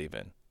that I believe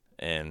in.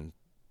 And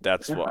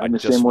that's what I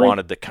just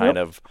wanted to kind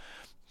of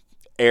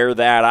air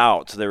that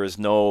out. So there is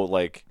no,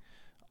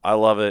 I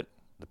love it.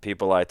 The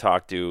people I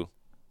talk to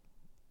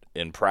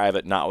in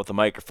private, not with a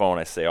microphone,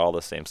 I say all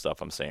the same stuff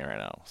I'm saying right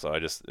now. So I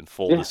just, in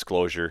full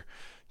disclosure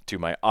to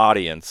my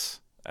audience,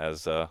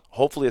 as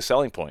hopefully a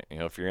selling point.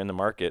 If you're in the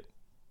market,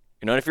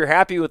 and if you're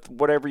happy with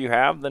whatever you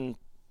have, then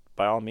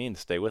by all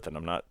means stay with it.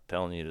 I'm not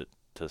telling you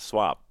to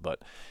swap,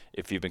 but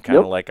if you've been kind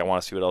of like, I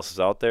want to see what else is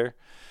out there,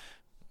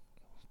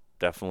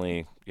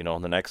 definitely,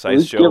 the next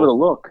size show. Give it a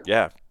look.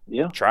 Yeah,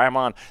 Yeah. Try them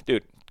on.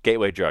 Dude,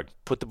 Gateway Drug,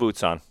 put the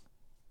boots on.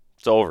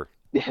 It's over.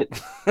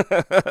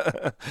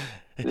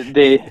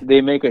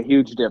 They make a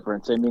huge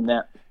difference. I mean,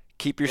 that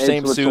keep your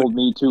same suit,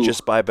 me too.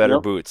 Just buy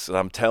better boots. And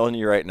I'm telling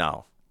you right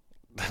now,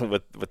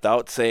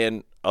 without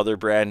saying other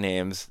brand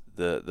names,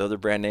 the other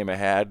brand name I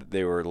had,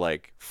 they were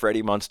like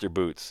Freddie Munster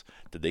boots.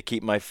 Did they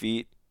keep my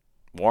feet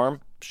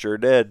warm? Sure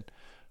did.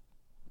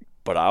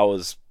 But I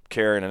was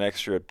carrying an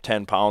extra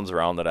 10 pounds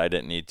around that I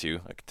didn't need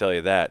to. I can tell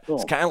you that.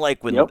 It's kind of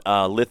like when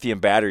lithium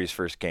batteries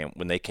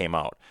when they came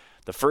out.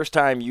 The first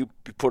time you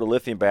put a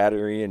lithium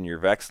battery in your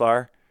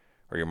Vexilar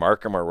or your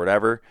Markham or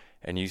whatever,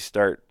 and you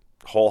start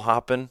hole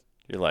hopping,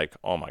 you're like,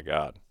 oh my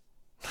God.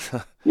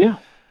 Yeah.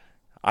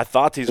 I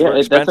thought these were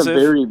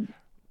expensive,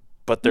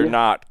 but they're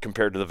not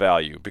compared to the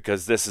value,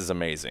 because this is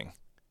amazing.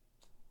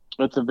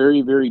 That's a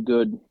very, very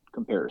good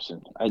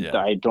comparison. I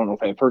don't know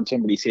if I've heard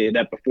somebody say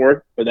that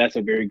before, but that's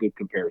a very good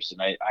comparison.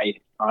 I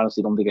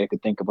honestly don't think I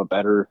could think of a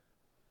better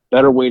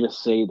way to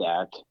say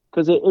that,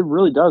 because it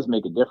really does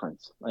make a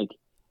difference. Like,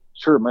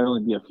 sure, it might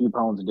only be a few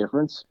pounds of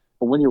difference,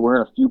 but when you're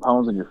wearing a few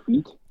pounds on your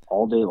feet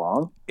all day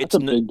long, it's a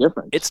big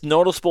difference. It's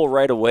noticeable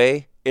right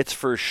away. It's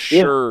for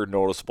sure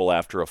noticeable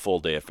after a full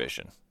day of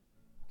fishing.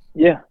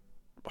 Yeah,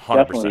 100%.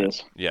 Definitely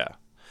is. Yeah.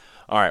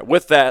 All right.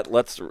 With that,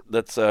 let's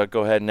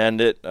go ahead and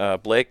end it.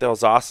 Blake, that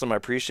was awesome. I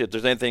appreciate it. If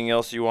there's anything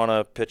else you want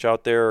to pitch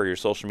out there, or your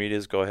social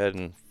medias, go ahead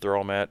and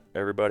throw them at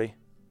everybody.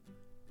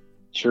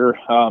 Sure.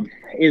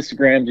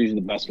 Instagram is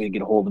usually the best way to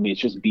get a hold of me. It's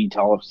just B.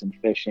 Tollefson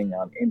Fishing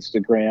on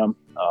Instagram.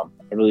 I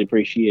really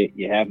appreciate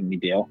you having me,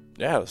 Dale.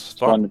 Yeah, it was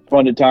fun.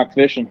 Fun to talk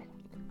fishing.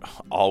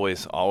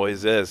 Always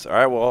is. All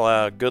right.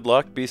 Well, good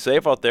luck. Be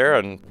safe out there.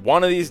 And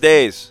one of these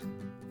days,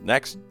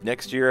 next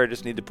year, I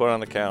just need to put it on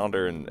the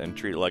calendar and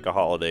treat it like a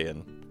holiday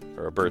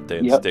or a birthday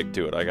and stick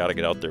to it. I got to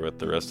get out there with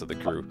the rest of the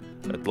crew.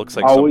 It looks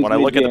like when I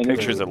look at the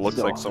pictures, it looks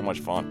like so much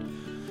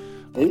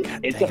fun.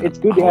 It's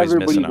good to have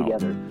everybody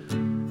together.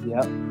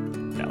 Yeah.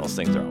 Yeah, those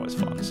things are always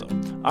fun. So,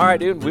 all right,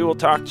 dude. We will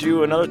talk to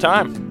you another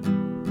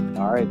time.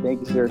 All right. Thank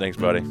you, sir. Thanks,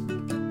 buddy.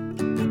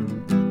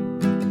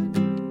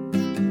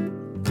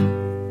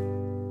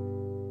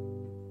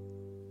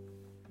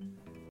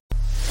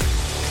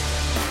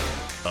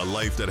 A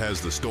life that has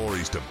the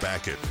stories to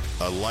back it.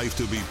 A life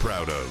to be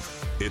proud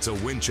of. It's a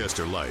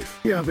Winchester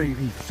life. Yeah,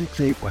 baby.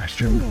 6'8"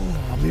 Western.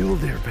 Oh, mule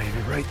deer, baby,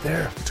 right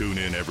there. Tune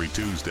in every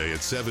Tuesday at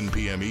 7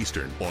 p.m.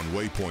 Eastern on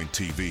Waypoint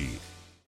TV.